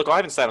 And now, look, I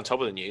haven't stayed on top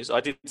of the news. I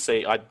did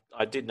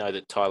know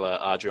that Tyler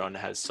Ardron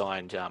has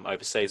signed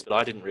overseas, but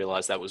I didn't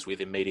realise that was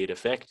with immediate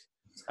effect.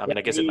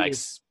 I guess it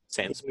makes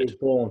sense. But...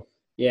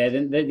 Yeah,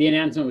 the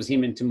announcement was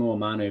him and Tamur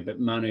Manu,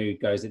 but Manu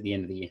goes at the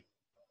end of the year.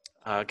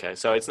 Okay,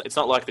 so it's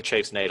not like the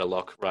Chiefs need a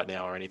lock right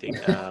now or anything.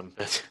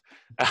 But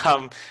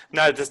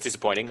no, that's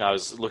disappointing. I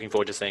was looking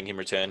forward to seeing him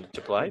return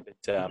to play,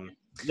 but.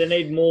 They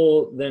need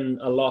more than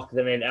a lock.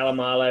 They need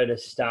Alamalo to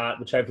start,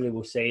 which hopefully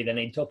we'll see. They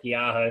need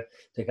Tokiaho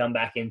to come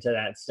back into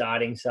that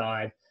starting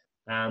side.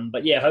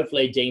 But yeah,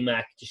 hopefully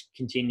D-Mac just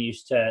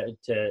continues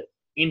to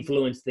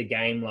influence the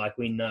game like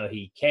we know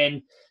he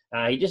can.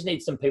 He just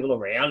needs some people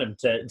around him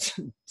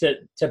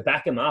to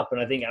back him up.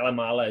 And I think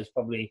Alamalo is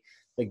probably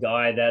the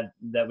guy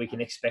that we can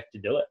expect to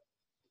do it.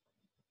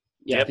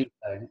 Yeah, Yep. I think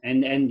so.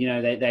 And you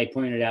know, they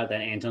pointed out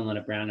that Anton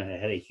Leonard-Brown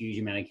had a huge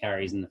amount of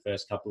carries in the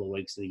first couple of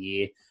weeks of the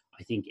year.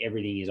 I think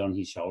everything is on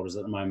his shoulders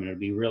at the moment. It'd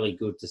be really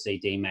good to see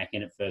D-Mac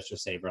in at first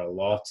receiver a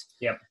lot.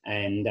 Yep.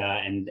 And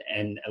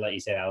like you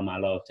said,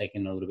 Alamalo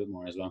taking a little bit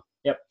more as well.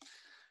 Yep.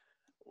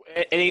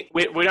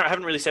 We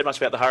haven't really said much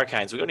about the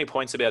Hurricanes. We got any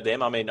points about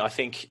them? I mean, I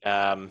think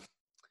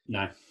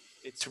No.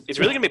 it's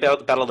really going to be about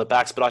the battle of the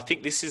backs, but I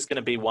think this is going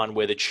to be one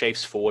where the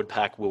Chiefs forward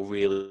pack will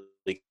really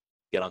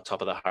get on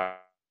top of the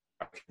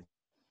Hurricanes.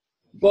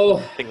 Well,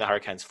 I think the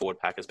Hurricanes forward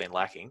pack has been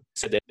lacking.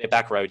 So their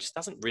back row just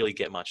doesn't really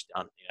get much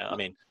done. You know, I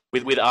mean,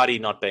 with Artie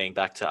not being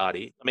back to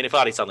Artie, I mean, if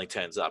Artie suddenly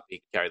turns up, he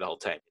can carry the whole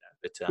team.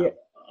 You know? But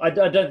I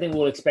don't think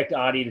we'll expect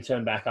Artie to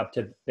turn back up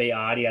to be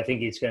Artie. I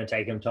think it's going to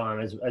take him time,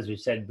 as we've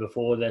said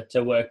before,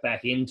 to work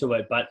back into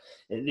it. But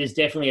there's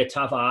definitely a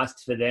tough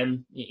ask for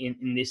them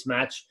in this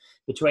match.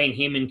 Between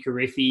him and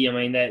Carriffy, I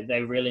mean,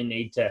 they really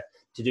need to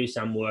do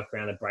some work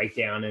around a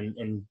breakdown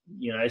and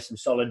you know, some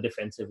solid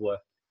defensive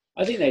work.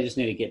 I think they just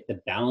need to get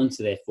the balance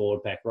of their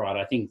forward pack right.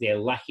 I think they're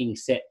lacking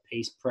set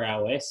piece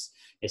prowess,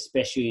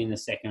 especially in the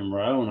second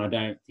row, and I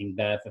don't think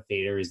Bad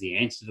Fafita is the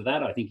answer to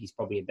that. I think he's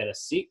probably a better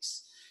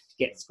 6.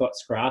 Get Scott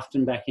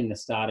Scrafton back in the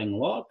starting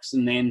locks,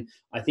 and then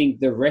I think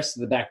the rest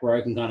of the back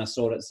row can kind of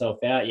sort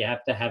itself out. You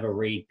have to have a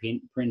Reed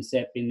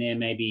Princep in there,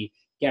 maybe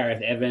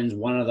Gareth Evans,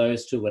 one of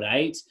those two at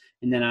 8,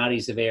 and then Artie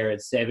Severe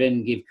at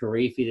 7. Give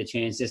Karifi the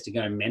chance just to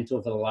go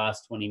mental for the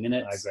last 20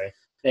 minutes. I agree.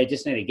 They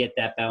just need to get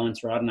that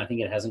balance right, and I think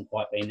it hasn't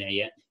quite been there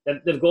yet.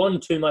 They've gone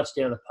too much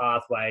down the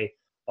pathway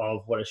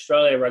of what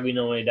Australia Rugby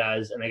normally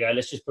does, and they go,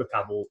 let's just put a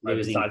couple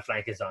overside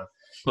flankers on.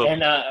 Look.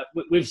 And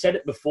we've said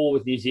it before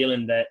with New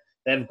Zealand that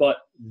they've got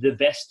the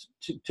best,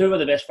 two of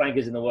the best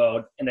flankers in the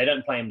world, and they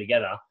don't play them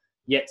together.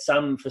 Yet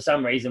for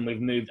some reason,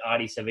 we've moved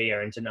Artie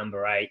Sevilla into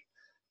number 8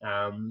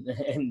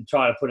 and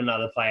try to put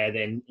another player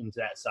then into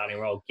that starting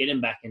role. Get him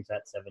back into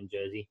that 7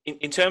 jersey.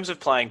 In terms of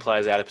playing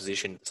players out of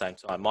position at the same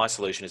time, my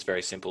solution is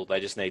very simple.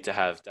 They just need to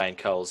have Dane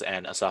Coles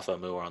and Asafa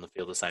Mua on the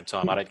field at the same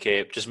time. I don't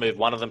care. Just move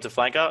one of them to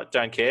flanker.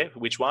 Don't care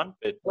which one,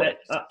 but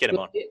get them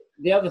on.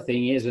 The other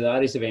thing is, with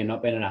Artie Sevilla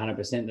not being at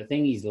 100%, the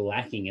thing he's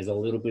lacking is a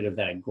little bit of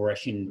that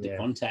aggression to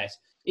contact.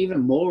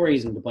 Even more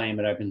reason to play him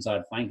at open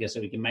side flanker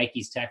so he can make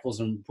his tackles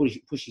and push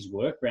his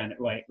work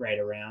rate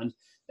around.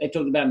 They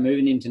talked about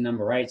moving him to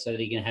number 8 so that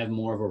he can have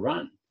more of a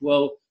run.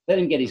 Well, let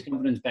him get his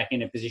confidence back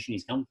in a position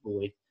he's comfortable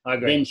with. I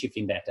agree. Then shift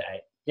him back to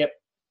 8. Yep.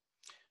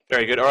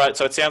 Very good. All right,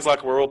 so it sounds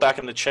like we're all back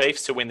in the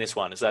Chiefs to win this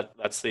one.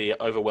 That's the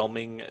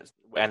overwhelming,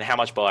 and how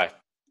much by?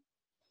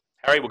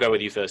 Harry, we'll go with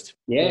you first.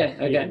 Yeah,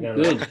 okay,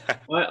 good.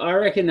 I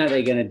reckon that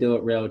they're going to do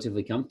it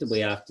relatively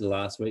comfortably after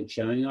last week's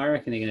showing. I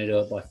reckon they're going to do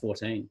it by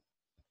 14.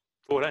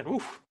 14,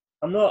 oof.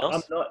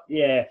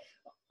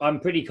 I'm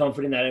pretty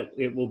confident that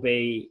it will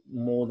be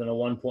more than a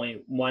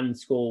 1.1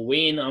 score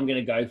win. I'm going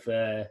to go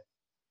for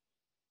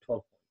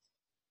 12 points.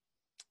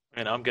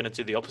 And I'm going to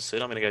do the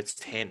opposite. I'm going to go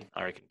 10.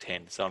 I reckon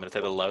 10. So I'm going to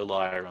take the low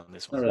liar on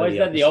this one. Why is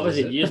that the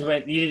opposite? You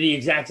did the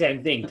exact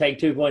same thing. Take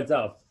 2 points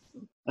off.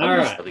 All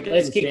right,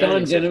 let's kick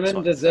on,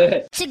 gentlemen.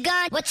 Dessert.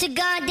 What you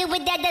gonna do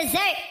with that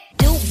dessert?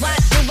 Do what,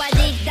 do what,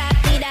 dee da,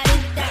 dee da,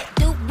 dee da.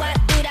 Do what,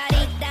 do da,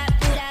 dee da,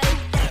 do da,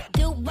 dee da.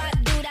 Do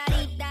what, do da,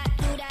 dee da,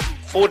 do da.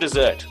 For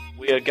dessert,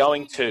 we are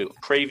going to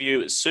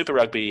preview Super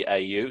Rugby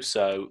AU.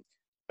 So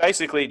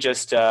basically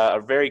just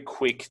a very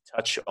quick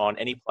touch on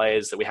any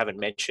players that we haven't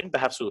mentioned.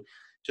 Perhaps we'll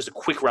just a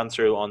quick run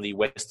through on the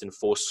Western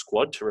Force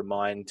squad to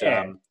remind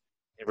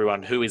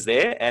everyone who is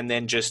there, and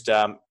then just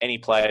any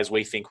players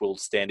we think will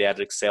stand out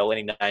and excel,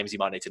 any names you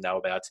might need to know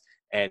about,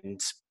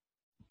 and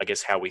I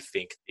guess how we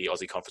think the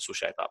Aussie Conference will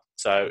shape up.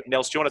 So,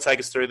 Nels, do you want to take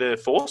us through the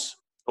Force?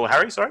 Or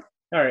Harry, sorry?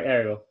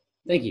 Harry will.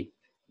 Thank you.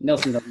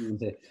 Nelson doesn't want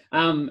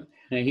to.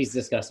 He's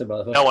disgusted by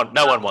the Force.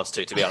 No one wants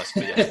to be honest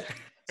with you.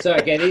 So,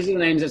 okay, these are the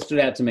names that stood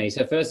out to me.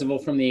 So, first of all,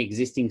 from the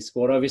existing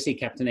squad, obviously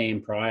Captain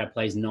Ian Pryor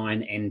plays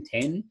 9 and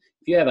 10.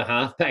 If you have a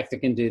halfback that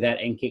can do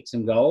that and kick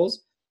some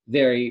goals,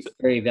 very,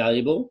 very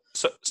valuable.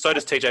 So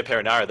does TJ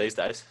Perinara these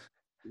days.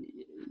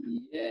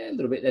 Yeah, a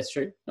little bit. That's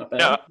true. Not bad.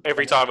 No,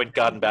 every time when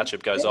Garden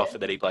Batchup goes off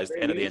and then he plays at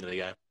the end of the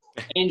game.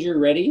 Andrew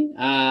Reddy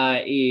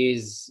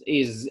is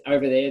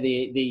over there,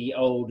 the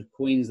old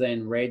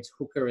Queensland Reds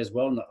hooker as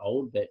well. Not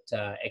old, but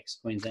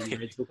ex-Queensland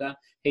Reds hooker.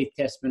 Heath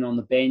Testman on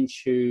the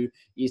bench, who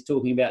is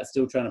talking about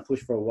still trying to push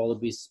for a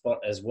Wallabies spot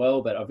as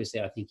well, but obviously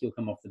I think he'll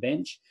come off the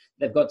bench.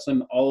 They've got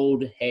some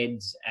old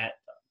heads at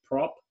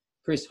prop.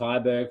 Chris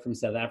Heiberg from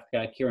South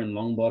Africa, Kieran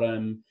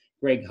Longbottom,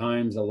 Greg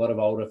Holmes, a lot of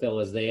older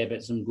fellas there,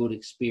 but some good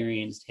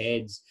experienced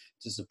heads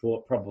to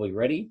support probably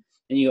Reddy.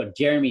 Then you got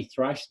Jeremy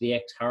Thrush, the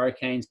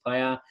ex-Hurricanes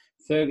player,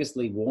 Fergus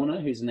Lee Warner,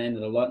 who's a name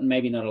that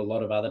maybe not a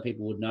lot of other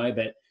people would know,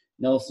 but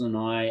Nelson and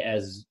I,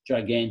 as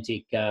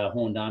gigantic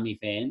Horned Army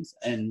fans,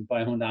 and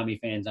by Horned Army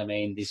fans I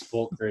mean the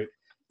support group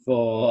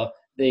for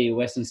the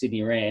Western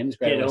Sydney Rams,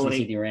 Great Western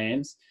Sydney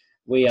Rams.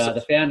 We are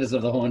the founders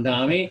of the Horned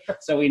Army,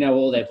 so we know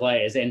all their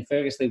players. And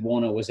Fergus Lee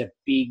Warner was a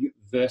big,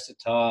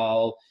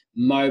 versatile,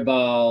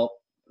 mobile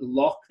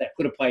lock that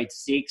could have played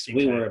 6.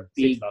 We were a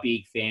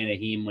big fan of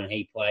him when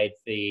he played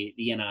for the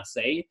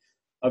NRC.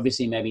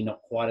 Obviously, maybe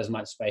not quite as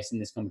much space in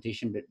this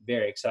competition, but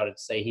very excited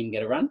to see him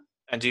get a run.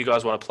 And do you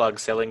guys want to plug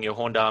selling your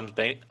Horned Army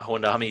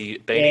beanies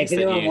If that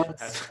anyone you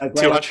wants a had?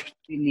 great 200?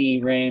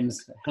 Sydney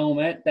Rams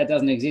helmet, that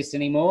doesn't exist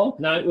anymore.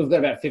 No. We've got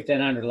about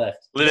 1,500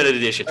 left. Limited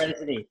edition.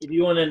 If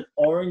you want an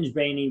orange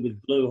beanie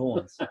with blue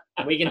horns,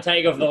 we can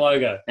take off the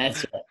logo.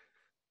 That's it.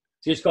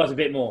 Just costs a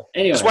bit more.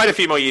 Anyway, Just wait a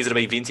few more years, it'll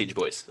be vintage,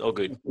 boys. All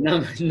good.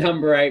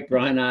 number 8,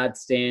 Brian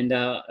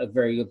Ardstander, a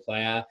very good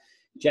player.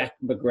 Jack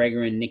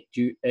McGregor and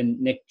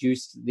Nick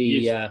Juice,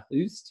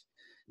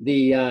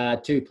 the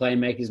two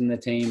playmakers in the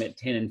team at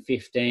 10 and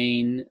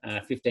 15,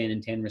 15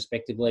 and 10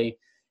 respectively.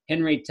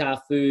 Henry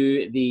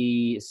Tafu,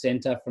 the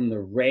centre from the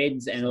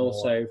Reds and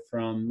also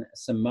from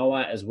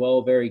Samoa as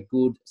well. Very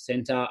good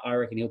centre. I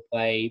reckon he'll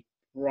play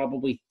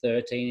probably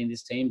 13 in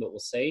this team, but we'll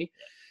see.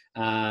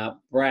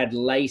 Brad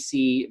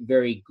Lacey,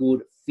 very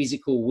good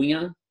physical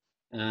winger.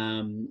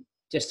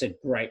 Just a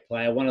great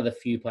player. One of the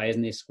few players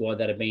in this squad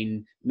that have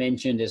been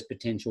mentioned as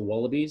potential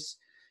Wallabies.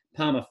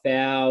 Palmer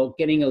Fowl,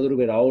 getting a little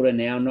bit older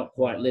now, not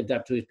quite lived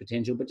up to his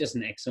potential, but just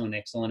an excellent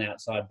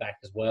outside back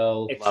as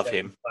well. Love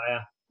him.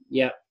 Player.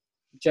 Yep.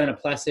 Jonah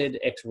Placid,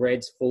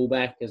 ex-Reds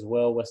fullback as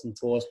well, Western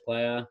Force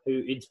player.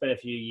 Who he'd spent a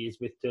few years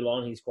with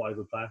Toulon. He's quite a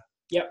good player.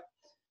 Yep.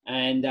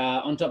 And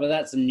on top of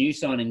that, some new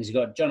signings. You've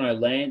got John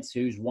O'Lance,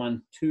 who's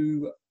won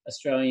 2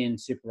 Australian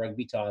Super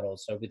Rugby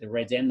titles, so with the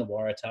Reds and the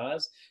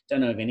Waratahs. Don't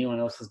know if anyone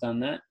else has done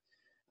that.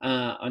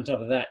 On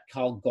top of that,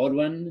 Carl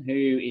Godwin,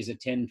 who is a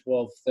 10,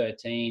 12,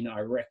 13. I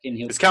reckon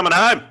He's coming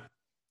home.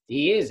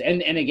 He is.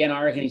 And again,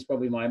 I reckon he's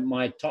probably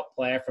my top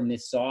player from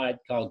this side,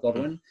 Carl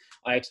Godwin.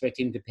 I expect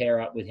him to pair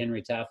up with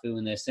Henry Tafu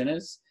in their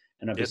centres,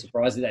 and I'd be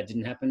surprised if that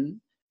didn't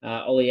happen.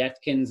 Ollie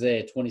Atkins,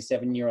 a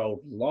 27-year-old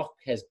lock,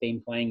 has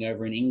been playing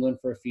over in England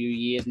for a few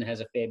years and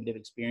has a fair bit of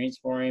experience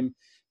for him.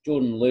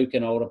 Jordan Luke,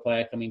 an older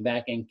player coming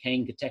back, and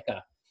Kane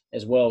Kateka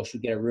as well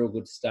should get a real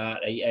good start.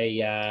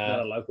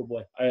 A local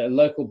boy. A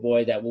local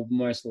boy that will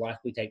most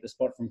likely take the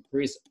spot from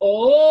Chris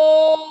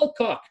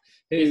Alcock,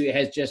 who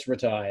has just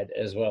retired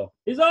as well.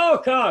 He's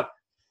Alcock!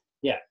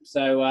 Yeah,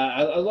 so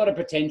a lot of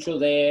potential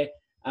there.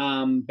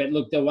 But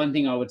look, the one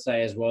thing I would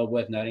say as well,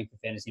 worth noting for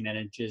fantasy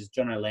managers,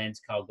 John O'Lance,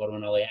 Carl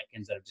Godwin, Ollie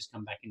Atkins that have just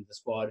come back into the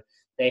squad,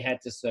 they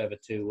had to serve a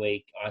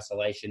 2-week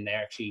isolation.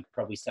 They're actually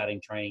probably starting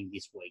training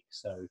this week,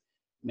 so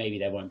maybe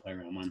they won't play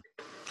round 1.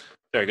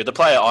 Very good. The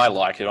player I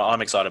like, who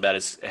I'm excited about,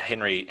 is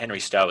Henry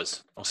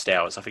Stowers, or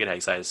Stowers. I forget how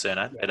you say his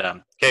surname. Yeah.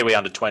 But Kiwi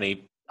under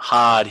 20,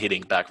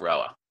 hard-hitting back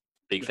rower.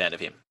 Big fan of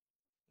him.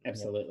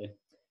 Absolutely.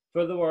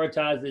 For the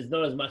Waratahs, there's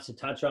not as much to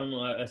touch on.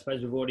 I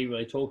suppose we've already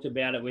really talked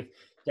about it with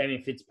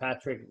Damien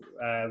Fitzpatrick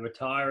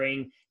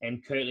retiring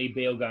and Kurtley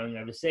Beale going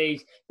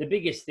overseas. The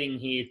biggest thing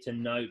here to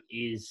note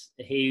is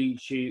who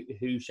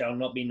shall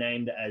not be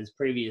named as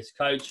previous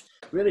coach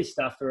really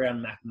stuffed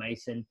around Mac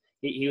Mason.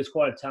 He was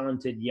quite a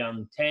talented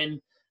young 10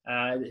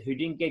 who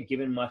didn't get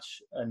given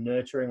much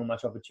nurturing or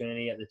much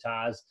opportunity at the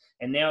Tars.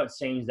 And now it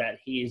seems that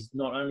he is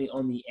not only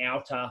on the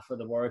outer for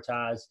the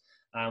Waratahs,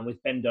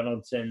 with Ben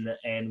Donaldson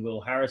and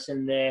Will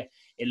Harrison there,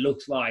 it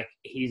looks like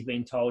he's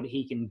been told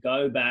he can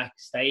go back,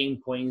 stay in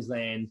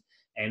Queensland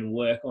and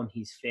work on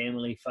his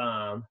family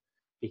farm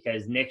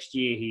because next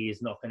year he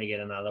is not going to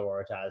get another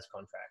Waratahs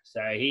contract.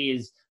 So he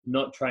is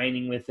not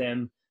training with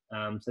them.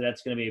 So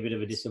that's going to be a bit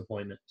of a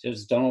disappointment. So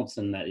it's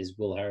Donaldson that is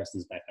Will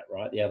Harrison's backup,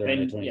 right? The other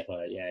under 20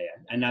 player. Yeah.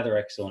 Another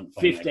excellent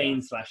player. 15/10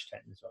 as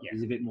well. Yeah.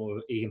 He's a bit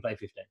more, he can play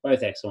 15.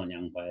 Both excellent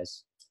young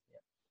players. Yeah.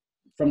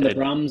 From the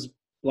Brums,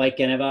 Blake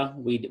Geneva,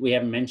 we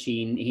haven't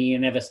mentioned, he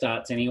never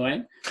starts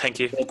anyway. Thank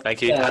you.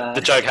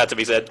 The joke had to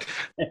be said.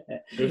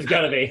 It's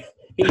got to be.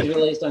 He's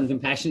released on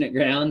compassionate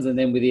grounds and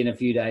then within a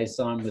few days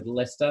signed with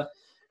Leicester.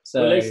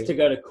 So at least to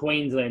go to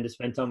Queensland to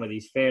spend time with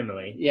his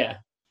family. Yeah.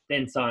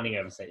 Then signing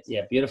overseas.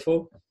 Yeah,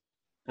 beautiful.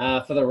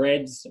 For the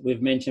Reds,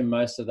 we've mentioned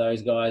most of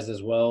those guys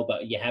as well,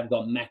 but you have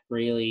got Mac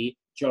Greeley,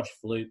 Josh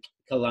Fluke,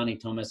 Kalani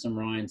Thomas and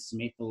Ryan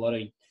Smith. A lot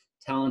of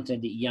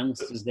talented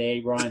youngsters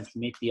there. Ryan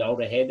Smith, the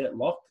older head at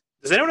lock.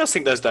 Does anyone else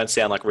think those don't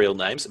sound like real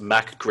names?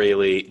 Mac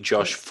Greeley,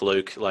 Josh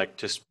Fluke, like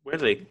just where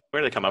do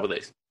they come up with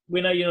these?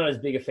 We know you're not as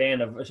big a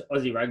fan of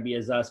Aussie rugby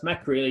as us.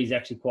 Mac Greeley is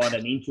actually quite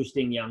an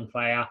interesting young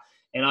player,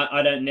 and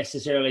I don't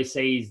necessarily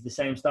see he's the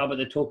same style, but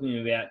they're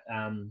talking about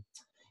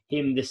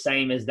him the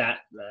same as that.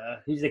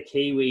 Who's the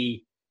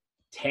Kiwi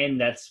 10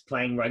 that's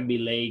playing rugby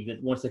league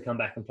that wants to come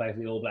back and play for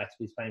the All Blacks,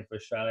 but he's playing for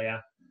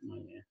Australia.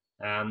 Oh,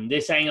 yeah. They're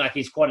saying like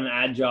he's quite an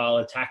agile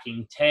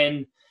attacking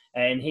 10.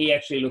 And he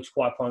actually looks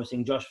quite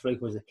promising. Josh Fluke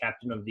was the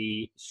captain of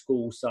the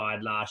school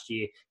side last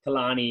year.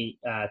 Kalani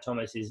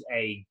Thomas is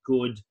a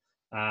good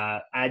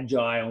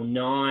agile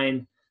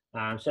 9.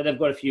 So they've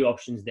got a few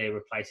options there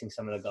replacing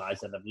some of the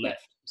guys that have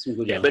left.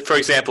 Yeah, but for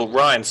example,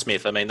 Ryan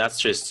Smith, I mean, that's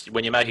just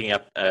when you're making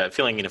up,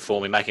 filling in a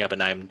form, you're making up a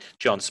name,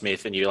 John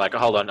Smith, and you're like, oh,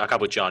 hold on, I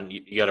can't put John,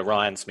 you go to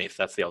Ryan Smith.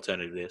 That's the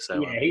alternative there.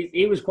 So yeah,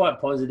 he was quite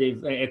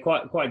positive,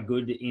 quite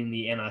good in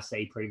the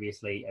NRC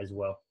previously as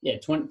well. Yeah,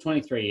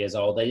 23 years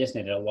old. They just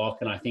needed a lock,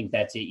 and I think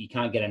that's it. You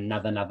can't get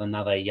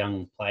another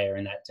young player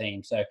in that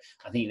team. So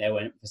I think they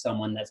went for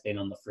someone that's been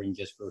on the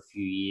fringes for a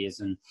few years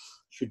and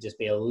should just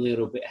be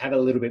have a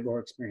little bit more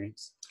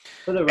experience.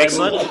 For the Rebels,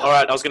 Excellent. All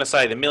right, I was going to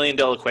say the $1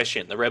 million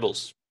question: the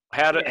Rebels.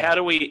 How do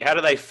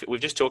they? We've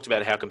just talked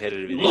about how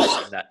competitive it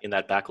is in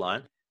that back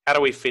line. How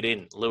do we fit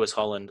in Lewis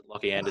Holland,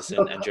 Lockie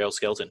Anderson, and Gerald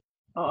Skelton?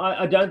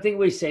 I don't think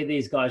we see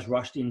these guys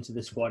rushed into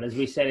the squad. As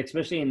we said,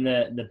 especially in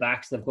the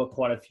backs, they've got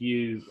quite a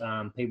few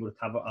people to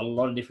cover a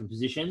lot of different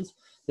positions.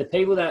 The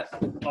people that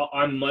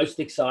I'm most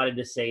excited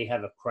to see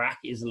have a crack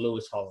is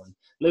Louis Holland.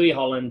 Louis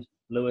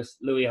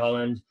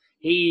Holland.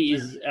 He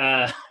is,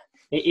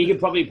 he could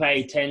probably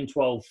pay 10,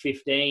 12,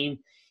 15.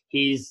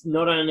 He's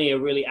not only a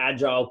really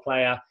agile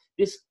player,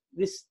 this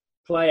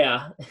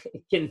player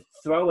can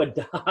throw a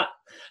dart,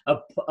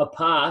 a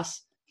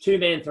pass,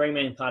 2-man,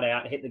 3-man cut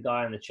out, hit the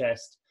guy on the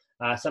chest.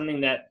 Something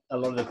that a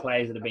lot of the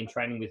players that have been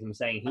training with him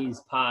saying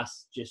his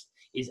pass just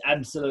is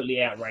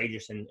absolutely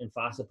outrageous and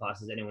faster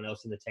passes than anyone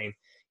else in the team.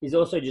 He's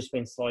also just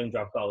been slowing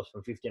drop goals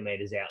from 50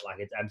 metres out like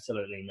it's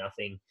absolutely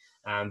nothing.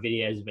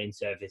 Videos have been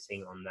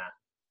surfacing on that.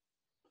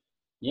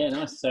 Yeah,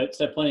 nice. So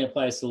plenty of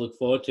players to look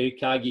forward to.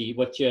 Kagi,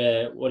 what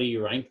do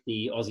you rank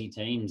the Aussie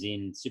teams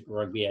in Super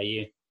Rugby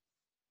AU?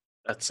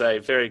 That's a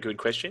very good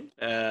question.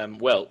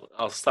 Well,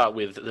 I'll start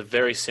with the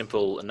very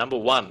simple. Number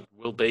one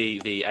will be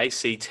the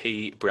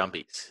ACT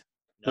Brumbies.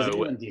 Does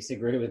anyone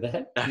disagree with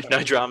that?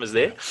 No dramas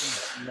there.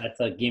 That's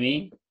a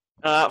gimme.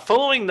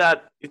 Following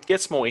that, it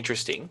gets more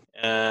interesting.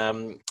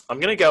 I'm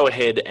going to go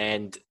ahead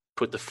and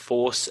put the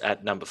Force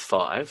at number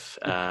 5.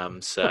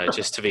 So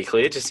just to be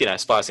clear, just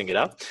spicing it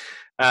up.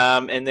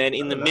 And then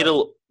in the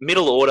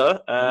middle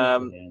order,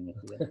 I'm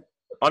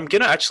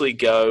going to actually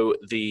go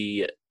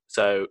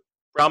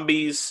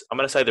Brumbies. I'm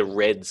going to say the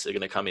Reds are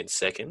going to come in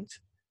second.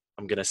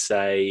 I'm going to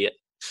say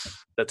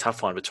the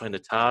tough one between the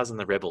Tars and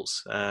the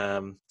Rebels.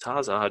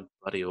 Tars are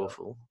bloody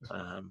awful.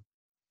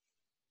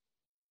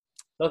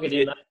 Look at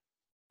you, mate.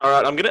 All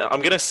right, I'm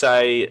gonna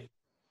say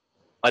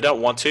I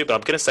don't want to, but I'm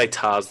gonna say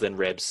Tars then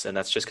Rebs, and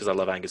that's just because I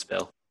love Angus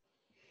Bell.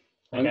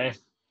 Okay.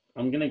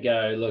 I'm gonna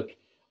go. Look,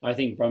 I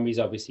think Brumbies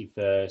obviously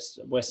first.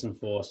 Western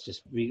Force,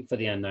 just for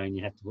the unknown,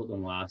 you have to put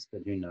them last,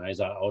 but who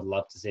knows? I would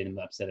love to see them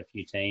upset a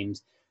few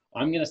teams.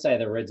 I'm going to say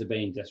the Reds are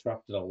being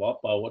disrupted a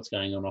lot by what's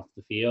going on off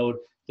the field.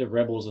 The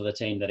Rebels are the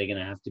team that are going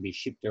to have to be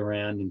shipped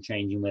around and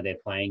changing where they're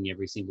playing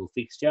every single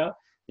fixture.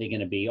 They're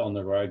going to be on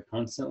the road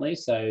constantly.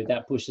 So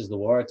that pushes the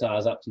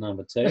Waratahs up to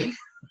number 2.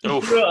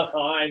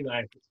 Hi,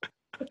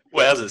 mate.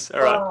 Wowzers.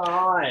 All right.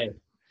 Hi.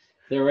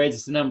 The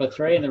Reds to number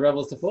 3 and the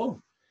Rebels to 4.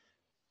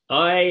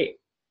 I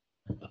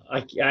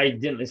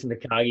didn't listen to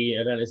Kagi.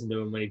 I don't listen to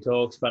him when he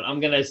talks, but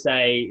I'm going to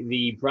say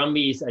the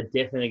Brumbies are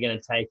definitely going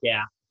to take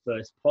out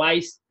first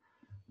place.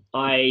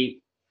 I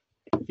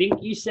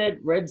think you said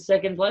Reds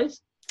second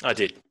place. I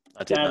did.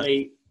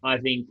 Sadly, I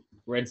think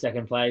Reds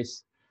second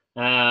place.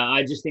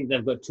 I just think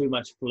they've got too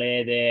much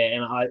flair there,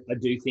 and I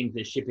do think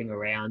the shipping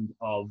around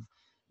of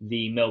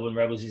the Melbourne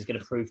Rebels is going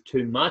to prove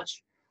too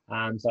much.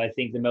 So I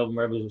think the Melbourne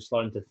Rebels will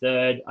slide into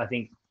third. I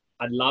think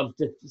I'd love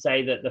to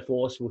say that the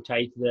Force will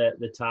take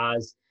the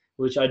Tars,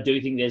 which I do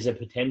think there's a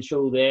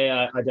potential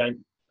there.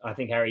 I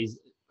think Harry's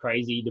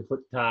crazy to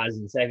put Tars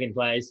in second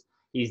place.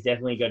 He's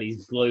definitely got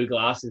his blue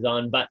glasses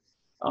on, but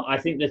I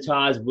think the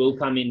Tars will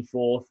come in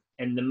fourth.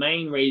 And the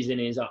main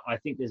reason is I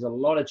think there's a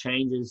lot of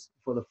changes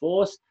for the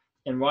Force.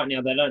 And right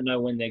now they don't know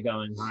when they're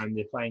going home.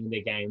 They're playing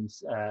their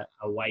games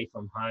away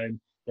from home.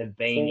 They've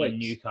been in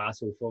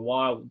Newcastle for a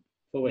while.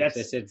 4 weeks.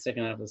 They said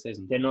second half of the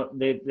season.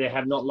 They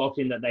have not locked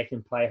in that they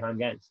can play home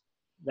games.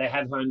 They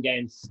have home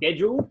games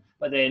scheduled,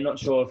 but they're not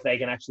sure if they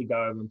can actually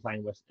go over and play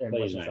in Western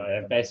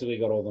Australia. They've basically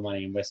got all the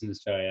money in Western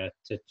Australia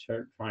to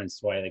try and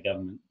sway the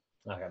government.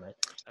 Okay, mate.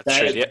 That's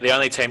true. The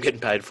only team getting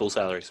paid full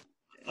salaries.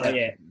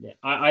 Yeah.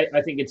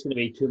 I think it's going to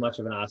be too much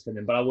of an ask for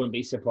them, but I wouldn't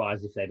be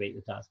surprised if they beat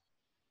the Tars.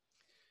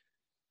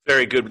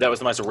 Very good. That was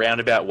the most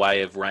roundabout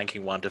way of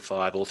ranking 1 to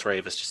 5. All three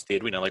of us just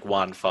did. We know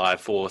 1,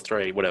 5, 4,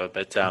 3, whatever.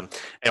 But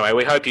anyway,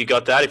 we hope you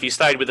got that. If you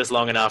stayed with us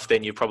long enough,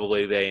 then you've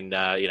probably been,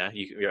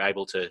 you're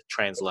able to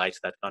translate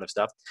that kind of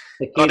stuff.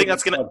 I think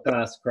that's going to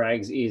podcast,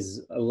 Craigs,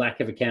 is a lack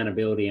of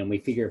accountability, and we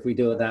figure if we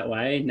do it that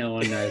way, no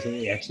one knows what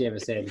we actually ever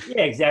said.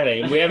 Yeah,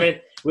 exactly. We got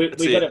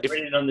it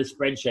written on the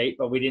spreadsheet,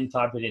 but we didn't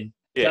type it in.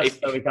 Yeah,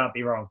 so we can't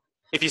be wrong.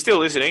 If you're still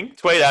listening,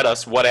 tweet at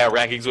us what our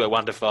rankings were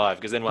 1 to 5,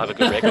 because then we'll have a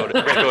good record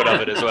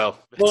of it as well.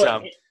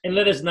 But, and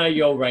let us know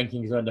your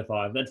rankings 1 to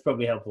 5. That's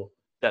probably helpful.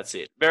 That's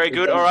it. Very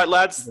good. All right,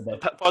 lads.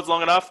 Pod's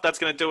long enough. That's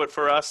going to do it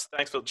for us.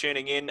 Thanks for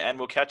tuning in, and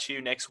we'll catch you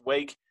next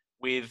week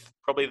with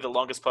probably the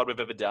longest pod we've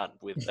ever done.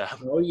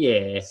 Oh,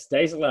 yeah.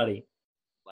 Stay slutty.